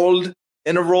Arnold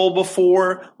in a role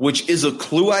before, which is a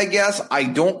clue, I guess. I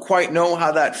don't quite know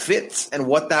how that fits and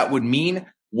what that would mean.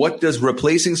 What does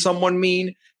replacing someone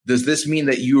mean? Does this mean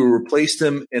that you replaced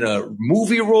him in a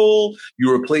movie role?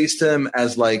 You replaced him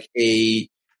as like a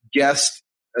guest,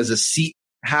 as a seat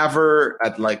haver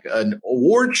at like an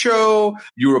award show?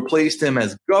 You replaced him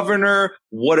as governor.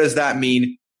 What does that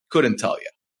mean? Couldn't tell you.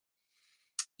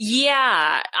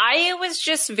 Yeah, I was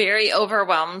just very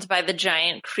overwhelmed by the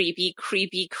giant, creepy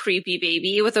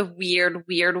baby with a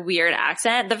weird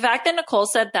accent. The fact that Nicole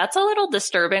said that's a little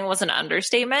disturbing was an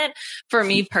understatement for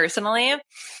me personally.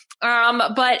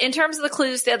 But in terms of the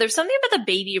clues, there's something about the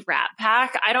Baby Rat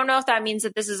Pack. I don't know if that means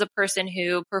that this is a person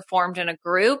who performed in a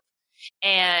group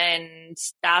and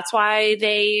that's why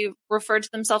they referred to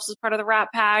themselves as part of the Rat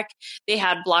Pack. They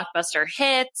had Blockbuster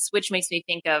hits, which makes me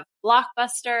think of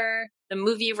Blockbuster, the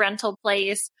movie rental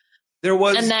place. There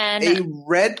was a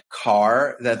red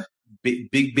car that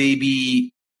Big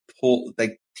Baby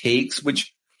takes,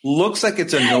 which looks like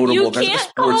it's a notable. You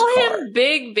can't call him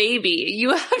Big Baby.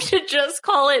 You have to just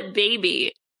call it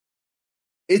Baby.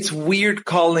 It's weird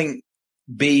calling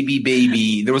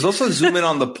Baby. There was also a zoom in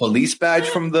on the police badge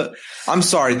from the. I'm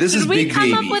sorry, this is Big Baby. Should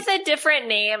we come up with a different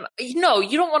name? No,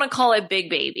 you don't want to call it Big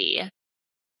Baby.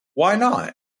 Why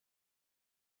not?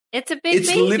 It's a big baby.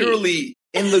 It's literally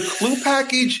in the clue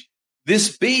package.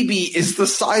 This baby is the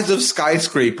size of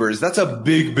skyscrapers. That's a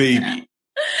big baby.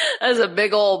 That's a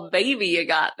big old baby you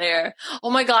got there. Oh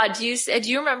my God. Do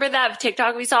you remember that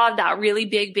TikTok we saw of that really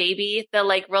big baby? The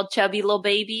like real chubby little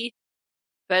baby?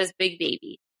 But it's Big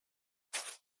Baby.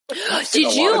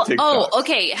 Did you? Oh,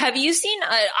 okay. Have you seen,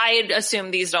 I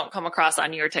assume these don't come across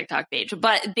on your TikTok page,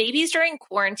 but babies during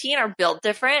quarantine are built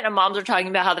different. And moms are talking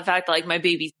about how the fact that like my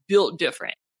baby's built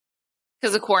different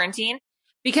because of quarantine.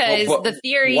 Because the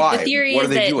theory what is are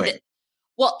they that, doing?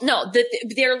 Well, no,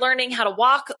 they're learning how to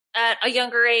walk at a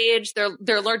younger age.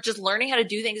 They're just learning how to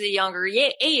do things at a younger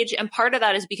age. And part of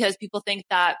that is because people think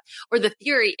that, or the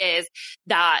theory is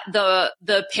that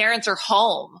the parents are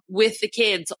home with the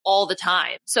kids all the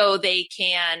time. So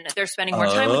they're spending more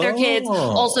time with their kids.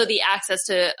 Also, the access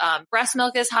to breast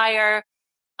milk is higher.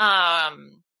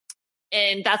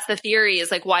 And that's the theory, is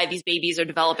like why these babies are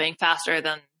developing faster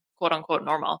than quote unquote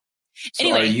normal. So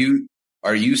anyway,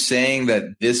 are you saying that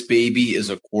this baby is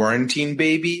a quarantine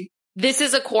baby? this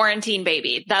is a quarantine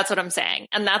baby. That's what I'm saying.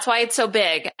 And that's why it's so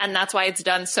big. And that's why it's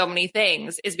done so many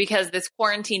things, is because this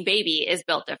quarantine baby is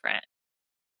built different.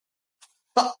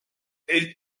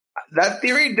 That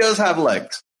theory does have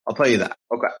legs. I'll tell you that.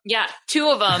 Okay. Yeah. 2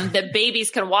 of them that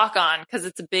babies can walk on because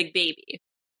it's a big baby.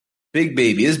 Big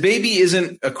baby. This baby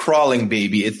isn't a crawling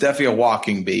baby. It's definitely a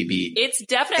walking baby. It's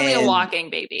definitely a walking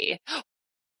baby.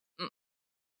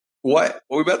 What?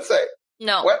 What were we about to say?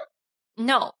 No. What?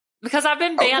 No. Because I've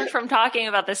been banned from talking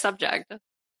about this subject.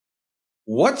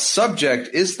 What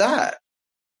subject is that?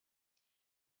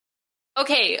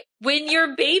 Okay. When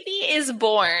your baby is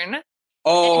born.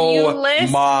 Oh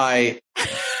my.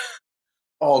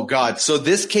 Oh God. So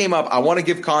this came up. I want to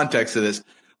give context to this.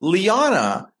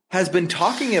 Liana has been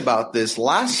talking about this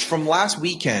from last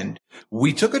weekend.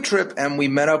 We took a trip and we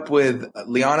met up with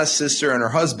Liana's sister and her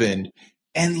husband,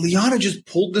 and Liana just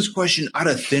pulled this question out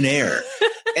of thin air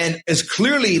and is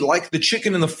clearly, like the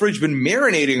chicken in the fridge, been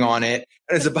marinating on it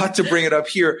and is about to bring it up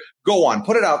here. Go on,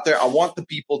 put it out there. I want the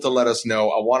people to let us know.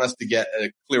 I want us to get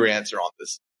a clear answer on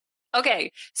this.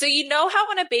 Okay. So you know how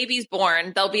when a baby's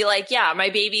born, they'll be like, yeah, my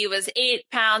baby was 8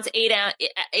 pounds, 8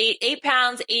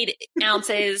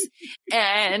 ounces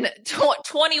and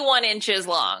 21 inches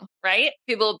long, right?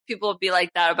 People will be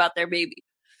like that about their baby.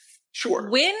 Sure.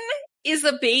 When is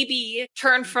a baby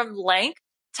turned from length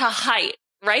to height,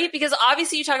 right? Because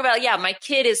obviously you talk about, yeah, my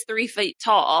kid is 3 feet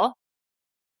tall,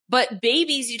 but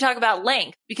babies, you talk about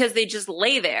length because they just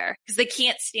lay there because they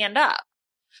can't stand up.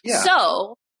 Yeah.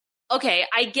 So, okay,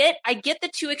 I get the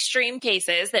 2 extreme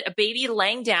cases that a baby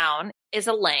laying down is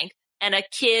a length and a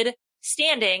kid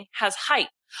standing has height.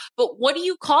 But what do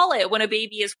you call it when a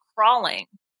baby is crawling?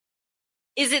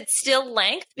 Is it still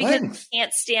length because it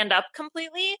can't stand up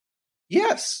completely?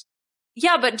 Yes.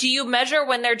 Yeah, but do you measure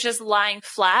when they're just lying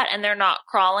flat and they're not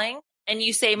crawling? And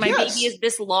you say, my baby is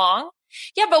this long?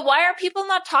 Yeah, but why are people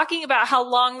not talking about how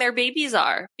long their babies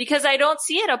are? Because I don't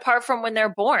see it apart from when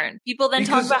they're born. People then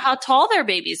talk about how tall their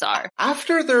babies are.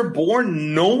 After they're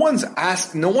born, no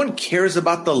one cares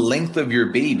about the length of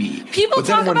your baby. People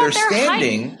talk about their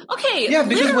standing, height. Okay. Yeah,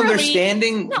 because when they're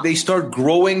standing, they start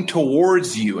growing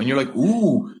towards you. And you're like,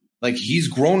 ooh, like he's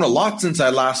grown a lot since I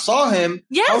last saw him.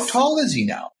 Yes. How tall is he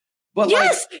now? But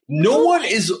like, no one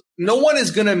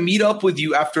is going to meet up with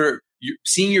you after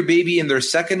seeing your baby in their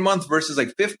 2nd month versus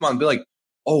like 5th month. Be like,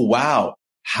 oh, wow,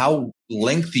 how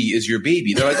lengthy is your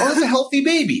baby? They're like, oh, it's a healthy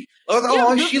baby.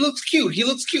 She looks cute. He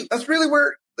looks cute. That's really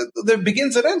where it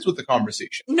begins and ends with the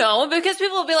conversation. No, because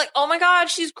people will be like, oh my God,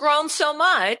 she's grown so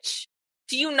much.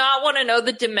 Do you not want to know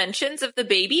the dimensions of the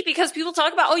baby? Because people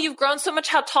talk about, oh, you've grown so much.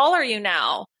 How tall are you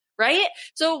now? Right?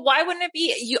 So why wouldn't it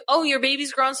be, your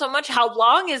baby's grown so much. How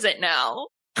long is it now?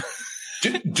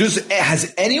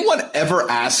 Has anyone ever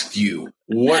asked you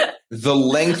what the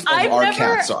length of our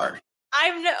cats are?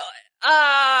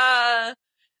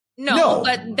 No,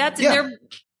 but that's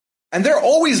and they're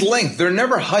always length. They're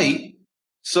never height.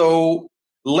 So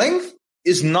length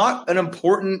is not an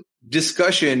important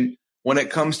discussion when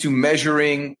it comes to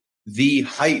measuring the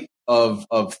height of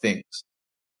things.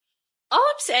 All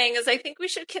I'm saying is I think we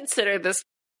should consider this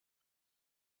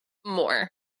more.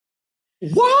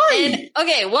 Why?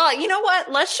 Okay, well, you know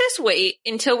what? Let's just wait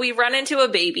until we run into a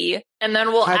baby and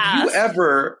then we'll ask. Have you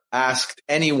ever asked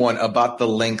anyone about the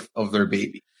length of their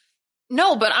baby?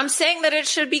 No, but I'm saying that it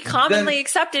should be commonly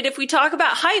accepted. If we talk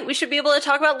about height, we should be able to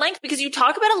talk about length, because you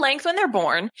talk about a length when they're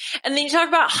born and then you talk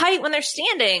about height when they're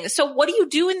standing. So what do you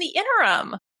do in the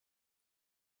interim?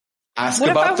 Ask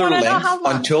about their length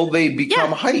until they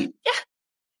become height.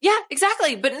 Yeah,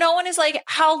 exactly. But no one is like,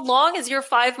 how long is your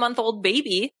 5-month-old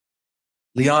baby?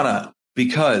 Liana,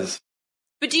 because.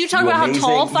 But do you talk about how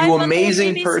tall 5-month-old you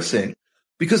amazing person.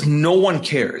 Because no one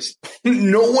cares.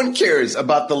 No one cares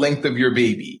about the length of your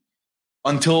baby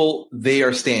until they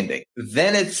are standing.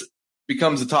 Then it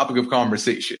becomes a topic of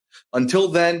conversation. Until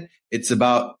then, it's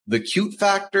about the cute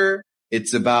factor.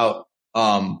 It's about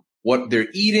what they're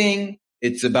eating.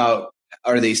 It's about,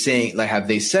 are they saying, like, have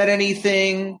they said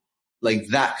anything? Like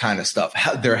that kind of stuff.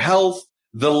 Their health.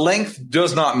 The length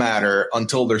does not matter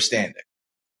until they're standing.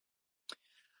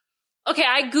 Okay,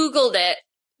 I Googled it.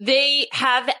 They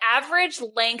have average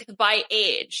length by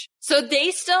age. So they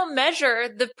still measure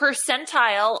the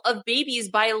percentile of babies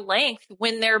by length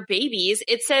when they're babies.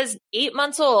 It says 8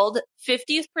 months old,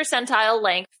 50th percentile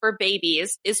length for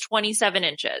babies is 27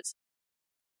 inches.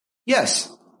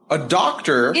 Yes. A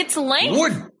doctor It's length.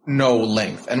 would know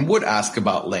length and would ask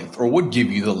about length or would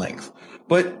give you the length.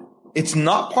 But it's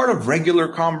not part of regular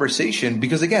conversation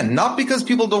because, again, not because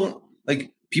people don't,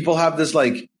 like, people have this,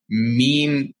 like,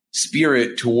 mean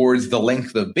spirit towards the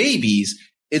length of babies.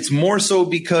 It's more so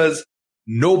because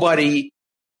nobody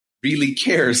really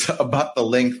cares about the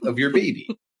length of your baby.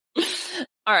 All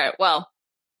right. Well,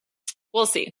 we'll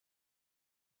see.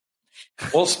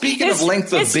 Well, speaking of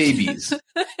length of babies.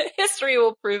 History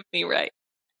will prove me right.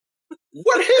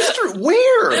 What history?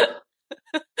 Where?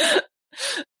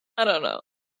 I don't know.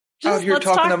 Out here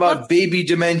talking about baby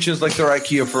dimensions like they're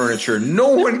IKEA furniture. No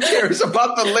one cares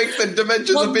about the length and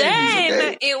dimensions of babies. Then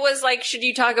Okay? it was like, should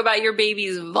you talk about your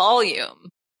baby's volume?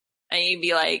 And you'd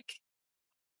be like,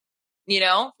 you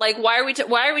know, like why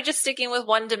are we just sticking with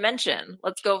one dimension?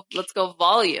 Let's go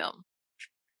volume.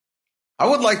 I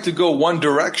would like to go one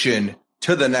direction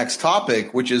to the next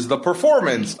topic, which is the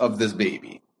performance of this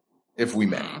baby, if we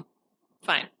may.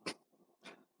 Fine.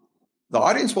 The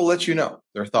audience will let you know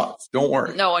their thoughts. Don't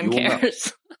worry. No one You will know.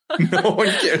 cares. No one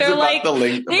cares They're about like, the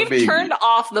length of a they've baby. turned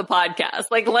off the podcast.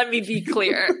 Like, let me be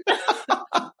clear.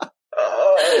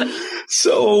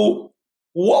 So,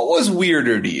 what was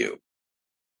weirder to you?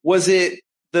 Was it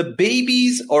the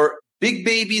babies or Big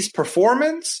Baby's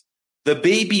performance? The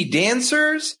baby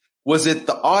dancers? Was it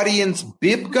the audience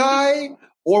bib guy?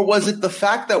 Or was it the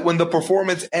fact that when the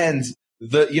performance ends,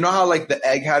 you know how like the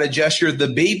egg had a gesture? The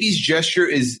baby's gesture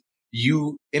is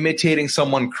you imitating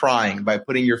someone crying by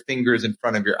putting your fingers in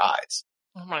front of your eyes.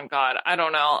 Oh my God. I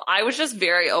don't know. I was just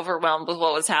very overwhelmed with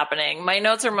what was happening. My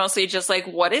notes are mostly just like,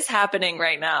 what is happening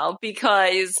right now?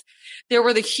 Because there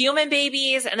were the human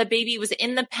babies and the baby was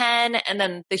in the pen, and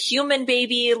then the human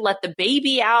baby let the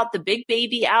baby out, the big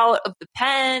baby out of the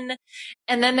pen.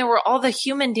 And then there were all the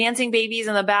human dancing babies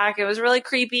in the back. It was really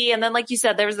creepy. And then, like you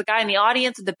said, there was the guy in the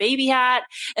audience with the baby hat.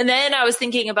 And then I was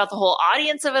thinking about the whole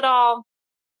audience of it all.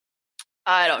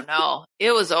 I don't know.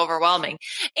 It was overwhelming.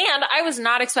 And I was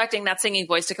not expecting that singing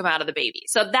voice to come out of the baby.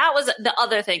 So that was the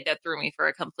other thing that threw me for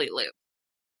a complete loop.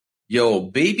 Yo,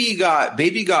 baby got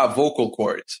vocal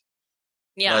cords.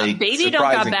 Yeah, Like, baby don't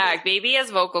got surprisingly. back. Baby has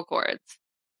vocal cords.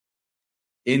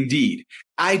 Indeed.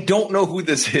 I don't know who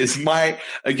this is. My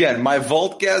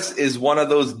vault guess is one of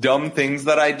those dumb things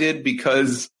that I did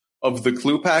because of the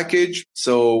clue package.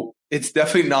 So it's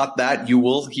definitely not that. You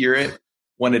will hear it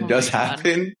when it does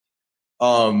happen.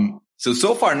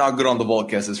 So far not good on the vault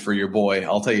guesses for your boy.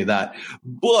 I'll tell you that.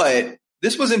 But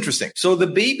this was interesting. So the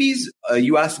babies,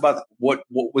 you asked about what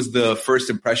was the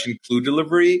first impression clue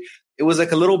delivery. It was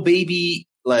like a little baby,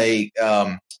 like,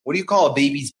 what do you call a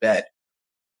baby's bed?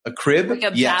 A crib? Like a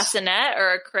bassinet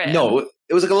or a crib? No,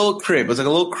 it was like a little crib. It was like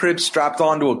a little crib strapped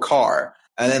onto a car.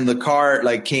 And then the car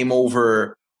like came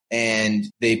over and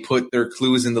they put their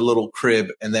clues in the little crib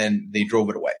and then they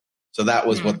drove it away. So that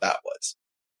was what that was.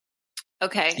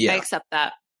 Okay, Yeah. I accept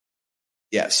that.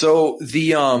 Yeah. So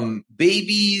the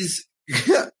baby's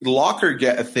locker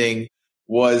thing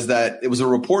was that it was a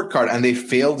report card and they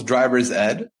failed driver's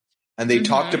ed and they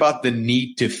talked about the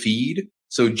need to feed.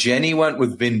 So Jenny went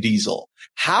with Vin Diesel.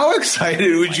 How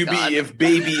excited would you be if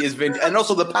baby is Vin, and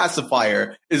also the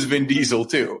pacifier is Vin Diesel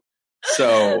too.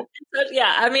 So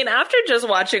Yeah, I mean, after just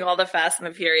watching all the Fast and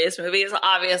the Furious movies,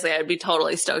 obviously I'd be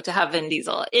totally stoked to have Vin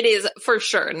Diesel. It is for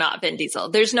sure not Vin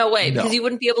Diesel. There's no way, because you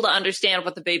wouldn't be able to understand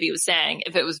what the baby was saying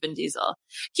if it was Vin Diesel.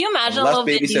 Can you imagine a little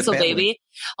Vin Diesel baby?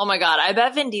 Oh my God, I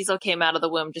bet Vin Diesel came out of the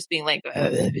womb just being like, what?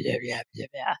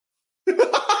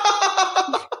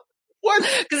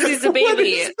 Because he's a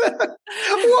baby.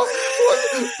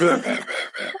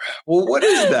 Well, what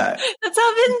is that? That's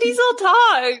how Vin Diesel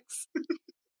talks.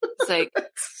 It's like,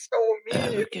 so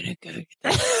mean.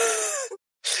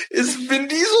 Is Vin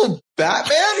Diesel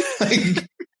Batman? Like,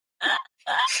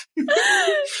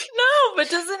 no, but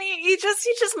doesn't he? He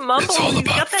just mumbles. It's all He's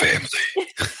about got that, family.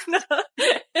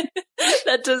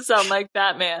 That does sound like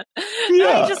Batman. Yeah.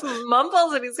 No, he just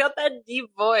mumbles and he's got that deep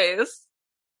voice.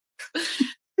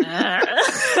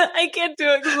 I can't do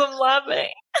it because I'm laughing.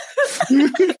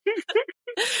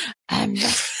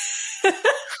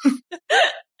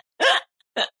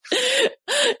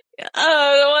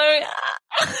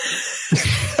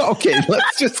 Okay,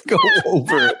 let's just go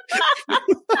over it.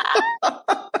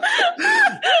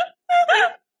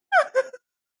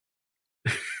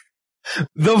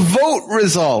 The vote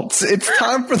results. It's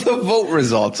time for the vote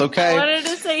results, okay? I wanted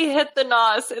to say hit the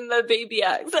nos in the baby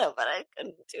accent, but I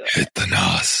couldn't do it. Hit the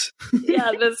nos.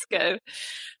 Yeah, that's good.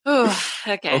 Ooh,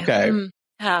 okay.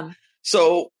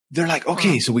 So they're like,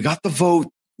 okay, so we got the vote.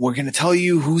 We're going to tell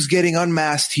you who's getting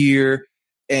unmasked here.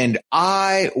 And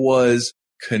I was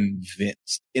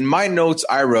convinced. In my notes,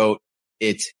 I wrote,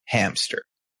 it's Hamster.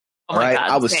 Oh all right. God,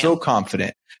 I was so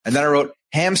confident. And then I wrote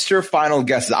Hamster final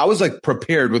guesses. I was like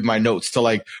prepared with my notes to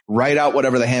like write out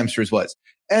whatever the Hamsters was.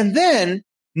 And then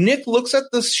Nick looks at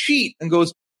the sheet and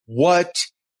goes, what?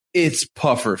 It's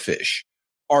pufferfish.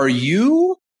 Are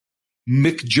you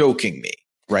McJoking me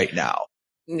right now?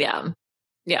 Yeah.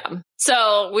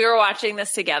 So we were watching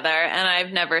this together, and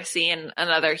I've never seen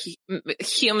another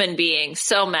human being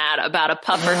so mad about a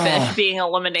pufferfish being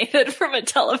eliminated from a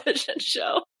television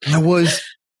show. I was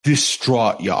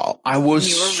distraught, y'all. I was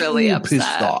You were really so upset.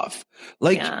 pissed off.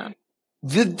 Like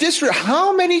the district.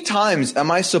 How many times am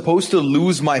I supposed to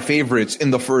lose my favorites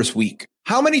in the first week?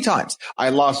 How many times? I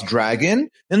lost Dragon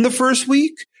in the first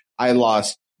week. I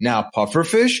lost now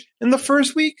Pufferfish in the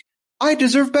first week. I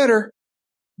deserve better.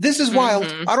 This is wild.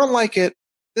 I don't like it.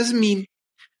 This is mean.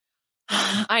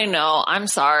 I know. I'm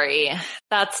sorry.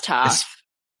 That's tough.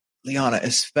 Liana,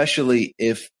 especially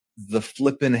if the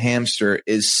flippin' hamster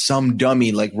is some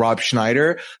dummy like Rob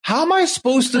Schneider. How am I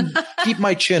supposed to keep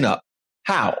my chin up?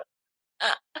 How?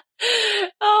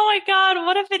 Oh my God.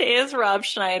 What if it is Rob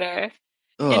Schneider?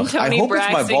 Ugh, I hope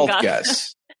it's my vault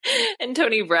guess. And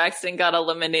Tony Braxton got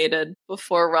eliminated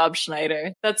before Rob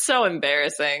Schneider. That's so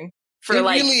embarrassing. For It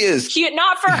really is.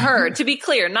 Not for her, to be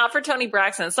clear, not for Tony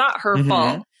Braxton. It's not her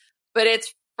fault, but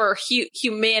it's for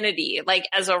humanity, like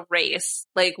as a race.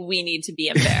 Like we need to be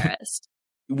embarrassed.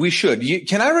 We should.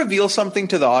 Can I reveal something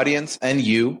to the audience and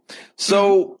you?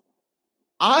 So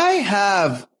I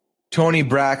have Tony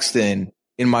Braxton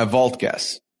in my vault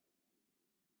guess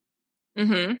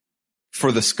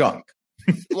for the skunk.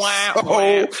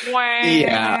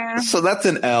 Yeah. So that's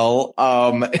an L.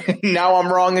 Now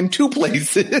I'm wrong in 2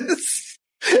 places.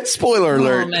 Spoiler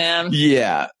alert. Oh, man.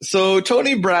 Yeah. So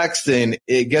Tony Braxton,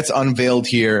 it gets unveiled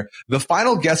here. The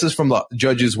final guesses from the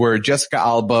judges were Jessica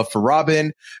Alba for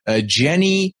Robin.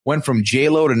 Jenny went from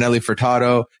J-Lo to Nelly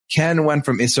Furtado. Ken went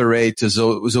from Issa Rae to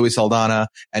Zoe Saldana.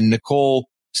 And Nicole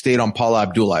stayed on Paula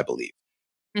Abdul, I believe.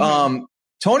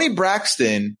 Tony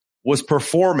Braxton was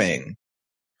performing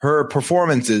her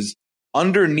performances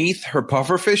underneath her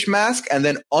pufferfish mask and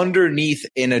then underneath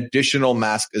an additional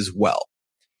mask as well.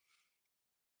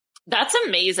 That's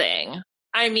amazing.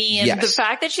 I mean, Yes. the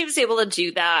fact that she was able to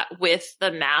do that with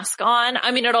the mask on, I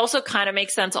mean, it also kind of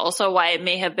makes sense also why it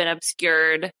may have been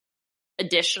obscured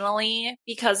additionally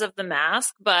because of the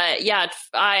mask. But yeah,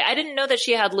 I didn't know that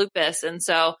she had lupus. And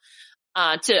so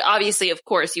obviously, of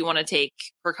course, you want to take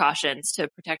precautions to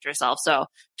protect yourself. So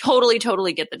totally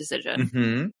get the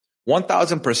decision.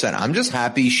 1000%. I'm just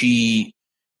happy she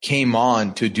came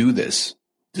on to do this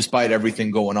despite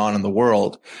everything going on in the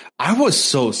world. I was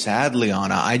so sad,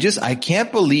 Liana. I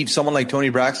can't believe someone like Tony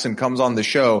Braxton comes on the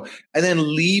show and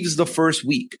then leaves the first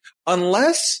week.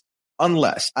 Unless, and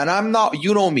I'm not,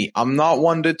 you know me, I'm not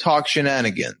one to talk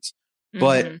shenanigans,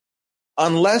 but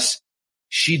unless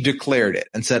she declared it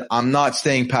and said, I'm not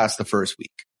staying past the first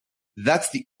week. That's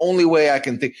the only way I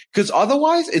can think. Because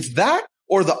otherwise it's that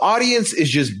or the audience is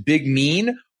just big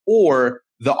mean or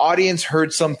the audience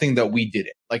heard something that we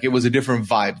didn't. Like it was a different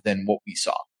vibe than what we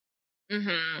saw.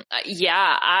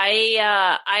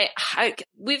 Yeah,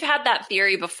 we've had that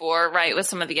theory before, right? With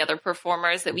some of the other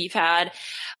performers that we've had.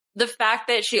 The fact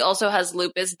that she also has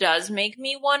lupus does make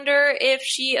me wonder if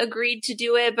she agreed to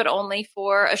do it, but only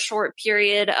for a short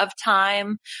period of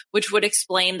time, which would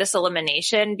explain this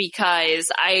elimination, because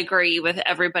I agree with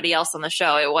everybody else on the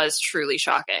show. It was truly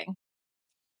shocking.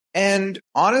 And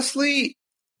honestly,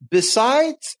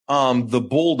 besides the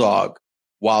Bulldog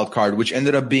wild card, which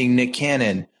ended up being Nick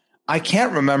Cannon, I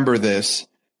can't remember this.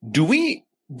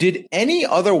 Did any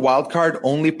other wild card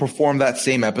only perform that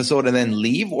same episode and then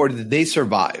leave, or did they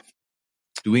survive?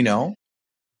 Do we know?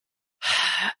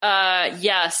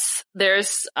 Yes.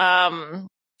 There's Let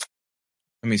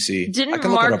me see. I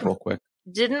can look it up real quick.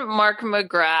 Didn't Mark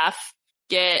McGrath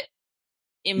get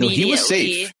immediately? No, he was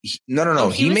safe. No.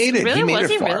 He made it. Really? He made Was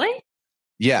it he far. really?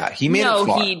 Yeah, he made it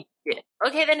far. He did.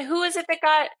 Okay, then who is it that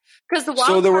got? Because the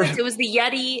wild cards, it was the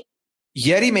Yeti.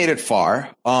 Yeti made it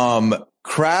far.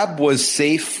 Crab was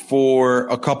safe for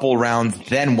a couple rounds,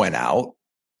 then went out.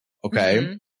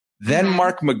 Okay. Then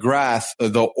Mark McGrath,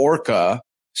 the orca,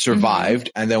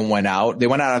 survived and then went out. They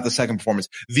went out at the second performance.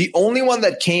 The only one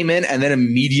that came in and then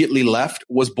immediately left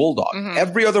was Bulldog.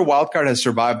 Every other wildcard has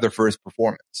survived their first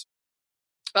performance.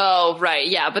 Oh, right.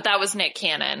 Yeah, but that was Nick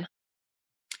Cannon.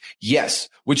 Yes,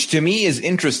 which to me is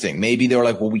interesting. Maybe they were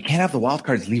like, well, we can't have the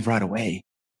wildcards leave right away.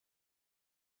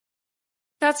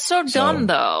 That's so dumb,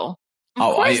 though. Of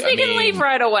Oh, course I they can mean- leave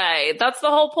right away. That's the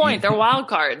whole point. They're wild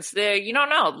cards. You don't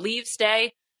know. Leave,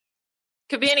 stay.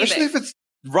 Could be Especially anything. if it's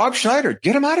Rob Schneider.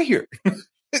 Get him out of here.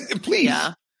 Please.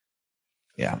 Yeah.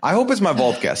 Yeah. I hope it's my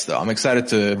vault guest, though. I'm excited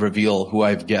to reveal who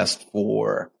I've guessed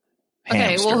for Okay,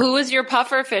 Hamster. well, who was your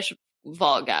pufferfish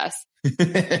vault guess?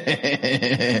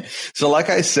 So like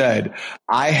I said,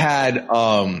 I had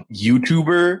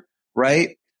YouTuber,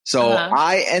 right? So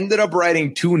I ended up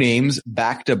writing two names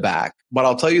back to back, but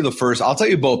I'll tell you the first, I'll tell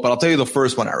you both, but I'll tell you the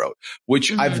first one I wrote,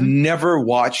 which I've never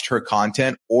watched her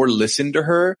content or listened to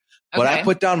her, but I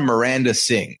put down Miranda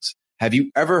Sings. Have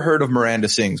you ever heard of Miranda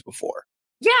Sings before?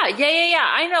 Yeah.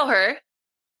 I know her.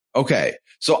 Okay.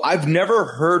 So I've never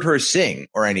heard her sing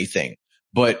or anything,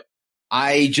 but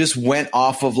I just went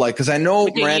off of like, cause I know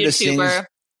Like a Miranda Sings. YouTuber.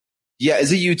 Yeah,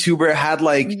 as a YouTuber, had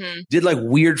like, did like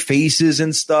weird faces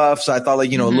and stuff. So I thought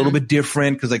like, a little bit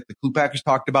different because like the Clue Packers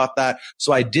talked about that.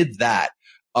 So I did that.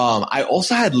 I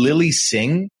also had Lily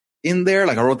Singh in there.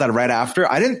 Like I wrote that right after.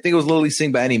 I didn't think it was Lily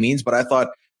Singh by any means, but I thought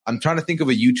I'm trying to think of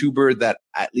a YouTuber that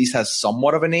at least has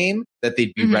somewhat of a name that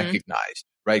they'd be recognized,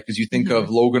 right? Because you think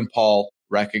of Logan Paul,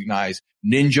 recognized.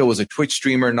 Ninja was a Twitch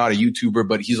streamer, not a YouTuber,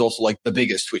 but he's also like the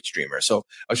biggest Twitch streamer. So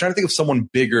I was trying to think of someone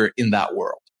bigger in that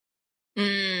world.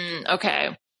 Okay.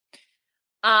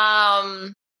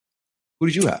 Who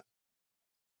did you have?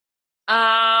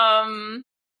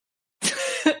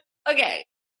 Okay.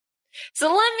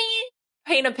 So let me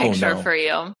paint a picture for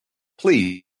you.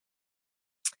 Please.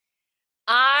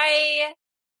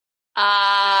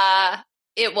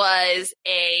 It was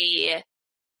a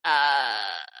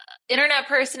internet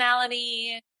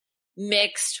personality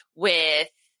mixed with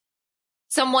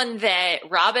someone that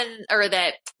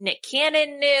that Nick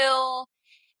Cannon knew,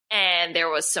 and there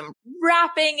was some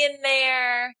rapping in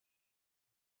there,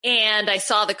 and I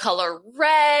saw the color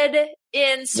red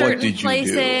in certain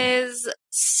places.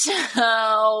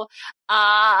 So,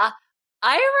 I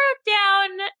wrote down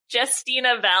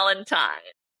Justina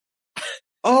Valentine.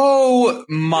 Oh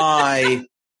my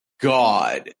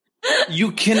God.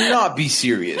 You cannot be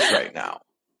serious right now.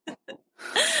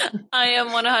 I am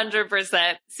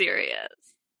 100% serious.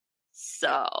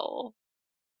 So,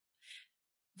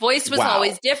 voice was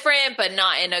always different, but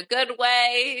not in a good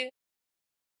way.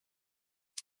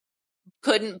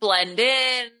 Couldn't blend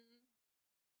in.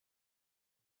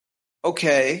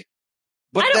 Okay.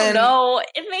 But I don't know.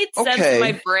 It made sense in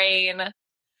my brain.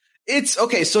 It's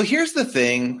okay. So here's the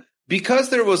thing. Because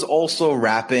there was also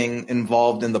rapping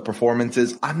involved in the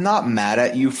performances, I'm not mad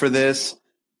at you for this,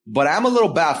 but I'm a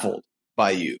little baffled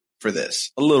by you for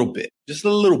this. A little bit. Just a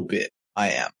little bit, I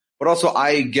am. But also,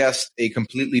 I guessed a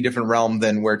completely different realm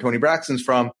than where Tony Braxton's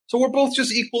from, so we're both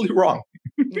just equally wrong.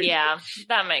 Yeah,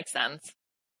 that makes sense.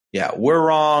 Yeah, we're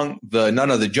wrong.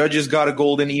 None of the judges got a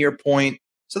golden ear point,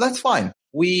 so that's fine.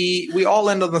 We all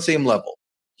end on the same level.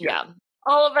 Yeah,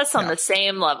 all of us on the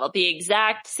same level, the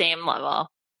exact same level.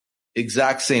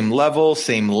 Exact same level,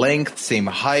 same length, same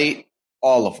height,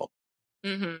 all of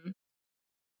them.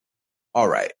 All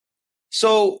right.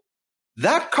 So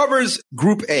that covers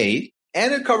Group A,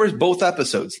 and it covers both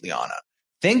episodes, Liana.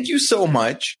 Thank you so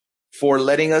much for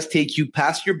letting us take you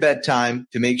past your bedtime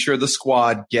to make sure the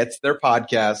squad gets their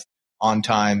podcast on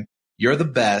time. You're the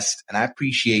best, and I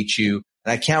appreciate you.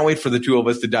 And I can't wait for the two of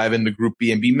us to dive into Group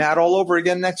B and be mad all over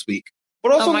again next week.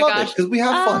 But also love it because we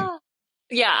have fun.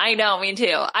 Yeah, I know. Me too.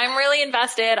 I'm really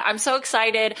invested. I'm so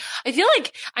excited. I feel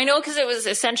like I know because it was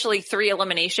essentially 3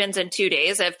 eliminations in 2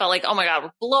 days. I felt like, oh my God,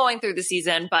 we're blowing through the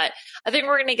season, but I think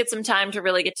we're going to get some time to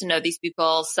really get to know these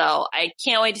people. So I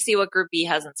can't wait to see what Group B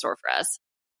has in store for us.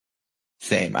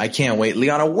 Same. I can't wait.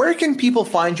 Liana, where can people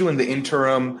find you in the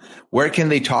interim? Where can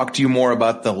they talk to you more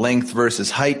about the length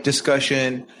versus height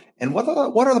discussion? And what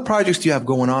are the projects do you have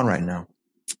going on right now?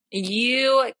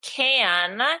 You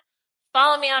can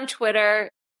follow me on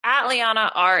Twitter at Liana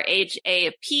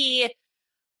RHAP.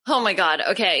 Oh my God.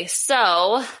 Okay.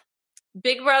 So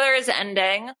Big Brother is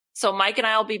ending. So Mike and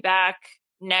I will be back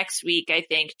next week, I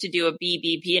think, to do a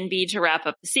BBB&B to wrap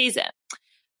up the season.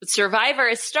 But Survivor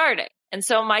is starting. And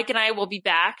so Mike and I will be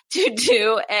back to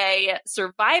do a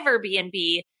Survivor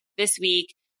B&B this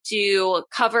week to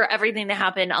cover everything that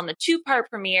happened on the 2-part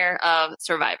premiere of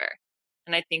Survivor.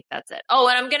 And I think that's it. Oh,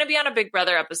 and I'm going to be on a Big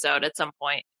Brother episode at some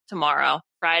point tomorrow,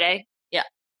 Friday. Yeah.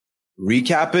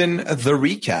 Recapping the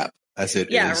recap, as it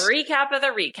is. Yeah, recap of the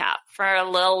recap for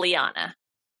Lil Liana.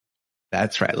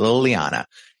 That's right, Lil Liana.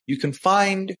 You can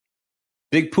find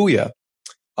Big Puya.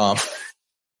 I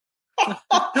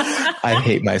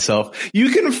hate myself. You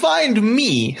can find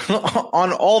me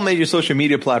on all major social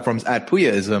media platforms at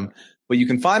Puyaism, but you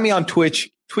can find me on Twitch,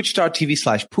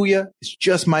 twitch.tv/Puya. It's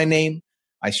just my name.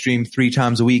 I stream 3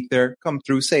 times a week there. Come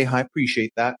through, say hi,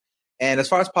 appreciate that. And as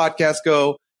far as podcasts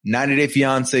go, 90 Day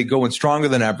Fiancé going stronger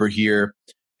than ever here.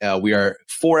 We are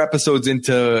 4 episodes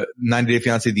into 90 Day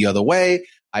Fiancé the other way.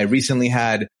 I recently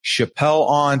had Chappelle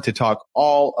on to talk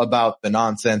all about the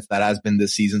nonsense that has been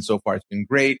this season so far. It's been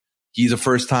great. He's a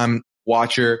first-time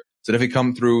watcher, so if he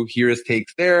come through, hear his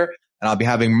takes there. And I'll be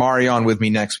having Mari on with me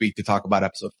next week to talk about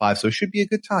episode 5, so it should be a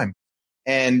good time.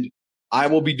 And I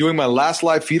will be doing my last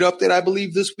live feed update, I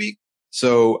believe, this week.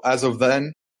 So as of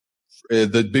then,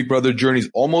 the Big Brother journey is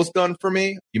almost done for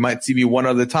me. You might see me one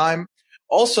other time.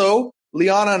 Also,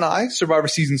 Liana and I, Survivor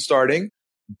season starting,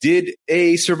 did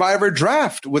a Survivor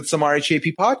draft with some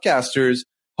RHAP podcasters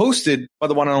hosted by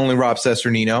the one and only Rob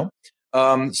Cesternino.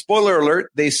 Spoiler alert,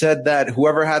 they said that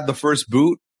whoever had the first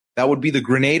boot, that would be the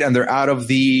grenade, and they're out of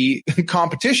the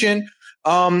competition.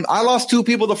 I lost 2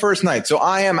 people the first night, so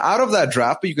I am out of that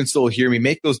draft, but you can still hear me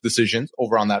make those decisions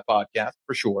over on that podcast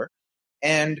for sure.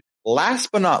 And last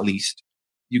but not least,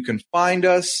 you can find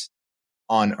us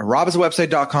on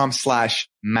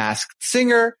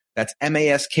robhasawebsite.com/maskedsinger. That's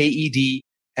MASKEDSINGER.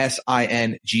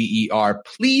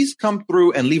 Please come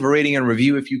through and leave a rating and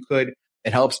review if you could.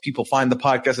 It helps people find the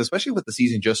podcast, especially with the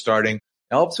season just starting. It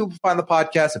helps people find the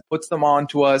podcast. It puts them on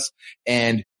to us.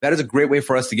 And that is a great way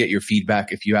for us to get your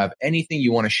feedback. If you have anything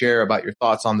you want to share about your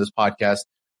thoughts on this podcast,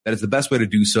 that is the best way to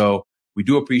do so. We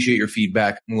do appreciate your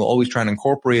feedback, and we'll always try and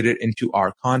incorporate it into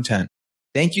our content.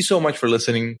 Thank you so much for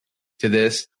listening to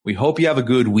this. We hope you have a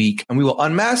good week, and we will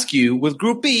unmask you with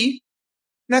Group B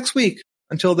next week.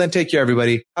 Until then, take care,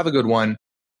 everybody. Have a good one.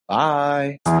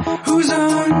 Bye. Who's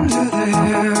under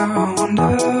there? I wonder.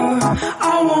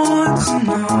 I want to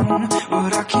know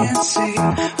what I can't see.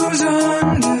 Who's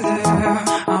under there?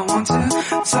 I want to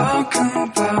talk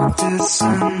about this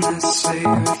endlessly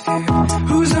with you.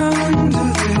 Who's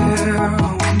under there?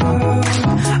 I wonder.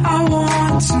 I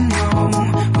want to know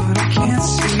what I can't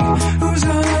see. Who's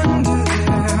under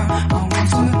there? I want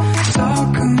to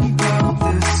talk about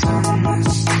this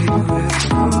endlessly with you.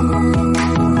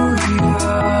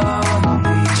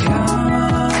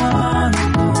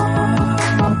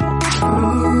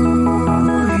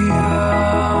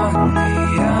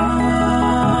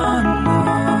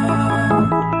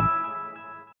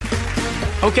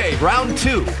 Okay, round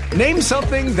 2. Name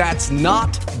something that's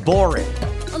not boring.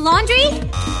 A laundry?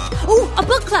 Ooh, a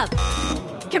book club.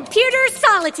 Computer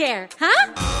solitaire,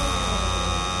 huh?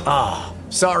 Ah,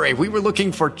 sorry, we were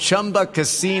looking for Chumba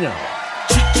Casino.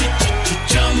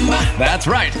 That's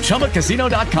right,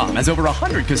 ChumbaCasino.com has over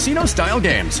 100 casino-style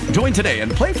games. Join today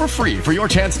and play for free for your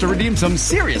chance to redeem some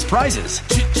serious prizes.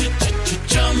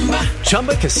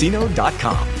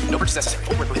 ChumbaCasino.com. No purchase necessary.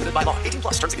 Void where prohibited by law.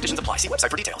 18+ terms and conditions apply. See website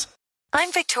for details.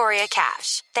 I'm Victoria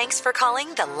Cash. Thanks for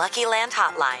calling the Lucky Land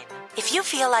Hotline. If you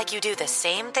feel like you do the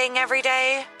same thing every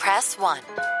day, press 1.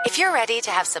 If you're ready to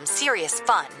have some serious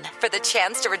fun for the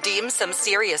chance to redeem some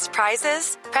serious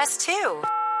prizes, press 2.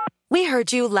 We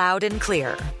heard you loud and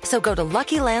clear. So go to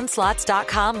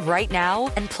LuckyLandSlots.com right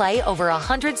now and play over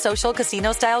 100 social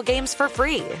casino-style games for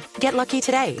free. Get lucky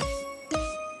today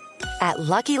at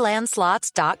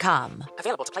LuckyLandSlots.com.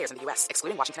 Available to players in the U.S.,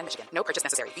 excluding Washington and Michigan. No purchase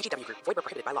necessary. VGW Group. Void where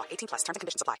prohibited by law. 18+ terms and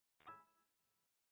conditions apply.